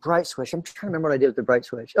a bright switch. I'm trying to remember what I did with the bright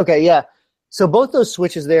switch. Okay, yeah. So both those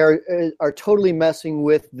switches there are totally messing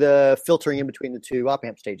with the filtering in between the two op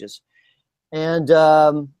amp stages, and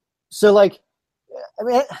so like, I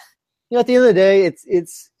mean, at the end of the day,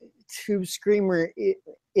 it's tube screamer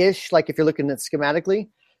ish. Like if you're looking at it schematically,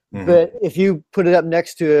 but if you put it up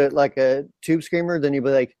next to it like a tube screamer, then you'd be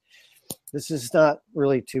like, this is not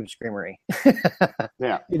really tube screamery.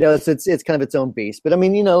 Yeah, it's kind of its own beast. But I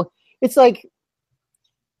mean, it's like.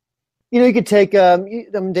 You could take, Dave,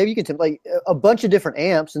 you could take like a bunch of different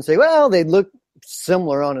amps and say, well, they look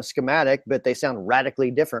similar on a schematic, but they sound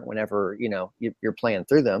radically different whenever, you're playing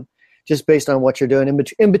through them. Just based on what you're doing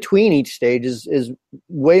in between each stage is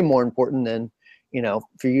way more important than,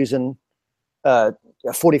 if you're using a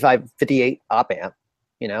 4558 op amp,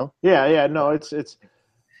 Yeah, no,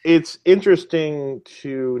 it's interesting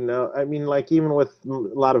to know. I mean, like even with a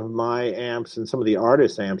lot of my amps and some of the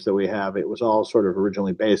artist amps that we have, it was all sort of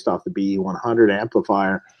originally based off the BE100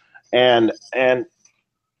 amplifier. And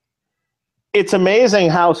it's amazing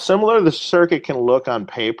how similar the circuit can look on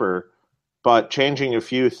paper, but changing a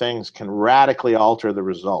few things can radically alter the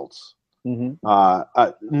results.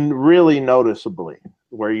 Really noticeably,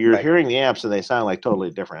 where you're hearing the amps and they sound like totally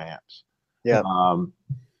different amps. Yeah.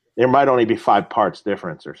 There might only be 5 parts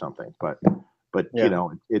difference or something, but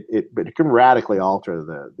it can radically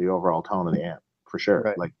alter the overall tone of the amp for sure.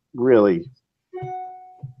 Right. Like really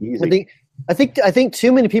easy. I think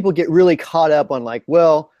too many people get really caught up on like,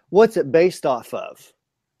 well, what's it based off of?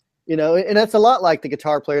 And that's a lot like the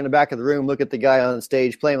guitar player in the back of the room. Look at the guy on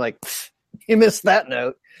stage playing like, you missed that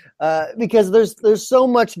note, because there's so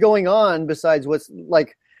much going on besides what's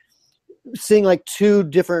like seeing like 2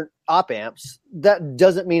 different op amps. That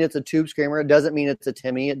doesn't mean it's a tube screamer. It doesn't mean it's a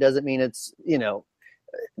Timmy. It doesn't mean it's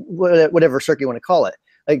whatever circuit you want to call it.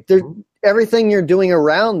 Like everything you're doing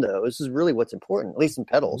around those is really what's important, at least in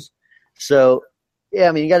pedals. So, yeah,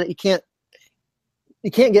 I mean, you can't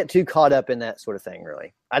get too caught up in that sort of thing,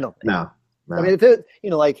 really. I don't think. No. I mean, if it,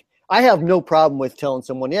 like I have no problem with telling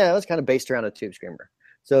someone, yeah, it's kind of based around a tube screamer.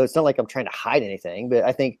 So it's not like I'm trying to hide anything, but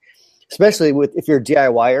I think, especially if you're a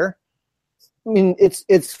DIYer, I mean,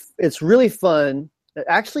 it's really fun.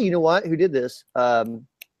 Actually, you know what? Who did this?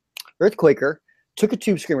 Earthquaker took a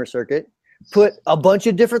tube screamer circuit, put a bunch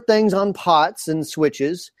of different things on pots and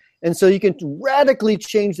switches, and so you can radically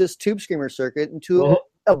change this tube screamer circuit into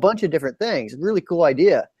a bunch of different things. Really cool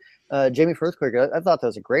idea. Jamie for Earthquaker, I thought that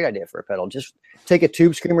was a great idea for a pedal. Just take a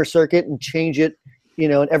tube screamer circuit and change it,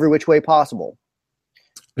 in every which way possible.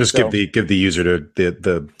 Just give the user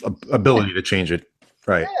the ability to change it.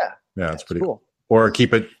 Right. Yeah, that's pretty cool. Or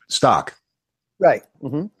keep it stock. Right.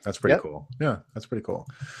 Mm-hmm. That's pretty cool. Yeah, that's pretty cool.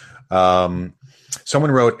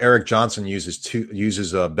 Someone wrote Eric Johnson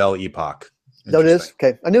uses a Bell Epoch. So it is?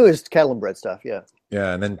 Okay. I knew it was cattle and bread stuff. Yeah.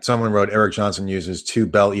 Yeah, and then someone wrote Eric Johnson uses 2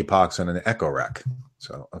 Bell Epochs and an Echo Rec.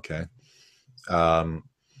 So, okay.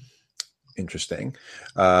 Interesting.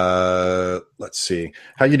 Let's see.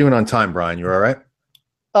 How you doing on time, Brian? You all right?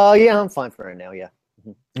 Yeah, I'm fine for right now. Yeah.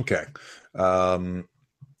 Mm-hmm. Okay.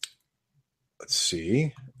 Let's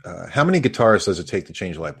see. How many guitars does it take to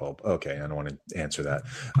change a light bulb? Okay, I don't want to answer that.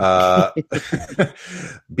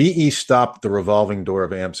 BE stopped the revolving door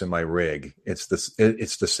of amps in my rig. It's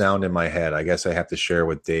the sound in my head. I guess I have to share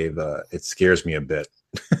with Dave. It scares me a bit.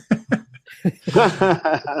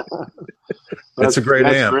 That's a great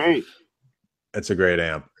amp. Great. That's a great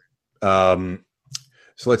amp.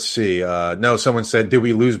 So let's see. No, someone said, "Did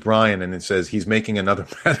we lose Brian?" And it says he's making another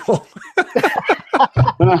pedal.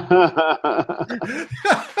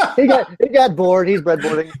 he got bored. He's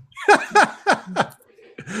breadboarding.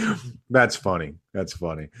 That's funny. Let's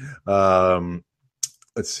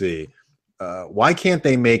see. Why can't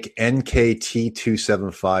they make NKT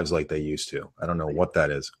 275s like they used to? I don't know what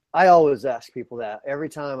that is. I always ask people that every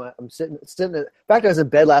time I'm sitting. In fact, I was in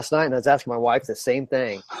bed last night and I was asking my wife the same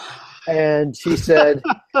thing, and she said,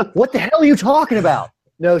 "What the hell are you talking about?"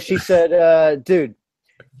 No, she said, "Dude,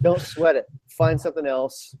 don't sweat it. Find something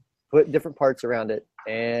else. Put different parts around it,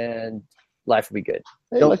 and life will be good."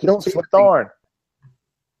 Hey, don't sweat Thorn.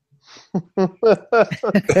 All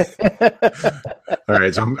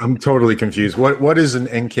right, so I'm totally confused. What is an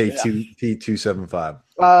NKT 275?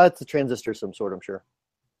 It's a transistor of some sort, I'm sure.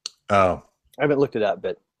 Oh, I haven't looked it up,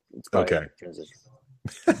 but it's probably okay. A transistor.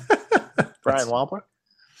 Brian Wampler.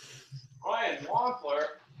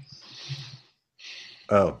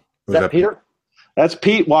 Oh, is that Peter? That's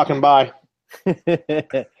Pete walking by. He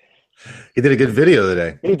did a good video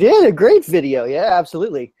today. He did a great video. Yeah,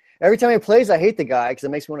 absolutely. Every time he plays, I hate the guy because it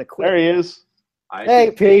makes me want to quit. There he is.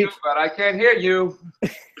 Hey, Pete. But I can't hear you.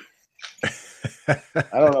 I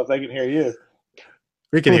don't know if they can hear you.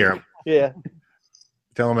 We can hear him. Yeah.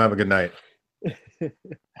 Tell him have a good night.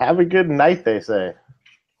 Have a good night, they say.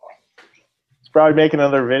 He's probably making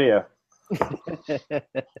another video.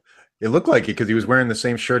 It looked like it because he was wearing the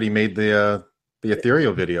same shirt he made the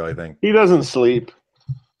Ethereal video, I think. He doesn't sleep.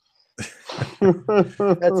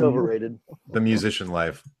 That's overrated. The musician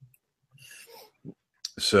life.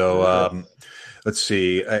 So let's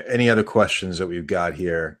see. Any other questions that we've got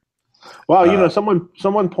here? Well,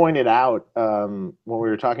 someone pointed out when we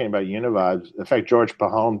were talking about Univibes. In fact, George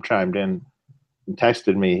Pahom chimed in and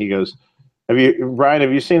texted me. He goes, Brian,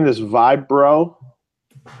 have you seen this Vibro?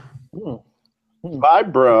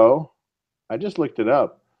 Vibro, I just looked it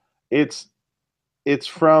up. It's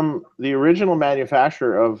from the original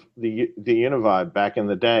manufacturer of the Univibe back in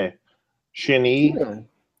the day, Shin-E.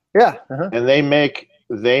 Yeah. And they make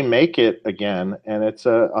it again, and it's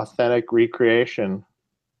a authentic recreation.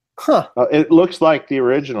 Huh. It looks like the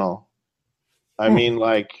original. I mean,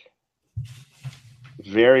 like,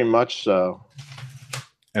 very much so.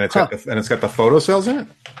 And it's got the photo cells in it?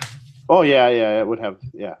 Oh yeah, it would have.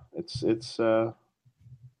 Yeah, it's wow,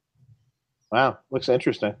 looks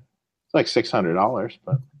interesting. It's like $600,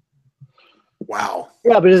 but wow.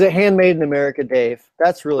 Yeah, but is it handmade in America, Dave?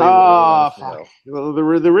 That's really well,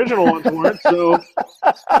 the original ones weren't. So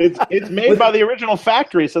it's made by the original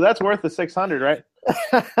factory, so that's worth the $600, right?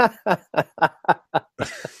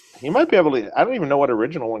 You might be able to. I don't even know what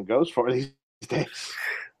original one goes for these days.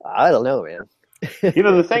 I don't know, man.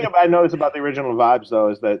 The thing I noticed about the original Vibes, though,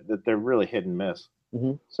 is that they're really hit and miss.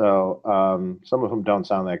 Mm-hmm. So some of them don't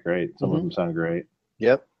sound that great. Some of them sound great.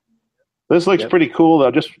 Yep. This looks pretty cool,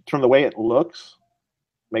 though. Just from the way it looks,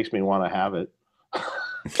 makes me want to have it.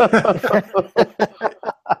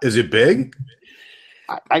 Is it big?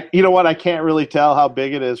 You know what? I can't really tell how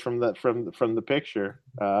big it is from the picture.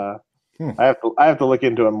 I have to look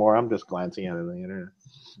into it more. I'm just glancing at it on the internet.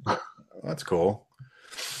 That's cool.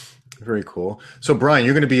 Very cool. So, Brian,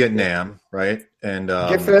 you're going to be at NAMM, right? And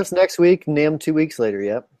Gearfest next week, NAMM 2 weeks later.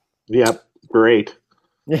 Yep. Yep. Great.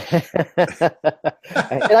 And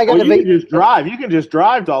I got you can just drive. You can just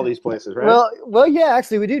drive to all these places, right? Well, yeah.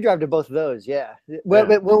 Actually, we do drive to both of those. Yeah. But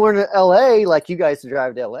when we're in LA, like you guys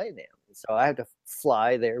drive to LA now, so I have to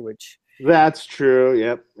fly there, which that's true.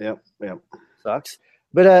 Yep. Sucks.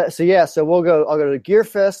 But so we'll go. I'll go to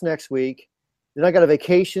Gearfest next week. Then I got a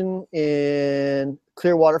vacation in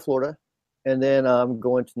Clearwater, Florida, and then I'm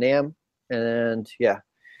going to NAMM, and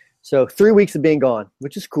so 3 weeks of being gone,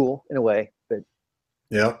 which is cool in a way. But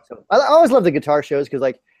yeah, so I always love the guitar shows because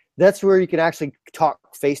like that's where you can actually talk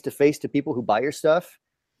face to face to people who buy your stuff,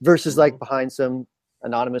 versus like behind some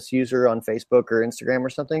anonymous user on Facebook or Instagram or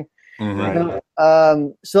something. Mm-hmm.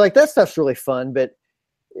 So like that stuff's really fun, but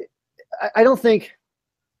I don't think.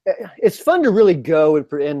 It's fun to really go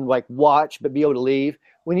and like watch, but be able to leave.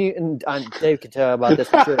 When you and Dave can tell about this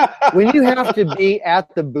for sure. When you have to be at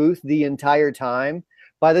the booth the entire time,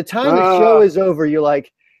 by the time the show is over, you're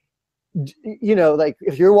like, like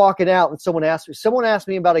if you're walking out and someone asks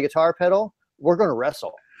me about a guitar pedal, we're going to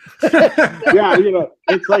wrestle. Yeah,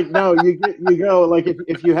 it's like no, you go like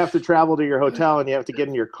if you have to travel to your hotel and you have to get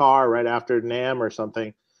in your car right after NAMM or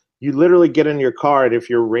something. You literally get in your car, and if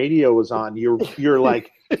your radio is on, you're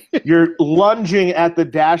like you're lunging at the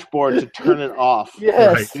dashboard to turn it off.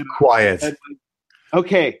 Yes, right. Quiet. And,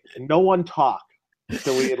 okay, no one talk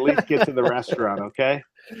until we at least get to the restaurant. Okay,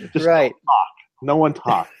 just right. Don't talk. No one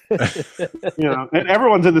talk. And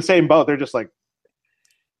everyone's in the same boat. They're just like,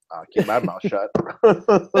 I'll keep my mouth shut.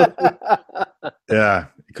 Yeah,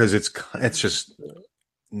 because it's just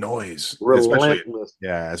noise. Relentless.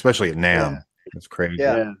 Especially at NAMM. Yeah. It's crazy.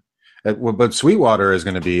 Yeah. But Sweetwater is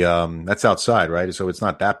going to be that's outside, right? So it's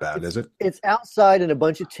not that bad, is it? It's outside in a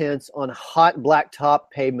bunch of tents on hot blacktop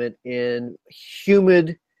pavement in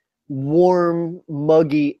humid, warm,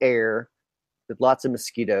 muggy air with lots of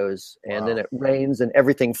mosquitoes, and then it rains and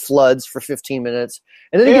everything floods for 15 minutes,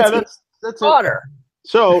 and then it gets that's hotter.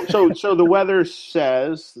 So the weather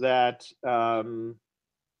says that you're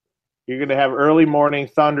going to have early morning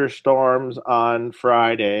thunderstorms on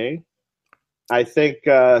Friday. I think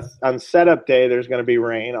on setup day there's going to be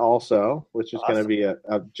rain also, which is going to be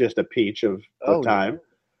just a peach of time.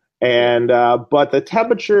 And but the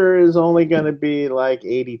temperature is only going to be like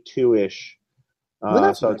 82-ish,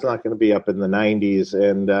 so it's not going to be up in the 90s,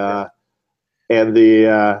 and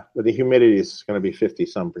the humidity is going to be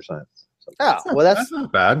 50-some%. Oh, well, that's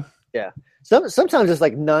not bad. Yeah, sometimes it's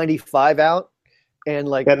like 95 out, and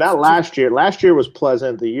like not last year. Last year was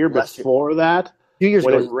pleasant. The year before that. 2 years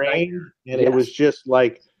when ago, it rained, and it was just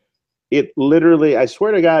like it literally. I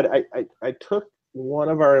swear to God, I took one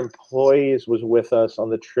of our employees was with us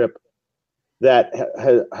on the trip that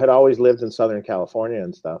had always lived in Southern California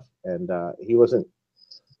and stuff, and he wasn't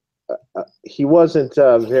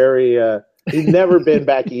very. He'd never been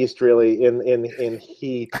back east really in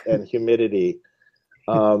heat and humidity,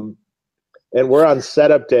 and we're on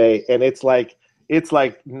setup day, and it's like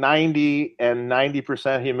 90 and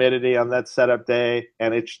 90% humidity on that setup day,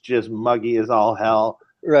 and it's just muggy as all hell.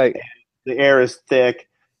 Right. And the air is thick,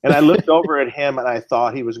 and I looked over at him, and I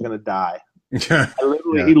thought he was going to die.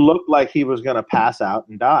 He looked like he was going to pass out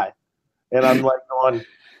and die. And I'm like going,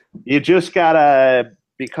 you just got to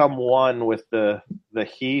become one with the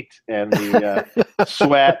heat and the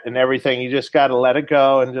sweat and everything. You just got to let it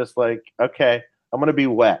go and just like, okay, I'm going to be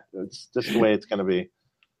wet. It's just the way it's going to be.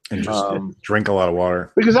 And just drink a lot of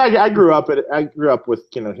water. Because I grew up with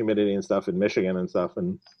humidity and stuff in Michigan and stuff,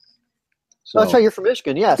 and so that's how you're from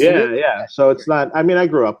Michigan, yes. Yeah. So it's not. I mean, I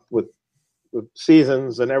grew up with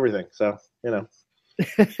seasons and everything, so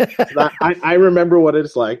I remember what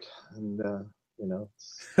it's like, and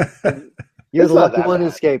you're the lucky one who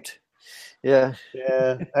escaped. Yeah.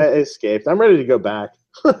 Yeah, I escaped. I'm ready to go back.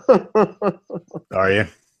 Are you?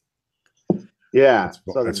 Yeah,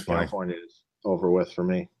 Southern California is over with for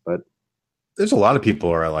me, but there's a lot of people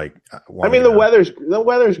who are like. I mean, the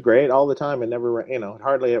weather's great all the time. It never,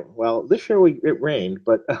 hardly. Well, this year it rained,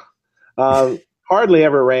 but hardly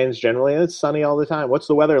ever rains generally, and it's sunny all the time. What's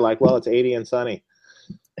the weather like? Well, it's 80 and sunny.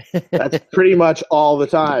 That's pretty much all the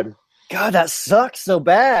time. God, that sucks so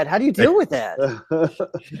bad. How do you deal with that?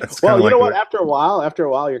 Well, you know what? After a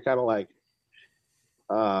while, you're kind of like,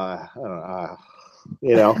 I don't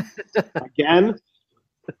know, again.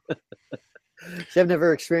 See, I've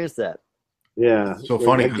never experienced that. Yeah. So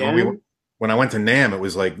funny. When I went to NAMM, it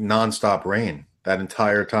was like nonstop rain. that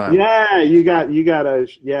entire time. Yeah, you got to.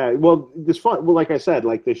 Yeah, well, this fun. Well, like I said,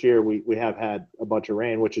 like this year we have had a bunch of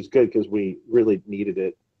rain, which is good because we really needed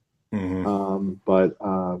it. Mm-hmm.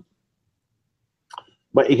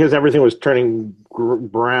 But because everything was turning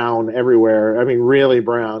brown everywhere. I mean, really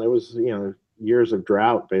brown. It was years of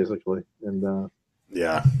drought basically, and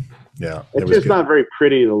yeah, it's just not very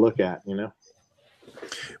pretty to look at.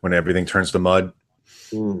 When everything turns to mud.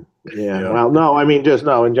 Yeah. Well, no, I mean just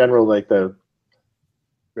in general, like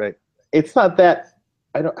right. It's not that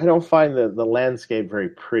I don't find the landscape very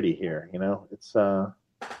pretty here. It's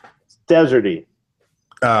deserty.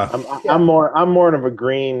 I'm more of a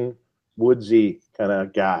green, woodsy kind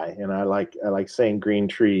of guy, and I like saying green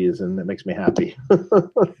trees, and it makes me happy.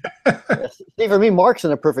 See, for me, Mark's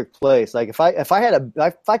in a perfect place. Like if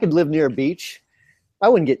I could live near a beach, I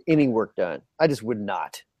wouldn't get any work done. I just would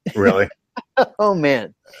not. Really? Oh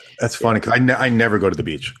man, that's funny because I never go to the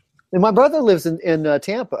beach. And my brother lives in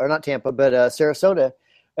Tampa, or not Tampa, but Sarasota,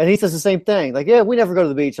 and he says the same thing. Like, yeah, we never go to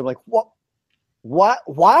the beach. I'm like, what?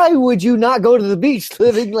 Why would you not go to the beach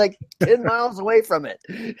living like 10 miles away from it?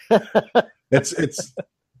 It's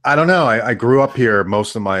I don't know. I grew up here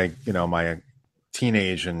most of my my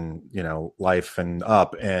teenage and life and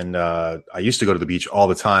up, and I used to go to the beach all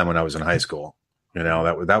the time when I was in high school.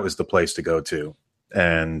 That was the place to go to,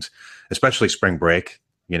 and especially spring break.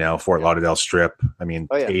 Fort Lauderdale Strip. I mean,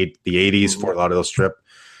 the 80s Fort Lauderdale Strip.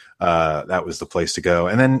 That was the place to go.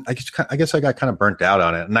 And then I guess I got kind of burnt out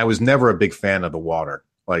on it. And I was never a big fan of the water.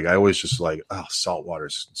 Like I always just like, oh, salt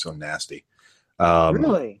water's so nasty.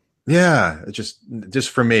 Really? Yeah. Just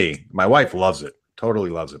for me, my wife loves it, totally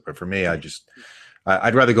loves it. But for me,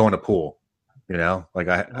 I'd rather go in a pool, like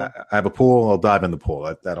I have a pool. I'll dive in the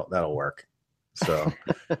pool. That'll work. So,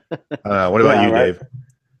 what about you, Dave?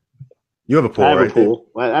 You have a pool, I have right? A pool.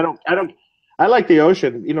 I like the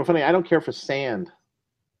ocean. Funny, I don't care for sand.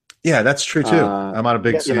 Yeah, that's true too. I'm not a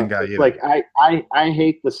big sand guy either. Like I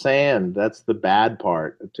hate the sand. That's the bad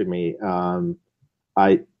part to me.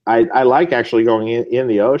 I like actually going in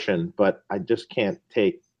the ocean, but I just can't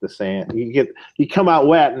take the sand. You come out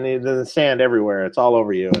wet and then the sand everywhere. It's all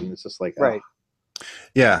over you, and it's just like right.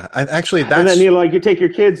 Yeah, and then you take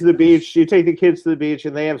your kids to the beach. You take the kids to the beach,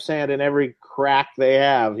 and they have sand in every crack they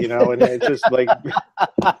have, and it's just like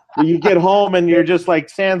you get home and you're just like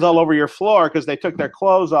sand's all over your floor because they took their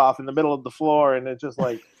clothes off in the middle of the floor, and it's just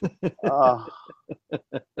like,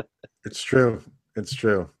 It's true.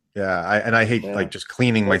 Yeah, I hate like just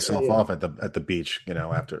cleaning myself off at the beach,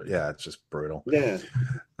 after. Yeah, it's just brutal. Yeah,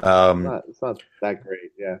 it's not that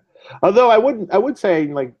great. Yeah, although I would say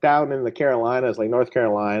like down in the Carolinas, like North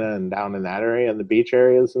Carolina and down in that area and the beach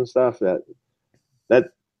areas and stuff,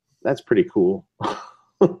 that's pretty cool.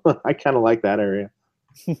 I kind of like that area.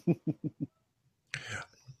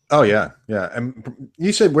 Oh yeah. And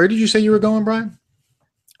you said, where did you say you were going, Brian?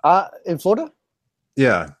 In Florida.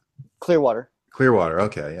 Yeah. Clearwater.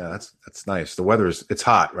 Okay. Yeah, that's nice. The weather it's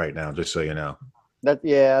hot right now, just so you know. I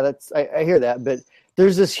hear that, but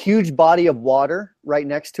there's this huge body of water right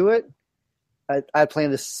next to it. I plan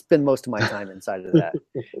to spend most of my time inside of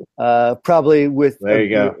that. Probably with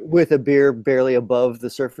a beer barely above the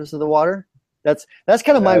surface of the water. That's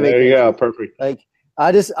kind of my vacation. There you go, perfect. Like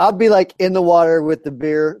I'll be like in the water with the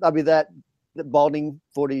beer. I'll be that balding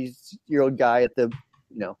 40-year-old guy at the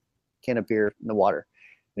can of beer in the water.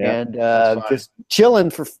 Yeah, and just chilling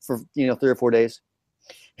for 3 or 4 days.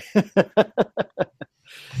 And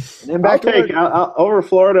then back over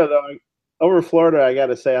Florida though. Over Florida, I got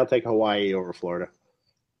to say I'll take Hawaii over Florida.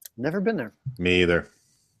 Never been there. Me either.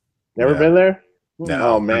 Never been there?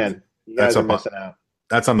 No. Oh man, you guys are missing out.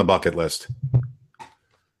 That's on the bucket list.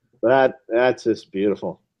 That's just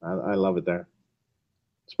beautiful. I love it there,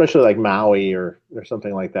 especially like Maui or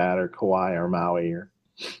something like that, or Kauai or Maui or.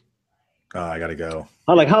 I gotta go.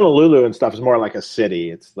 Like Honolulu and stuff is more like a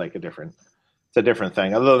city. It's like a different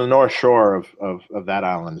thing. Although the North Shore of that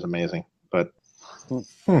island is amazing, but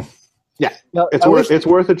yeah, no, it's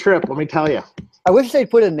worth a trip. Let me tell you. I wish they'd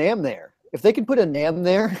put a NAMM there. If they could put a NAMM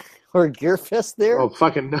there or a Gear Fest there, oh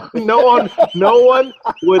fucking no one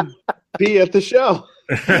would be at the show.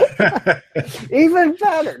 Even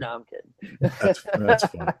better. No, I'm kidding. That's fun.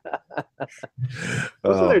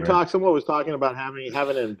 Wasn't there talk? Someone was talking about having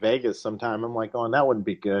it in Vegas sometime. I'm like, that wouldn't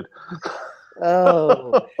be good.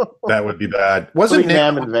 Oh, that would be bad. Wasn't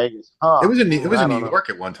NAMM in Vegas? Huh? It was in New York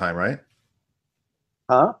at one time, right?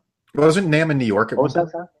 Huh? Wasn't NAMM in New York at one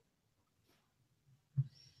time?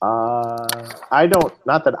 I don't.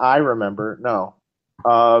 Not that I remember. No.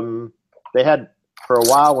 They had. For a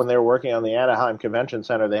while, when they were working on the Anaheim Convention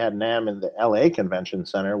Center, they had NAMM in the LA Convention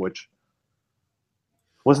Center, which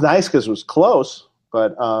was nice because it was close,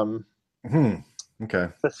 but okay.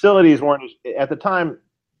 Facilities weren't at the time.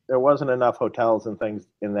 There wasn't enough hotels and things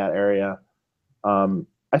in that area.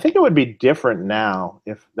 I think it would be different now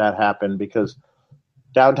if that happened because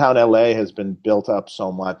downtown LA has been built up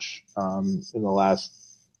so much in the last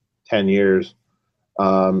 10 years.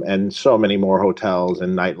 And so many more hotels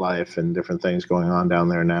and nightlife and different things going on down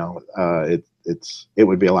there now. It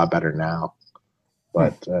would be a lot better now,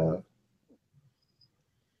 but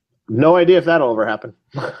no idea if that'll ever happen.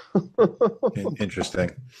 Interesting.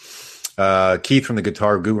 Keith from the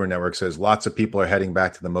Guitar Guru Network says lots of people are heading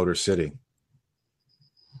back to the Motor City.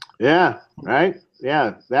 Yeah, right.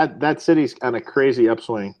 Yeah, that city's on a crazy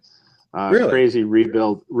upswing, Really? Crazy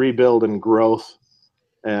rebuild and growth,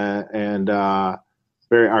 and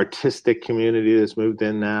very artistic community that's moved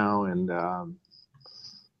in now, and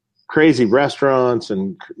crazy restaurants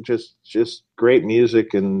and just great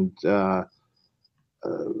music and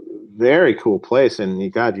very cool place. And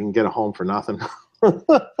you can get a home for nothing.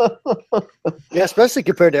 Yeah, especially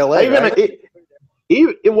compared to LA.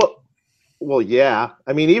 Well, yeah.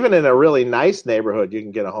 I mean, even in a really nice neighborhood, you can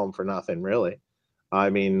get a home for nothing, really. I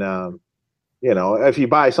mean, if you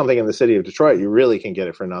buy something in the city of Detroit, you really can get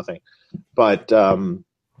it for nothing. But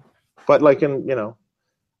like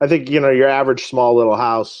I think, your average small little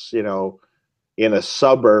house, in a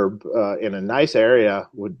suburb, in a nice area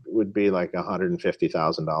would be like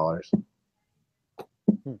 $150,000.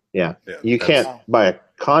 Yeah. You can't buy a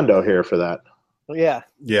condo here for that. Yeah.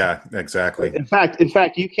 Yeah, exactly. In fact,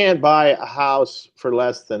 you can't buy a house for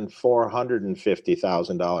less than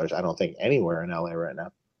 $450,000. I don't think anywhere in LA right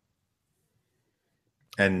now.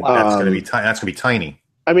 And that's going to be that's going to be tiny.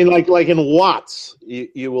 I mean, like in Watts,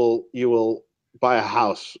 you will buy a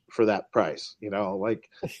house for that price. Like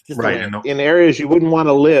right in areas you wouldn't want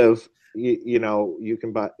to live. You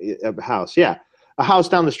can buy a house. Yeah, a house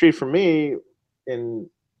down the street from me in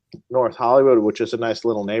North Hollywood, which is a nice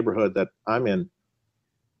little neighborhood that I'm in.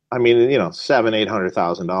 I mean,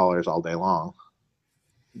 $700,000-$800,000 all day long.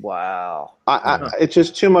 Wow. It's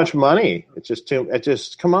just too much money.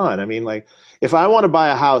 Come on. I mean, like, if I want to buy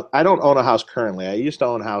a house, I don't own a house currently. I used to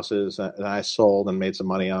own houses and I sold and made some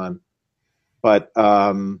money on, but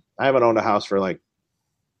I haven't owned a house for like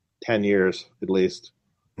 10 years at least.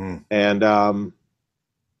 And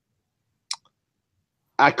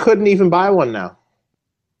I couldn't even buy one now.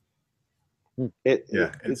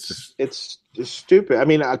 It's just stupid. I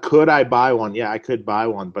mean, could I buy one? Yeah, I could buy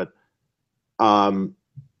one, but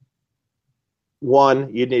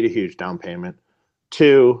one, you'd need a huge down payment.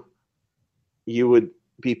 Two, you would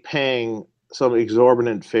be paying some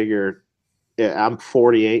exorbitant figure. Yeah, I'm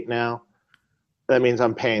 48 now. That means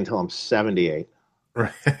I'm paying until I'm 78.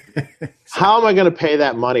 Right. How am I going to pay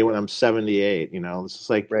that money when I'm 78? It's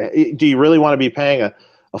just like, right. Do you really want to be paying a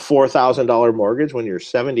 $4,000 mortgage when you're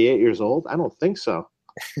 78 years old? I don't think so.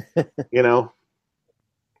 I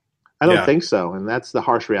don't think so. And that's the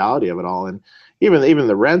harsh reality of it all. And even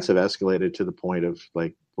the rents have escalated to the point of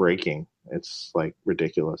like breaking. It's like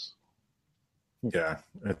ridiculous. Yeah.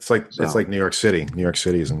 It's like New York City. New York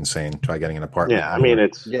City is insane. Try getting an apartment. Yeah. I mean,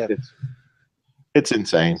 it's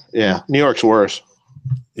insane. Yeah. New York's worse.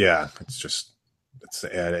 Yeah.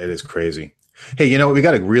 It is crazy. Hey, we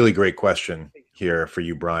got a really great question here for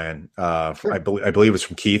you, Brian. I believe it's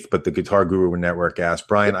from Keith, but the Guitar Guru Network asked,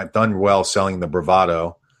 Brian, I've done well selling the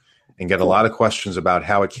Bravado and get a lot of questions about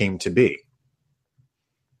how it came to be.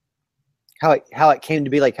 How it came to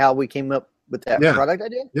be, like how we came up with that product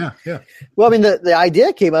idea? Yeah. Well, I mean, the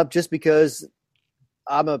idea came up just because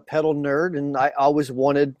I'm a pedal nerd and I always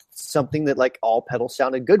wanted something that like all pedals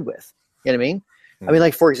sounded good with. You know what I mean? Mm-hmm. I mean,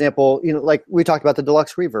 like, for example, like we talked about the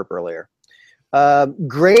Deluxe Reverb earlier.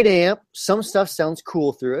 Great amp. Some stuff sounds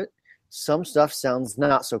cool through it. Some stuff sounds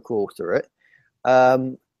not so cool through it.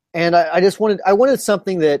 And I wanted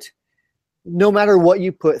something that no matter what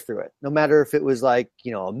you put through it, no matter if it was like,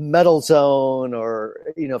 a Metal Zone or,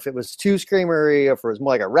 if it was Two Screamery or if it was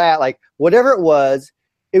more like a Rat, like whatever it was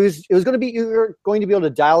going to be, you were going to be able to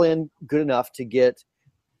dial in good enough to get,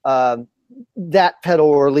 that pedal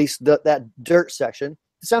or at least that dirt section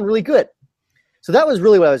to sound really good. So that was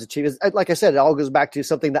really what I was achieving. Like I said, it all goes back to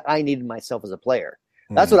something that I needed myself as a player.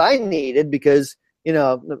 That's what I needed because,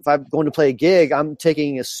 if I'm going to play a gig, I'm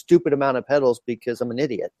taking a stupid amount of pedals because I'm an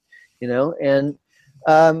idiot, and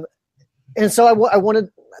so I wanted,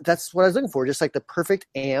 that's what I was looking for, just like the perfect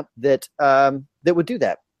amp that would do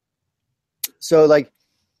that. So like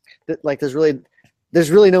there's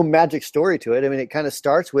really no magic story to it. I mean, it kind of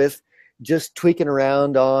starts with just tweaking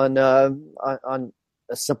around on a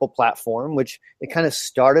simple platform, which it kind of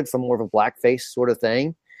started from more of a blackface sort of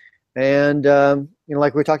thing. And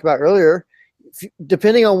like we talked about earlier,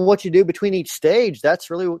 depending on what you do between each stage, that's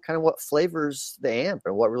really what flavors the amp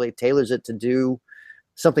and what really tailors it to do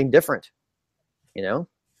something different.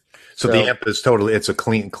 So the amp is it's a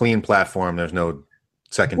clean platform. There's no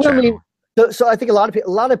second channel. I mean, so I think a lot of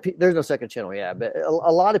people, there's no second channel, yeah, but a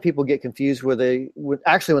lot of people get confused when they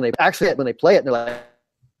play it, and they're like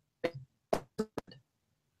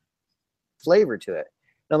flavor to it.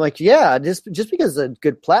 And I'm like, yeah, just because it's a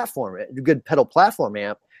good platform, a good pedal platform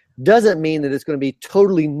amp, doesn't mean that it's going to be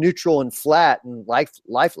totally neutral and flat and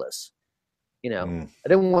lifeless. I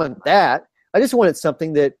didn't want that. I just wanted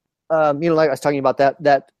something that, like I was talking about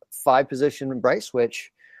that 5-position bright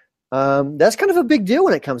switch. That's kind of a big deal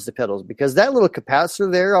when it comes to pedals, because that little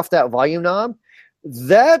capacitor there off that volume knob,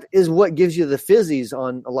 that is what gives you the fizzies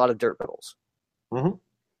on a lot of dirt pedals. Mm-hmm.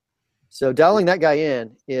 So dialing that guy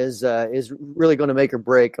in is really going to make or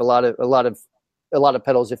break a lot of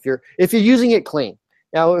pedals if you're using it clean.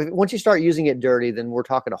 Now, once you start using it dirty, then we're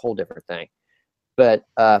talking a whole different thing. But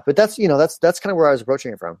that's that's kind of where I was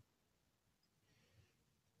approaching it from.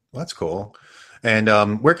 That's cool. And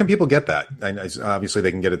where can people get that? Obviously,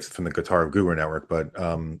 they can get it from the Guitar of Guru network, but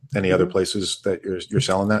any other places that you're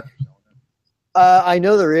selling that? I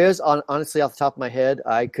know there is. Honestly, off the top of my head,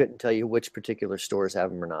 I couldn't tell you which particular stores have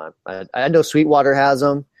them or not. I know Sweetwater has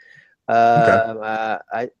them. Okay.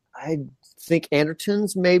 I think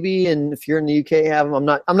Anderton's maybe, and if you're in the UK, have them.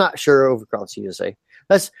 I'm not sure over across the USA.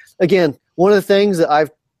 That's again one of the things that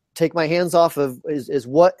I've take my hands off of is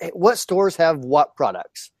what stores have what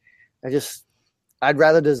products. I'd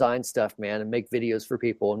rather design stuff, man, and make videos for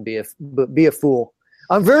people and be a fool.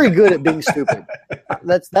 I'm very good at being stupid.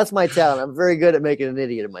 That's my talent. I'm very good at making an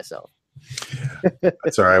idiot of myself.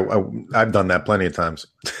 That's all right. I've done that plenty of times.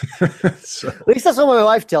 So. At least that's what my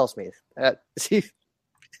wife tells me.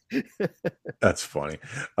 That's funny.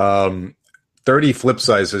 30 Flip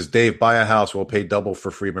Side says, Dave, buy a house. We'll pay double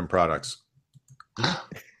for Friedman products.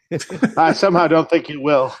 I somehow don't think you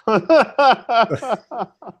will.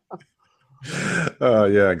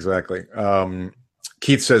 Yeah, exactly.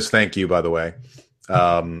 Keith says thank you, by the way,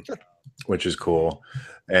 which is cool.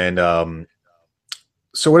 And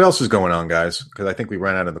so what else is going on, guys? Because I think we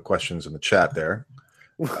ran out of the questions in the chat there.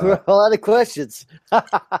 A lot of questions.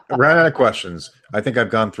 Ran out of questions. I think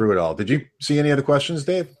I've gone through it all. Did you see any other questions,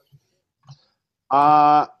 Dave?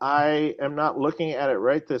 I am not looking at it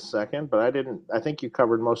right this second, but I think you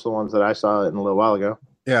covered most of the ones that I saw in a little while ago.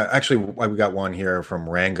 Yeah, actually, we got one here from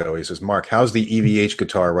Rango. He says, Mark, how's the EVH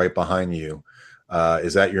guitar right behind you?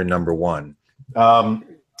 Is that your number one?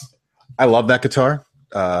 I love that guitar.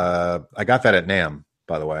 I got that at NAMM,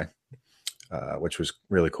 by the way, which was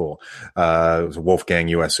really cool. It was a Wolfgang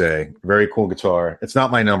USA. Very cool guitar. It's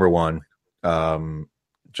not my number one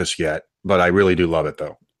just yet, but I really do love it,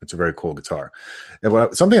 though. It's a very cool guitar.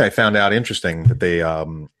 And something I found out interesting that they,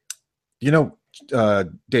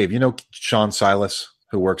 Dave, Sean Silas,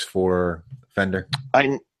 who works for Fender?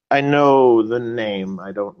 I know the name.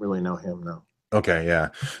 I don't really know him, no. Okay, yeah.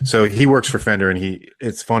 So he works for Fender, and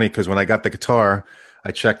it's funny because when I got the guitar,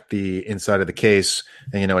 I checked the inside of the case,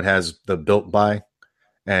 and it has the built by,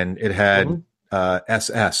 and it had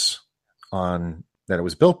SS on that it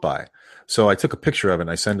was built by. So I took a picture of it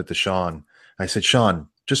and I sent it to Sean. I said, Sean,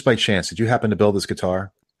 just by chance, did you happen to build this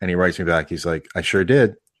guitar? And he writes me back. He's like, I sure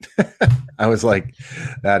did. I was like,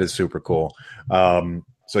 that is super cool.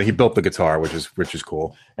 So he built the guitar, which is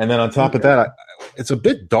cool. And then on top of that, it's a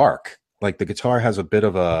bit dark. Like the guitar has a bit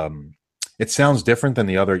of it sounds different than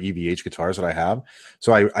the other EVH guitars that I have.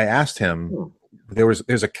 So I asked him, there's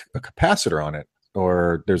a capacitor on it,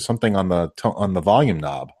 or there's something on the volume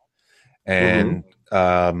knob, and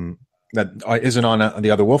that isn't on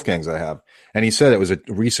the other Wolfgangs I have. And he said it was a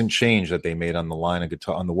recent change that they made on the line of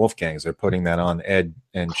guitar on the Wolfgangs. They're putting that on Ed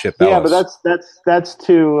and Chip Ellis. Yeah, but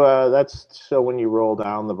that's so when you roll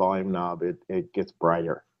down the volume knob, it gets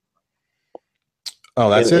brighter. Oh,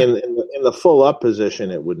 that's it. In the full up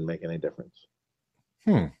position, it wouldn't make any difference.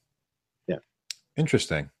 Yeah.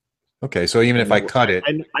 Interesting. Okay, so even if I cut it,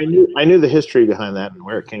 I knew the history behind that and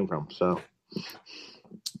where it came from. So.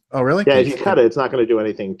 Oh, really? Yeah, if you cut it, it's not going to do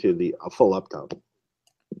anything to a full up tone.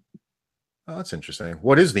 Oh, that's interesting.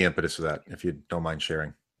 What is the impetus of that, if you don't mind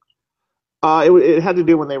sharing? It had to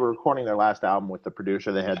do when they were recording their last album with the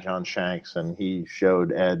producer. They had John Shanks, and he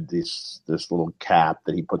showed Ed this little cap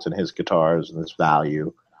that he puts in his guitars and this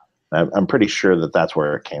value. I'm pretty sure that's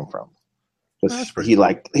where it came from. He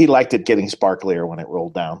liked it getting sparklier when it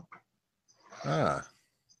rolled down. Ah,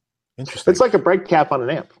 interesting. It's like a brake cap on an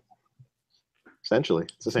amp. Essentially,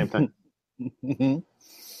 it's the same thing.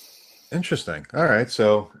 Interesting. All right.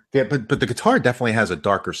 So yeah, but the guitar definitely has a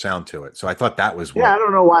darker sound to it. So I thought that was what. Yeah, I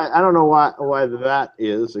don't know why that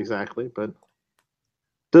is exactly, but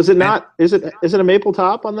does it not? Is it a maple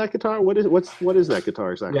top on that guitar? What is that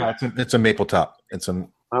guitar exactly? Yeah, it's a maple top. It's a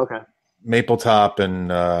maple top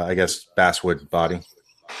and I guess basswood body.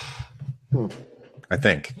 I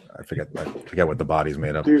think I forget what the body's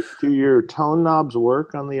made of. Do your tone knobs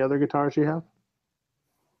work on the other guitars you have?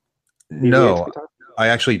 No,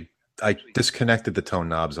 I disconnected the tone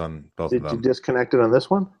knobs on both of them. Did you disconnect it on this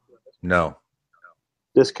one? No.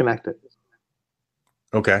 Disconnect it.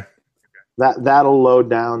 Okay. That'll load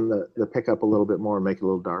down the pickup a little bit more and make it a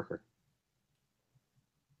little darker.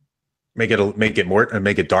 Make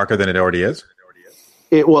it darker than it already is?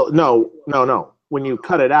 No. When you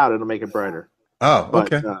cut it out, it'll make it brighter. Oh,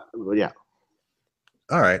 okay. Yeah.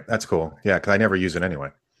 All right, that's cool. Yeah, because I never use it anyway.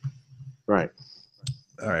 Right.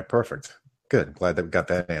 All right, perfect. Good. Glad that we got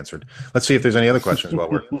that answered. Let's see if there's any other questions while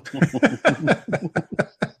we're.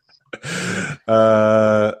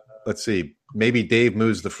 Let's see. Maybe Dave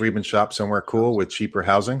moves the Friedman shop somewhere cool with cheaper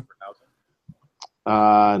housing.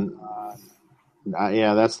 Yeah,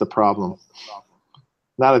 that's the problem.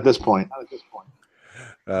 Not at this point.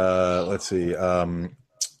 Let's see.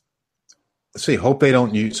 Hope they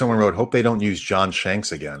don't use. Someone wrote, "Hope they don't use John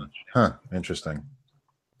Shanks again." Huh. Interesting.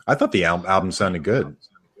 I thought the album sounded good.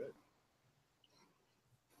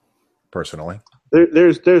 Personally,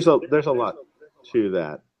 there's a lot to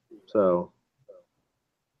that. So.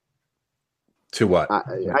 To what?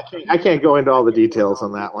 I can't go into all the details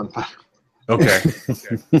on that one. Okay.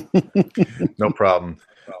 No problem.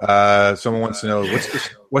 Someone wants to know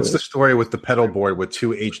what's the story with the pedal board with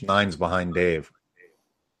two H9s behind Dave?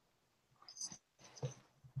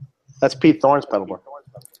 That's Pete Thorne's pedal board.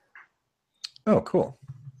 Oh, cool.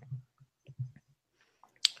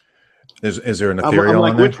 Is there an ethereal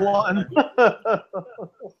on there? Which one? I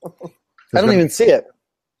don't even see it.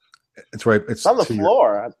 It's right. It's on the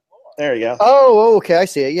floor. There you go. Oh, okay. I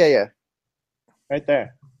see it. Yeah. Right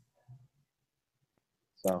there.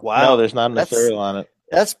 So, wow. No, there's not an ethereal on it.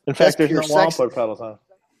 In fact, there's no Wampler pedals on it.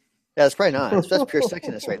 Yeah, it's probably not. That's pure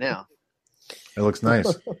sexiness right now. It looks nice.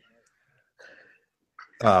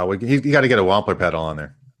 You got to get a Wampler pedal on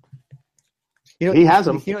there. He has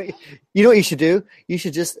them. You know what you should do? You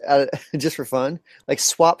should just for fun, like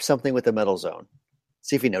swap something with the Metal Zone.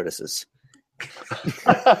 See if he notices.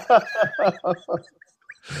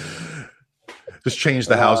 Just change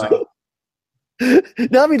the housing.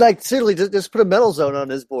 No, I mean, like, seriously, just put a Metal Zone on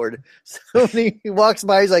his board. So when he walks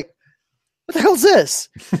by, he's like, what the hell's this?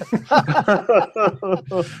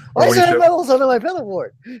 Why is there a Metal Zone on my pedal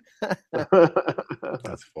board?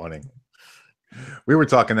 That's funny. We were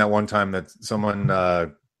talking that one time that someone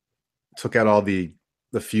took out all the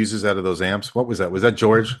fuses out of those amps. What was that? Was that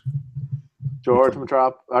George? George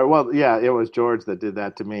Metrop. Well, yeah, it was George that did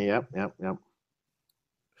that to me. Yep.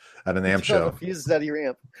 At an amp show. Fuses out of your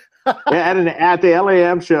amp. Yeah, at the LA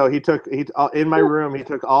Amp show, he took in my room. He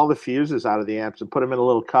took all the fuses out of the amps and put them in a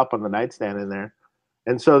little cup on the nightstand in there.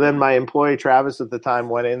 And so then my employee Travis at the time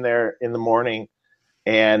went in there in the morning,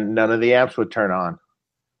 and none of the amps would turn on.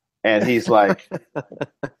 And he's like,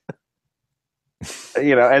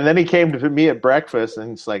 and then he came to me at breakfast,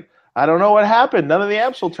 and it's like, I don't know what happened. None of the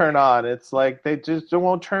amps will turn on. It's like they just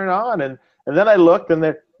won't turn on. And then I looked, and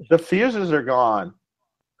the fuses are gone.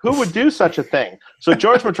 Who would do such a thing? So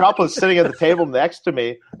George Metropolis is sitting at the table next to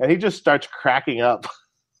me, and he just starts cracking up.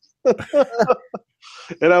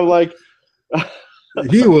 And I'm like,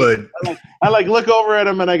 he would. I look over at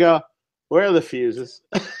him, and I go, where are the fuses?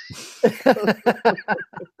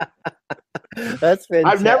 That's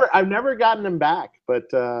fantastic. I've never gotten them back, but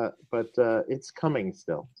it's coming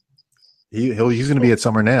still. He's going to be at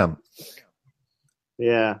Summer NAMM.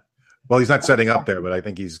 Yeah. Well, he's not setting up there, but I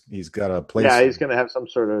think he's got a place. Yeah, he's going to have some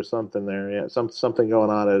sort of something there. Yeah, something going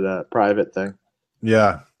on at a private thing.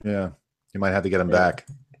 Yeah. You might have to get him back.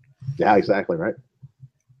 Yeah, exactly right.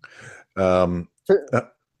 So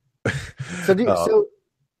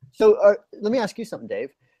let me ask you something, Dave.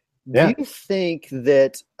 Yeah. Do you think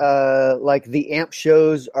that like the amp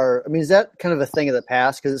shows are? I mean, is that kind of a thing of the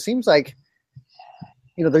past? Because it seems like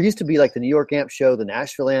there used to be like the New York Amp Show, the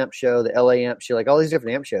Nashville Amp Show, the LA Amp Show, like all these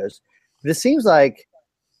different amp shows. But it seems like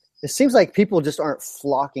people just aren't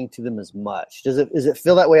flocking to them as much. Does it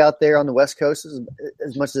feel that way out there on the West Coast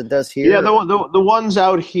as much as it does here? Yeah, the ones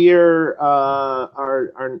out here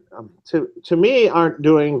are to me aren't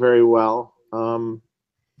doing very well. I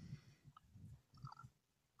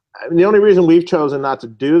mean, the only reason we've chosen not to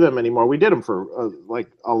do them anymore, we did them for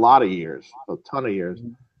like a lot of years, a ton of years,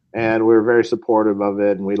 and we're very supportive of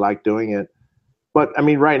it, and we like doing it. but I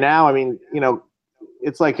mean, right now, I mean,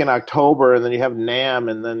 it's like in October, and then you have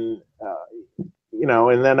NAMM, and then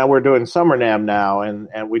and then we're doing Summer NAMM now,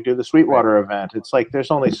 and we do the Sweetwater event. It's like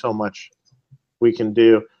there's only so much we can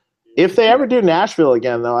do. If they ever do Nashville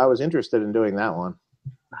again, though, I was interested in doing that one.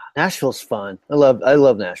 Nashville's fun. I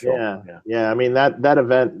love Nashville. Yeah. I mean, that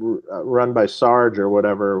event run by Sarge or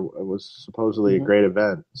whatever was supposedly a great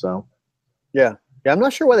event. So yeah, I'm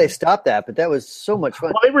not sure why they stopped that, but that was so much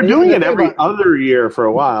fun. Well, they were doing it every other year for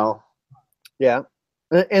a while. Yeah,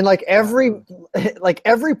 and like every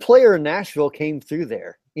player in Nashville came through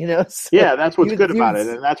there. So yeah, that's what's good about it,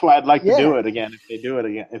 and that's why I'd like to do it again if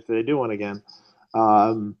they do one again.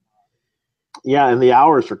 Yeah, and the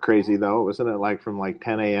hours were crazy though. Wasn't it like from like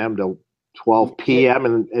 10 a.m. to 12 p.m.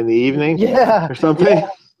 in the evening? Yeah, or something. Yeah.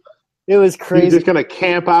 It was crazy. You're just gonna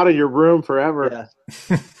camp out in your room forever.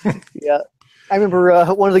 Yeah. Yeah. I remember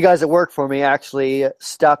one of the guys that worked for me actually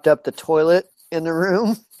stopped up the toilet in the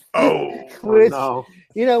room. Oh, which, no!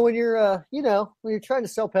 When you're when you're trying to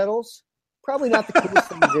sell pedals, probably not the coolest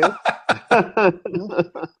thing to do.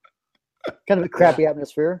 Kind of a crappy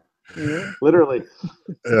atmosphere. Literally.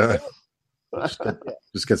 Yeah.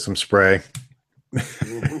 Just get some spray.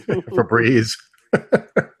 Febreze.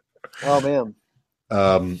 Oh man.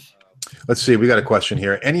 Let's see. We got a question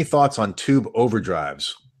here. Any thoughts on tube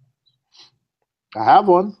overdrives? I have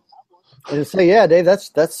one. I say, yeah, Dave.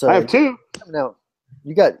 That's. I have two. No,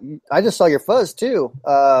 you got. I just saw your fuzz too.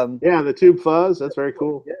 Yeah, the tube fuzz. That's very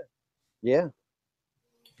cool. Yeah.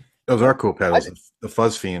 Those are cool pedals. The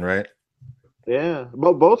Fuzz Fiend, right? Yeah,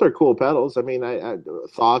 both are cool pedals. I mean, I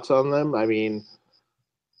thoughts on them. I mean,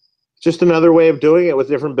 just another way of doing it with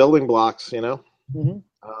different building blocks.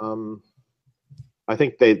 Mm-hmm. I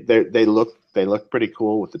think they look pretty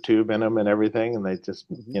cool with the tube in them and everything, and they just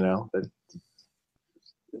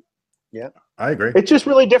yeah, I agree. It's just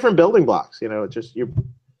really different building blocks. It's just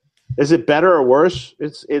is it better or worse?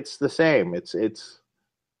 It's the same. It's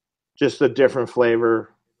just a different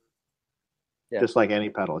flavor. Yeah. Just like any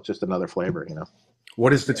pedal, it's just another flavor,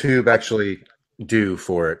 What does the tube actually do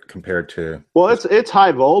for it compared to? Well, it's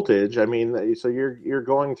high voltage. I mean, so you're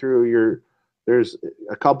going through there's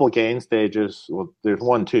a couple gain stages. Well, there's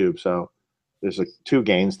one tube, so there's two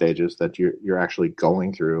gain stages that you're actually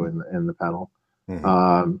going through in the pedal.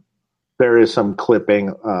 Mm-hmm. There is some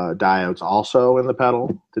clipping diodes also in the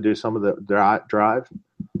pedal to do some of the drive,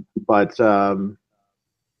 but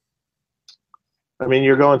I mean,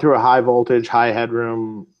 you're going through a high voltage, high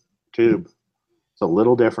headroom tube. It's a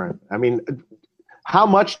little different. I mean, how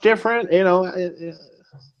much different?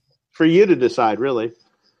 For you to decide, really.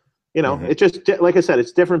 Mm-hmm. It just, like I said,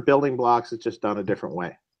 it's different building blocks. It's just done a different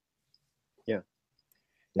way. Yeah,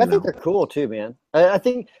 I think they're cool too, man. I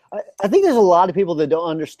think there's a lot of people that don't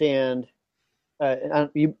understand. I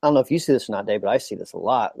don't know if you see this or not, Dave, but I see this a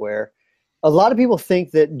lot where a lot of people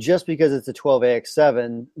think that just because it's a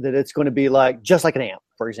 12AX7 that it's going to be just like an amp,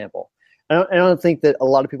 for example. I don't think that a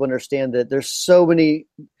lot of people understand that there's so many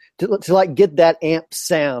to get that amp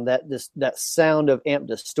sound, that sound of amp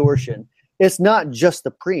distortion. It's not just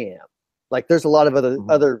the preamp. There's a lot of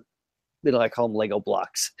other I call them Lego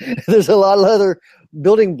blocks. There's a lot of other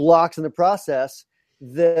building blocks in the process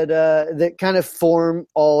that kind of form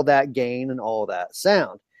all that gain and all that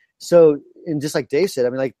sound. So, and just like Dave said, I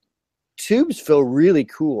mean, tubes feel really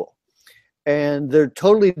cool, and they're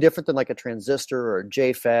totally different than a transistor or a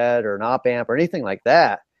JFET or an op amp or anything like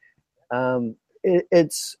that.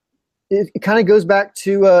 It kind of goes back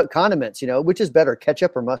to condiments, which is better,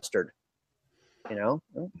 ketchup or mustard?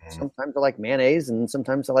 Sometimes I like mayonnaise and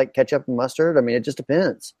sometimes I like ketchup and mustard. I mean, it just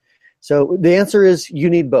depends. So the answer is you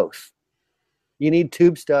need both. You need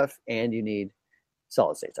tube stuff and you need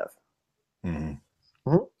solid state stuff. Mm-hmm.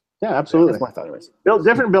 Mm-hmm. Yeah, absolutely. That's my thought anyways. Build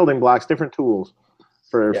different building blocks, different tools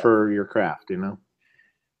for your craft,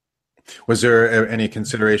 Was there any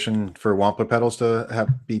consideration for Wampler pedals to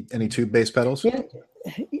be any tube-based pedals? Yeah,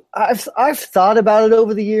 I've thought about it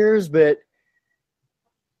over the years, but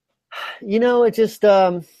it just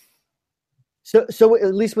so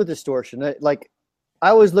at least with distortion, I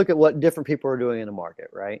always look at what different people are doing in the market,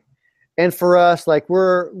 right? And for us,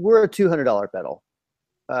 we're a $200 pedal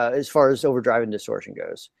as far as overdrive and distortion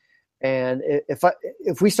goes. And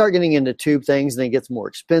if we start getting into tube things, then it gets more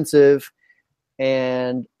expensive.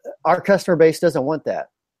 And our customer base doesn't want that.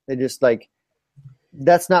 They just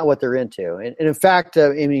that's not what they're into. And in fact,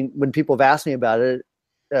 I mean, when people have asked me about it,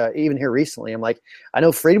 even here recently, I'm like, I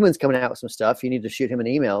know Friedman's coming out with some stuff. You need to shoot him an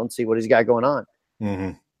email and see what he's got going on.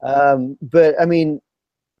 Mm-hmm. But I mean,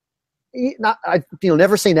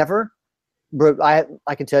 never say never. But I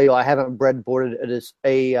can tell you, I haven't breadboarded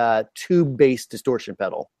a tube-based distortion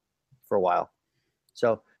pedal for a while.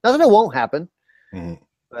 So not that it won't happen,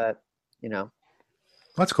 but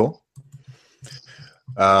that's cool.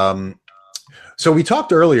 So we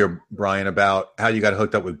talked earlier, Brian, about how you got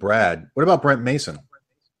hooked up with Brad. What about Brent Mason?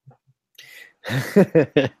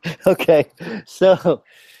 Okay, so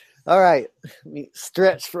all right, let me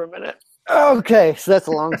stretch for a minute. Okay, so that's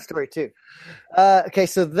a long story too. Okay,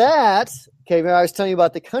 I was telling you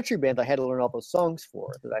about the country band I had to learn all those songs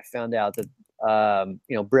for. That I found out that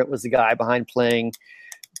Brent was the guy behind playing,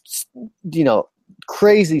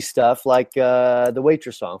 crazy stuff like the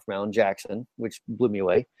Waitress song from Alan Jackson, which blew me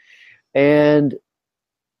away. And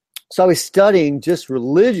so I was studying just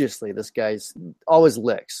religiously this guy's always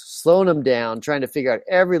licks, slowing them down, trying to figure out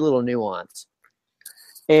every little nuance.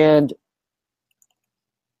 And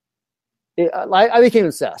I became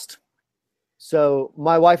obsessed. So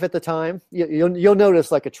my wife at the time, you'll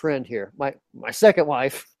notice like a trend here. My second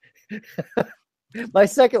wife,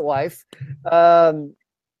 I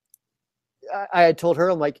had told her,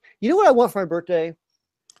 I'm like, you know what I want for my birthday?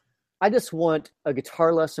 I just want a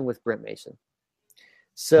guitar lesson with Brent Mason.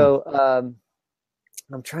 So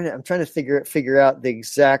I'm trying to figure out the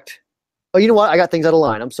exact. Oh, you know what? I got things out of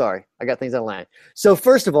line. I'm sorry. I got things out of line. So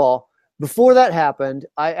first of all, before that happened,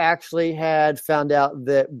 I actually had found out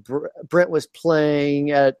that Brent was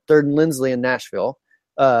playing at Third and Lindsley in Nashville.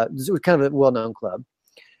 It was kind of a well-known club.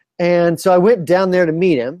 And so I went down there to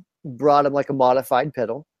meet him, brought him like a modified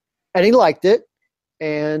pedal, and he liked it,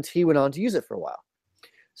 and he went on to use it for a while.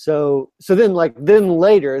 So then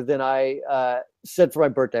later, I said for my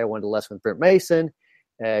birthday I wanted a lesson with Brent Mason.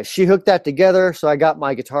 She hooked that together, so I got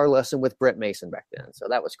my guitar lesson with Brent Mason back then. So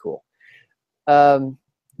that was cool.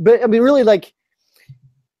 But I mean, really, like,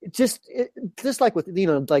 just like with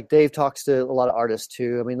like Dave talks to a lot of artists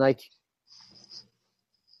too. I mean, like,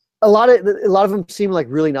 a lot of them seem like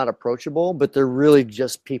really not approachable, but they're really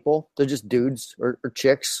just people. They're just dudes or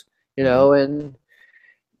chicks, And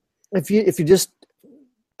if you just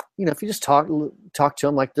talk to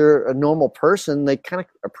them like they're a normal person, they kind of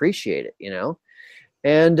appreciate it,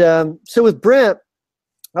 And so with Brent,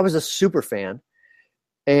 I was a super fan,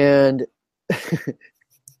 and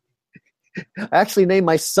I actually named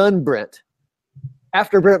my son Brent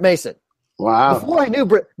after Brent Mason. Wow! Before I knew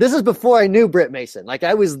Brent, this is before I knew Brent Mason. Like,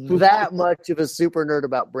 I was that much of a super nerd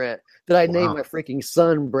about Brent that I named my freaking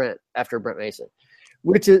son Brent after Brent Mason.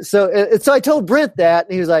 Which is so I told Brent that,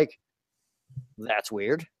 and he was like, "That's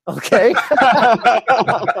weird." Okay.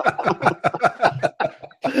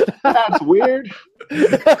 That's weird.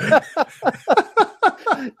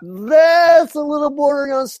 That's a little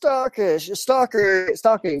bordering on stalking.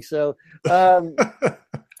 So,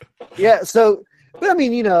 yeah. So, but I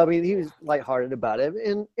mean, he was lighthearted about it,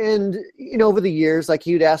 and over the years, like,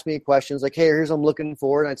 he would ask me questions like, "Hey, here's what I'm looking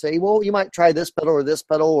for," and I'd say, "Well, you might try this pedal or this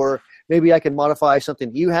pedal, or maybe I can modify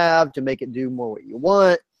something you have to make it do more what you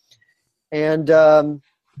want." And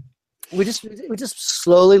we just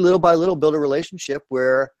slowly, little by little, build a relationship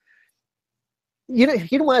where, at the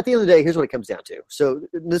end of the day, here's what it comes down to. So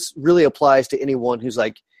this really applies to anyone who's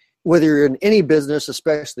like, whether you're in any business,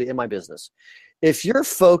 especially in my business, if your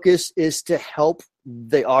focus is to help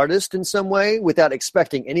the artist in some way without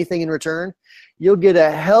expecting anything in return, you'll get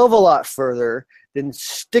a hell of a lot further than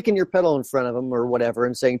sticking your pedal in front of them or whatever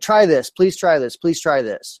and saying, "Try this, please try this, please try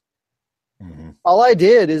this." Mm-hmm. All I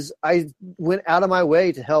did is I went out of my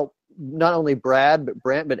way to help not only Brad, but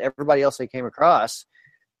Brent, but everybody else I came across.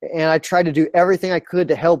 And I tried to do everything I could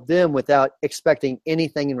to help them without expecting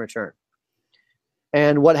anything in return.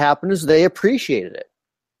 And what happened is they appreciated it.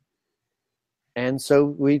 And so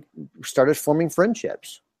we started forming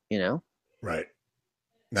friendships, Right.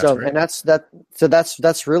 That's great. And that's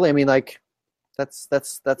really, I mean, like, that's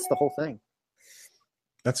the whole thing.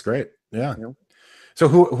 That's great. Yeah. So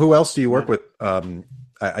who else do you work with?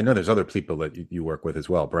 I know there's other people that you work with as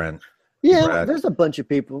well, Brent. Yeah, Brad. There's a bunch of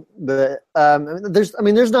people, but there's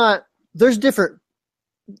different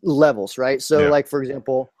levels, right? So, like, for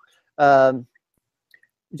example, what's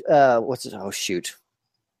it? Oh, shoot.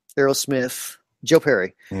 Aerosmith, Joe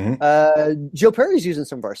Perry. Mm-hmm. Joe Perry's using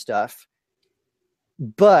some of our stuff,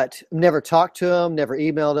 but never talked to him, never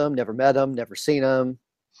emailed him, never met him, never seen him,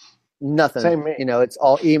 nothing. Same me. It's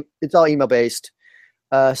all email based.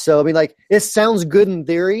 So, I mean, like, it sounds good in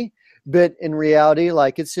theory, but in reality,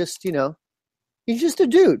 like, it's just, he's just a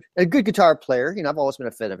dude, a good guitar player. I've always been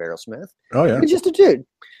a fan of Aerosmith. Oh, yeah. He's just a dude.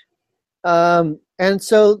 And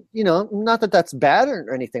so, not that that's bad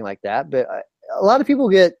or anything like that, but a lot of people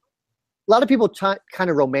kind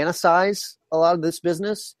of romanticize a lot of this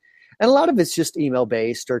business. And a lot of it's just email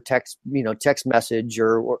based or text message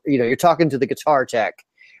or you're talking to the guitar tech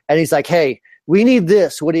and he's like, "Hey, we need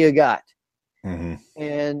this. What do you got?" And,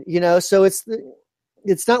 so it's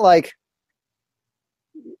not like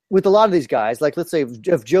with a lot of these guys, like let's say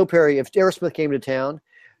if Joe Perry, if Aerosmith came to town,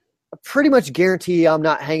 I pretty much guarantee I'm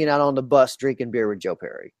not hanging out on the bus drinking beer with Joe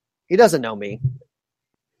Perry. He doesn't know me,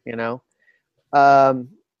 but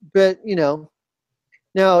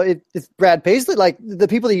now if Brad Paisley, like the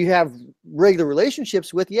people that you have regular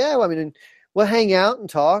relationships with, we'll hang out and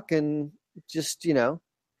talk and just chill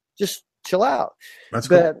out. That's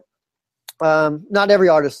cool. But not every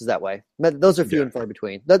artist is that way. Those are few and far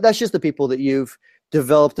between. That's just the people that you've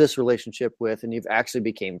developed this relationship with and you've actually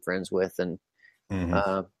became friends with. And,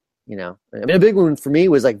 a big one for me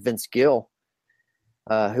was like Vince Gill,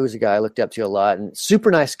 who was a guy I looked up to a lot and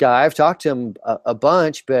super nice guy. I've talked to him a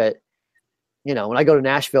bunch, but when I go to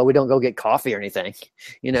Nashville, we don't go get coffee or anything,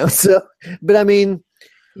 so, but I mean,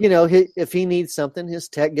 if he needs something, his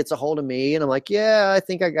tech gets a hold of me and I'm like, yeah, I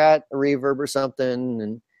think I got a reverb or something.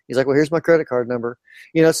 And he's like, well, here's my credit card number,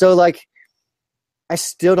 so like, I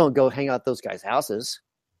still don't go hang out at those guys' houses,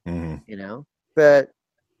 but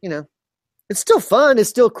it's still fun. It's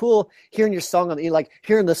still cool hearing your song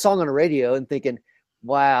hearing the song on the radio and thinking,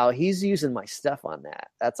 wow, he's using my stuff on that.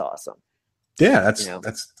 That's awesome. Yeah. That's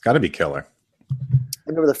gotta be killer. I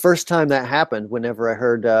remember the first time that happened whenever I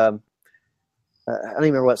heard, I don't even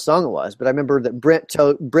remember what song it was, but I remember that Brent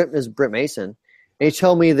is Brent Mason. And he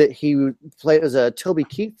told me that he played, it was a Toby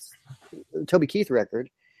Keith record.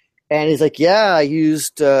 And he's like, yeah, I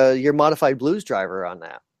used your modified blues driver on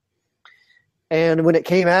that. And when it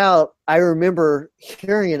came out, I remember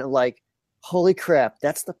hearing it like, holy crap,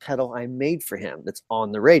 that's the pedal I made for him that's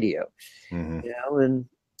on the radio. And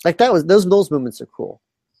like that was those moments are cool.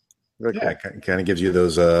 Very cool. It kind of gives you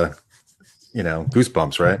those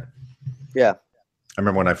goosebumps, right? Yeah. I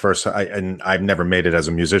remember when I first and I've never made it as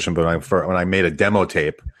a musician, but when I made a demo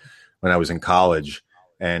tape when I was in college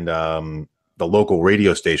and the local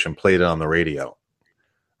radio station played it on the radio.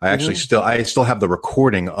 I actually still have the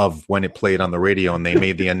recording of when it played on the radio and they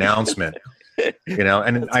made the announcement,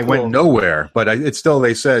 and I went nowhere, but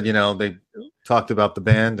they said, they talked about the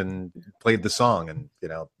band and played the song. And,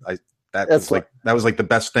 that was like the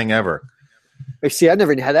best thing ever. See, I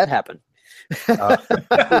never had that happen.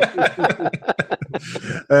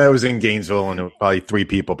 It was in Gainesville and probably 3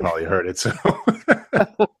 people probably heard it. So,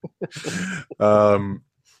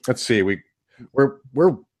 let's see, we're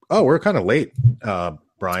kind of late,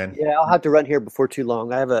 Brian. Yeah, I'll have to run here before too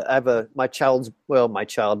long. I have my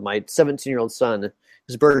 17-year-old son,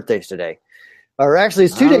 his birthday's today. Or actually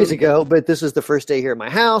it's 2 days ago, but this is the first day here at my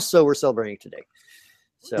house, so we're celebrating today.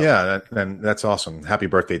 So yeah, and that's awesome. Happy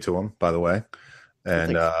birthday to him, by the way.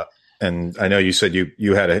 And and I know you said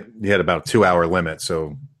you had about a 2-hour limit,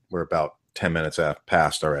 so we're about 10 minutes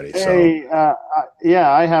past already. Hey,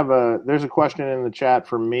 there's a question in the chat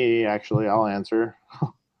for me, actually. I'll answer.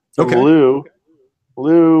 Okay.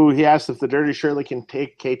 Lou, he asked if the Dirty Shirley can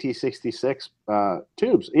take KT66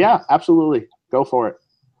 tubes. Yeah, absolutely. Go for it.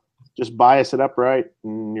 Just bias it up right,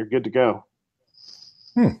 and you're good to go.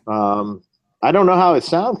 I don't know how it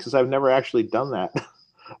sounds because I've never actually done that.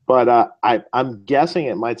 But I'm guessing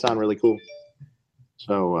it might sound really cool.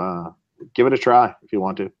 So give it a try if you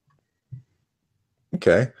want to.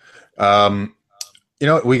 Okay.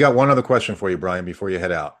 We got one other question for you, Brian, before you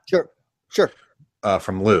head out. Sure.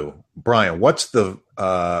 From Lou. Brian, what's the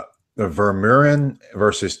Vermeuren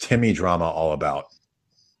versus Timmy drama all about?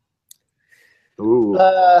 Ooh.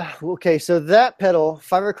 Okay, so that pedal,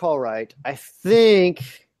 if I recall right, I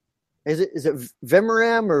think is it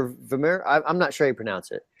Vemeram or Vemer? I'm not sure how you pronounce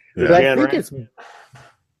it. Yeah. But I think it's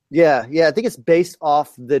I think it's based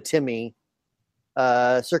off the Timmy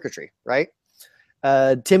circuitry, right?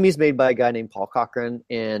 Timmy's made by a guy named Paul Cochran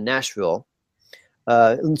in Nashville.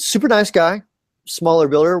 Super nice guy, smaller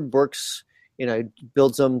builder, works,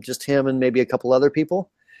 builds them just him and maybe a couple other people.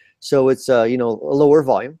 So it's a lower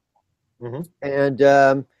volume. And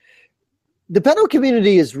the pedal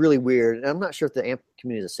community is really weird. And I'm not sure if the amp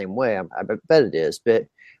community is the same way. I bet it is. But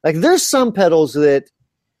like there's some pedals that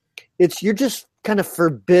you're just kind of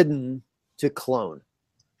forbidden to clone.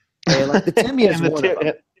 And like the Timmy is one of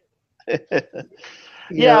them.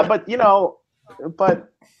 Yeah, but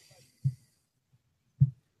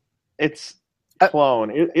it's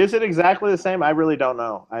clone. Is it exactly the same? I really don't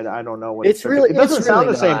know. I don't know what it doesn't sound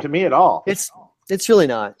the same to me at all. It's really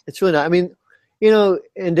not. It's really not. I mean,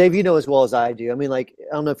 and Dave, as well as I do. I mean, like,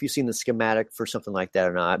 I don't know if you've seen the schematic for something like that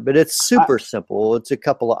or not, but it's super simple. It's a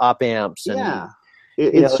couple of op amps and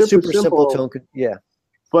it's super simple tone. Yeah.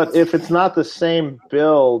 But if it's not the same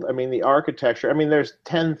build, I mean, the architecture, I mean, there's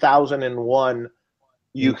 10,001,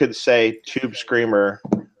 you could say, Tube Screamer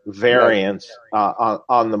variants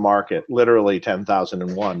on the market, literally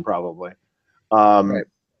 10,001 probably.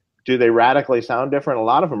 Do they radically sound different? A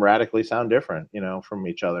lot of them radically sound different, from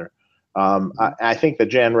each other. I think the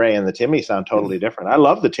Jan Ray and the Timmy sound totally different. I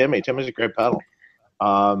love the Timmy. Timmy's a great pedal.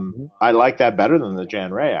 I like that better than the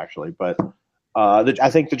Jan Ray, actually. But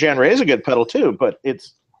I think the Jan Ray is a good pedal too. But to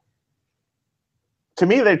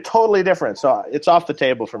me, they're totally different. So it's off the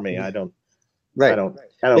table for me. I don't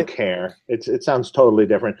care. It sounds totally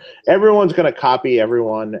different. Everyone's going to copy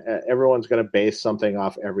everyone. Everyone's going to base something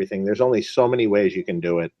off everything. There's only so many ways you can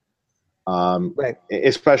do it.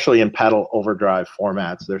 Especially in pedal overdrive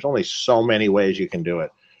formats. There's only so many ways you can do it.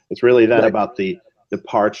 It's really then about the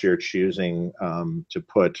parts you're choosing to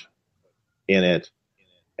put in it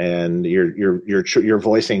and your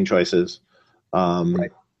voicing choices.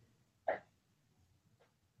 That's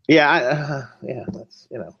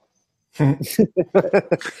I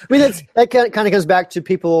mean, that kind of goes back to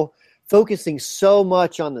people focusing so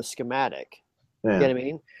much on the schematic. You know what I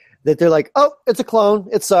mean? That they're like, oh, it's a clone.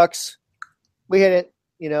 It sucks. We hit it,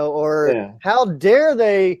 or how dare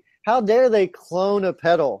they clone a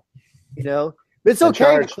pedal, It's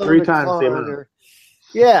okay to clone 3 times the amount.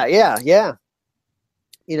 Yeah.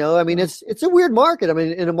 I mean, it's a weird market. I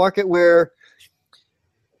mean, in a market where,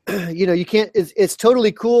 you can't, it's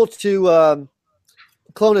totally cool to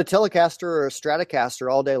clone a Telecaster or a Stratocaster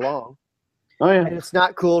all day long. Oh yeah. And it's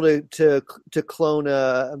not cool to clone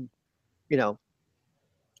a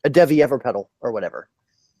Devi Everpedal or whatever.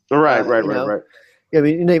 Right. I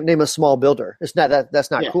mean, name a small builder. It's not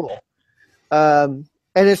that's not cool. And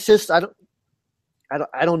it's just I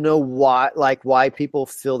don't know why people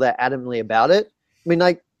feel that adamantly about it. I mean,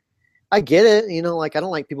 like, I get it. I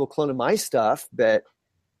don't like people cloning my stuff, but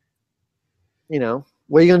what are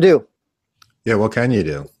you gonna do? Yeah, what can you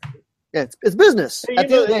do? Yeah, it's business. At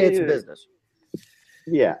the end of the day, it's business.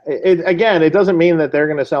 Yeah. It doesn't mean that they're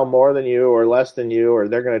going to sell more than you or less than you, or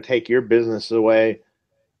they're going to take your business away.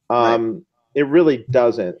 It really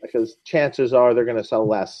doesn't, because chances are they're going to sell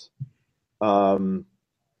less. I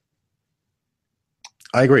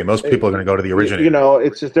agree. Most people are going to go to the original.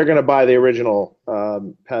 It's just they're going to buy the original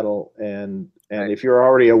pedal, and if you're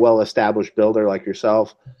already a well-established builder like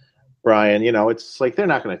yourself, Brian, it's like they're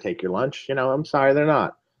not going to take your lunch. I'm sorry, they're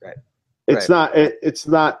not. Right. It's not. It's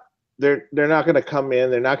not. They're not going to come in.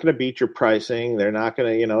 They're not going to beat your pricing. They're not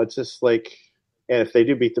going to. It's just like, and if they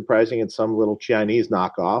do beat the pricing, it's some little Chinese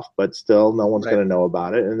knockoff, but still, no one's going to know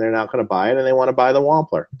about it, and they're not going to buy it, and they want to buy the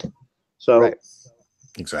Wampler. So,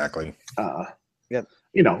 exactly.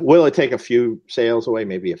 Will it take a few sales away?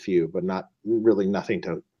 Maybe a few, but not really nothing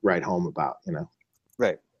to write home about.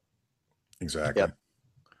 Right. Exactly. Yep.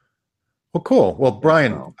 Well, cool. Well,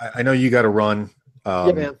 Brian, I know you got to run.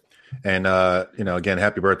 Yeah, man. And again,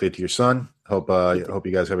 happy birthday to your son. Hope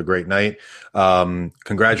you guys have a great night.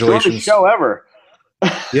 Congratulations. Shortest show ever.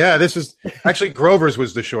 Yeah, this is actually Grover's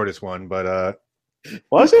was the shortest one, but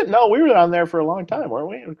was it? No, we were on there for a long time, weren't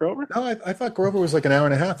we, with Grover? No, I thought Grover was like an hour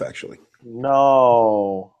and a half, actually.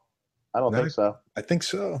 No, I don't think so. I think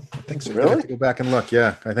so. Really? I have to go back and look.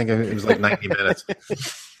 Yeah, I think it was like 90 minutes.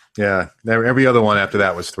 Yeah, every other one after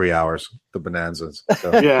that was 3 hours. The Bonanzas.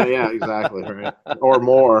 So. Yeah, exactly, right, or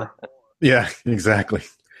more. Yeah, exactly.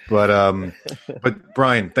 But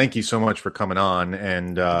Brian, thank you so much for coming on,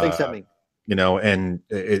 and thanks for having me. And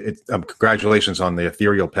congratulations on the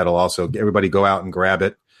ethereal pedal. Also, everybody go out and grab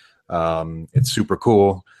it. It's super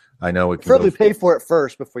cool. I know it can probably pay for it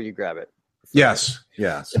first before you grab it. Yes,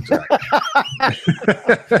 exactly.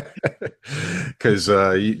 Because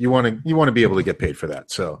you want to be able to get paid for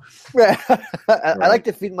that. So, I like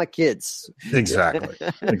to feed my kids. Exactly.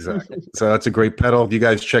 So that's a great pedal. You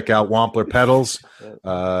guys check out Wampler Pedals.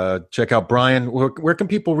 Check out Brian. Where can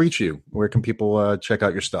people reach you? Where can people check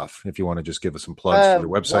out your stuff? If you want to just give us some plugs for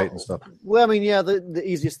your website and stuff. Well, I mean, the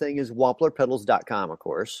easiest thing is wamplerpedals.com, of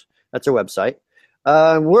course. That's our website.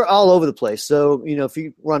 We're all over the place. So, if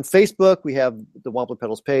we're on Facebook, we have the Wampler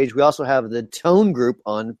Pedals page. We also have the Tone group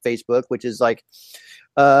on Facebook, which is like,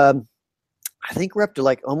 I think we're up to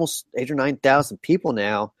like almost 8,000 or 9,000 people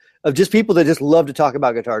now, of just people that just love to talk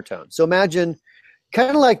about guitar tone. So imagine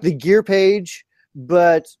kind of like the gear page,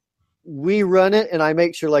 but we run it and I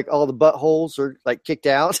make sure like all the buttholes are like kicked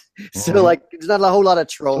out. Mm-hmm. So like there's not a whole lot of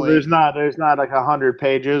trolling. So there's not like 100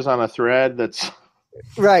 pages on a thread that's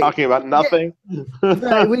talking about nothing. Yeah.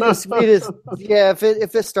 Right. We just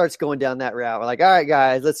if it starts going down that route, we're like, all right,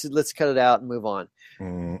 guys, let's cut it out and move on.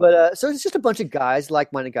 But so it's just a bunch of guys,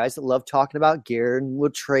 like-minded guys that love talking about gear and will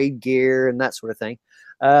trade gear and that sort of thing.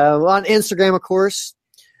 On Instagram, of course,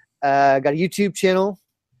 got a YouTube channel,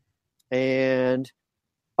 and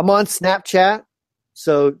I'm on Snapchat.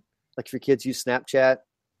 So, like if your kids use Snapchat,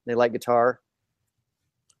 they like guitar.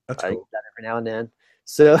 That's I cool. use that every now and then.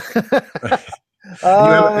 So,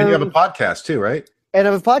 and you have a podcast too, right? And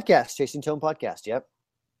I have a podcast, Chasing Tone Podcast. Yep.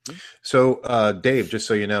 So, Dave, just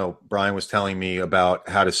so you know, Brian was telling me about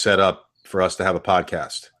how to set up for us to have a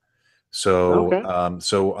podcast. So, Okay.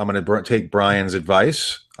 So I'm going to take Brian's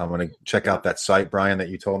advice. I'm going to check out that site, Brian, that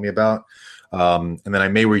you told me about. And then I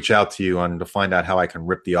may reach out to you to find out how I can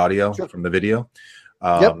rip the audio from the video.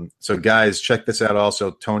 So guys, check this out.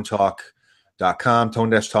 Also tonetalk.com,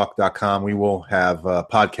 tone-talk.com. We will have a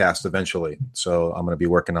podcast eventually. So I'm going to be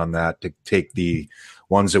working on that to take the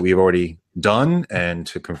ones that we've already done and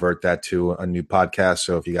to convert that to a new podcast.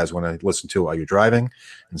 So if you guys want to listen to it while you're driving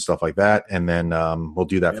and stuff like that, and then we'll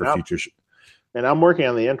do that for future. And I'm working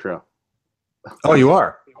on the intro. Oh, you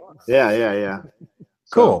are? Yeah.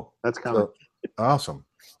 Cool. So that's coming. Awesome.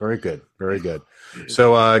 Very good. Very good.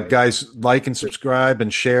 So guys, like and subscribe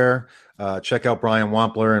and share. Check out Brian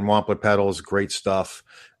Wampler and Wampler Pedals. Great stuff.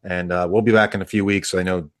 And we'll be back in a few weeks. I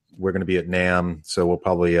know we're going to be at NAMM, so we'll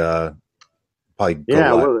probably go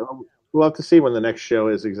live. We'll have to see when the next show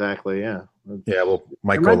is exactly. Yeah. Well,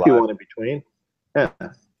 might go live. Be one in between.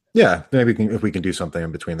 Yeah. Maybe if we can do something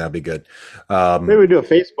in between, that'd be good. Maybe we do a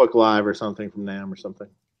Facebook Live or something from NAMM or something.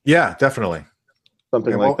 Yeah, definitely.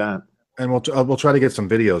 Something like that. And we'll try to get some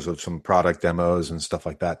videos of some product demos and stuff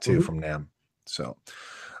like that too from NAMM. So,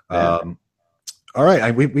 all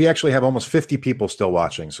right. We actually have almost 50 people still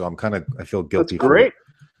watching, so I feel guilty. That's great.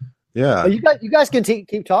 Yeah. Well, you guys can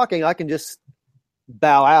keep talking. I can just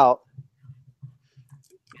bow out.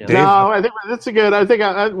 Dave? No, I think that's a good. I think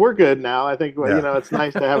we're good now. I think it's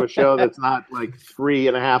nice to have a show that's not like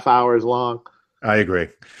 3.5 hours long. I agree.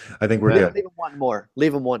 I think we're good. Leave them wanting more.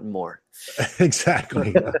 Leave them wanting more.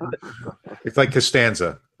 Exactly. It's like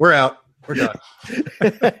Costanza. We're out. We're done.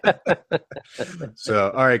 So,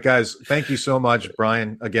 all right, guys. Thank you so much,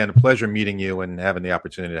 Brian. Again, a pleasure meeting you and having the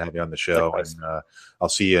opportunity to have you on the show. And I'll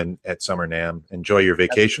see you at Summer NAMM. Enjoy your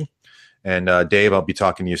vacation. And Dave, I'll be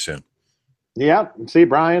talking to you soon. Yeah. See,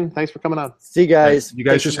 Brian. Thanks for coming on. See you guys. You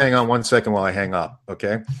guys just hang on 1 second while I hang up.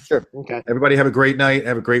 Okay. Sure. Okay. Everybody have a great night.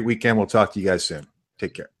 Have a great weekend. We'll talk to you guys soon.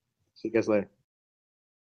 Take care. See you guys later.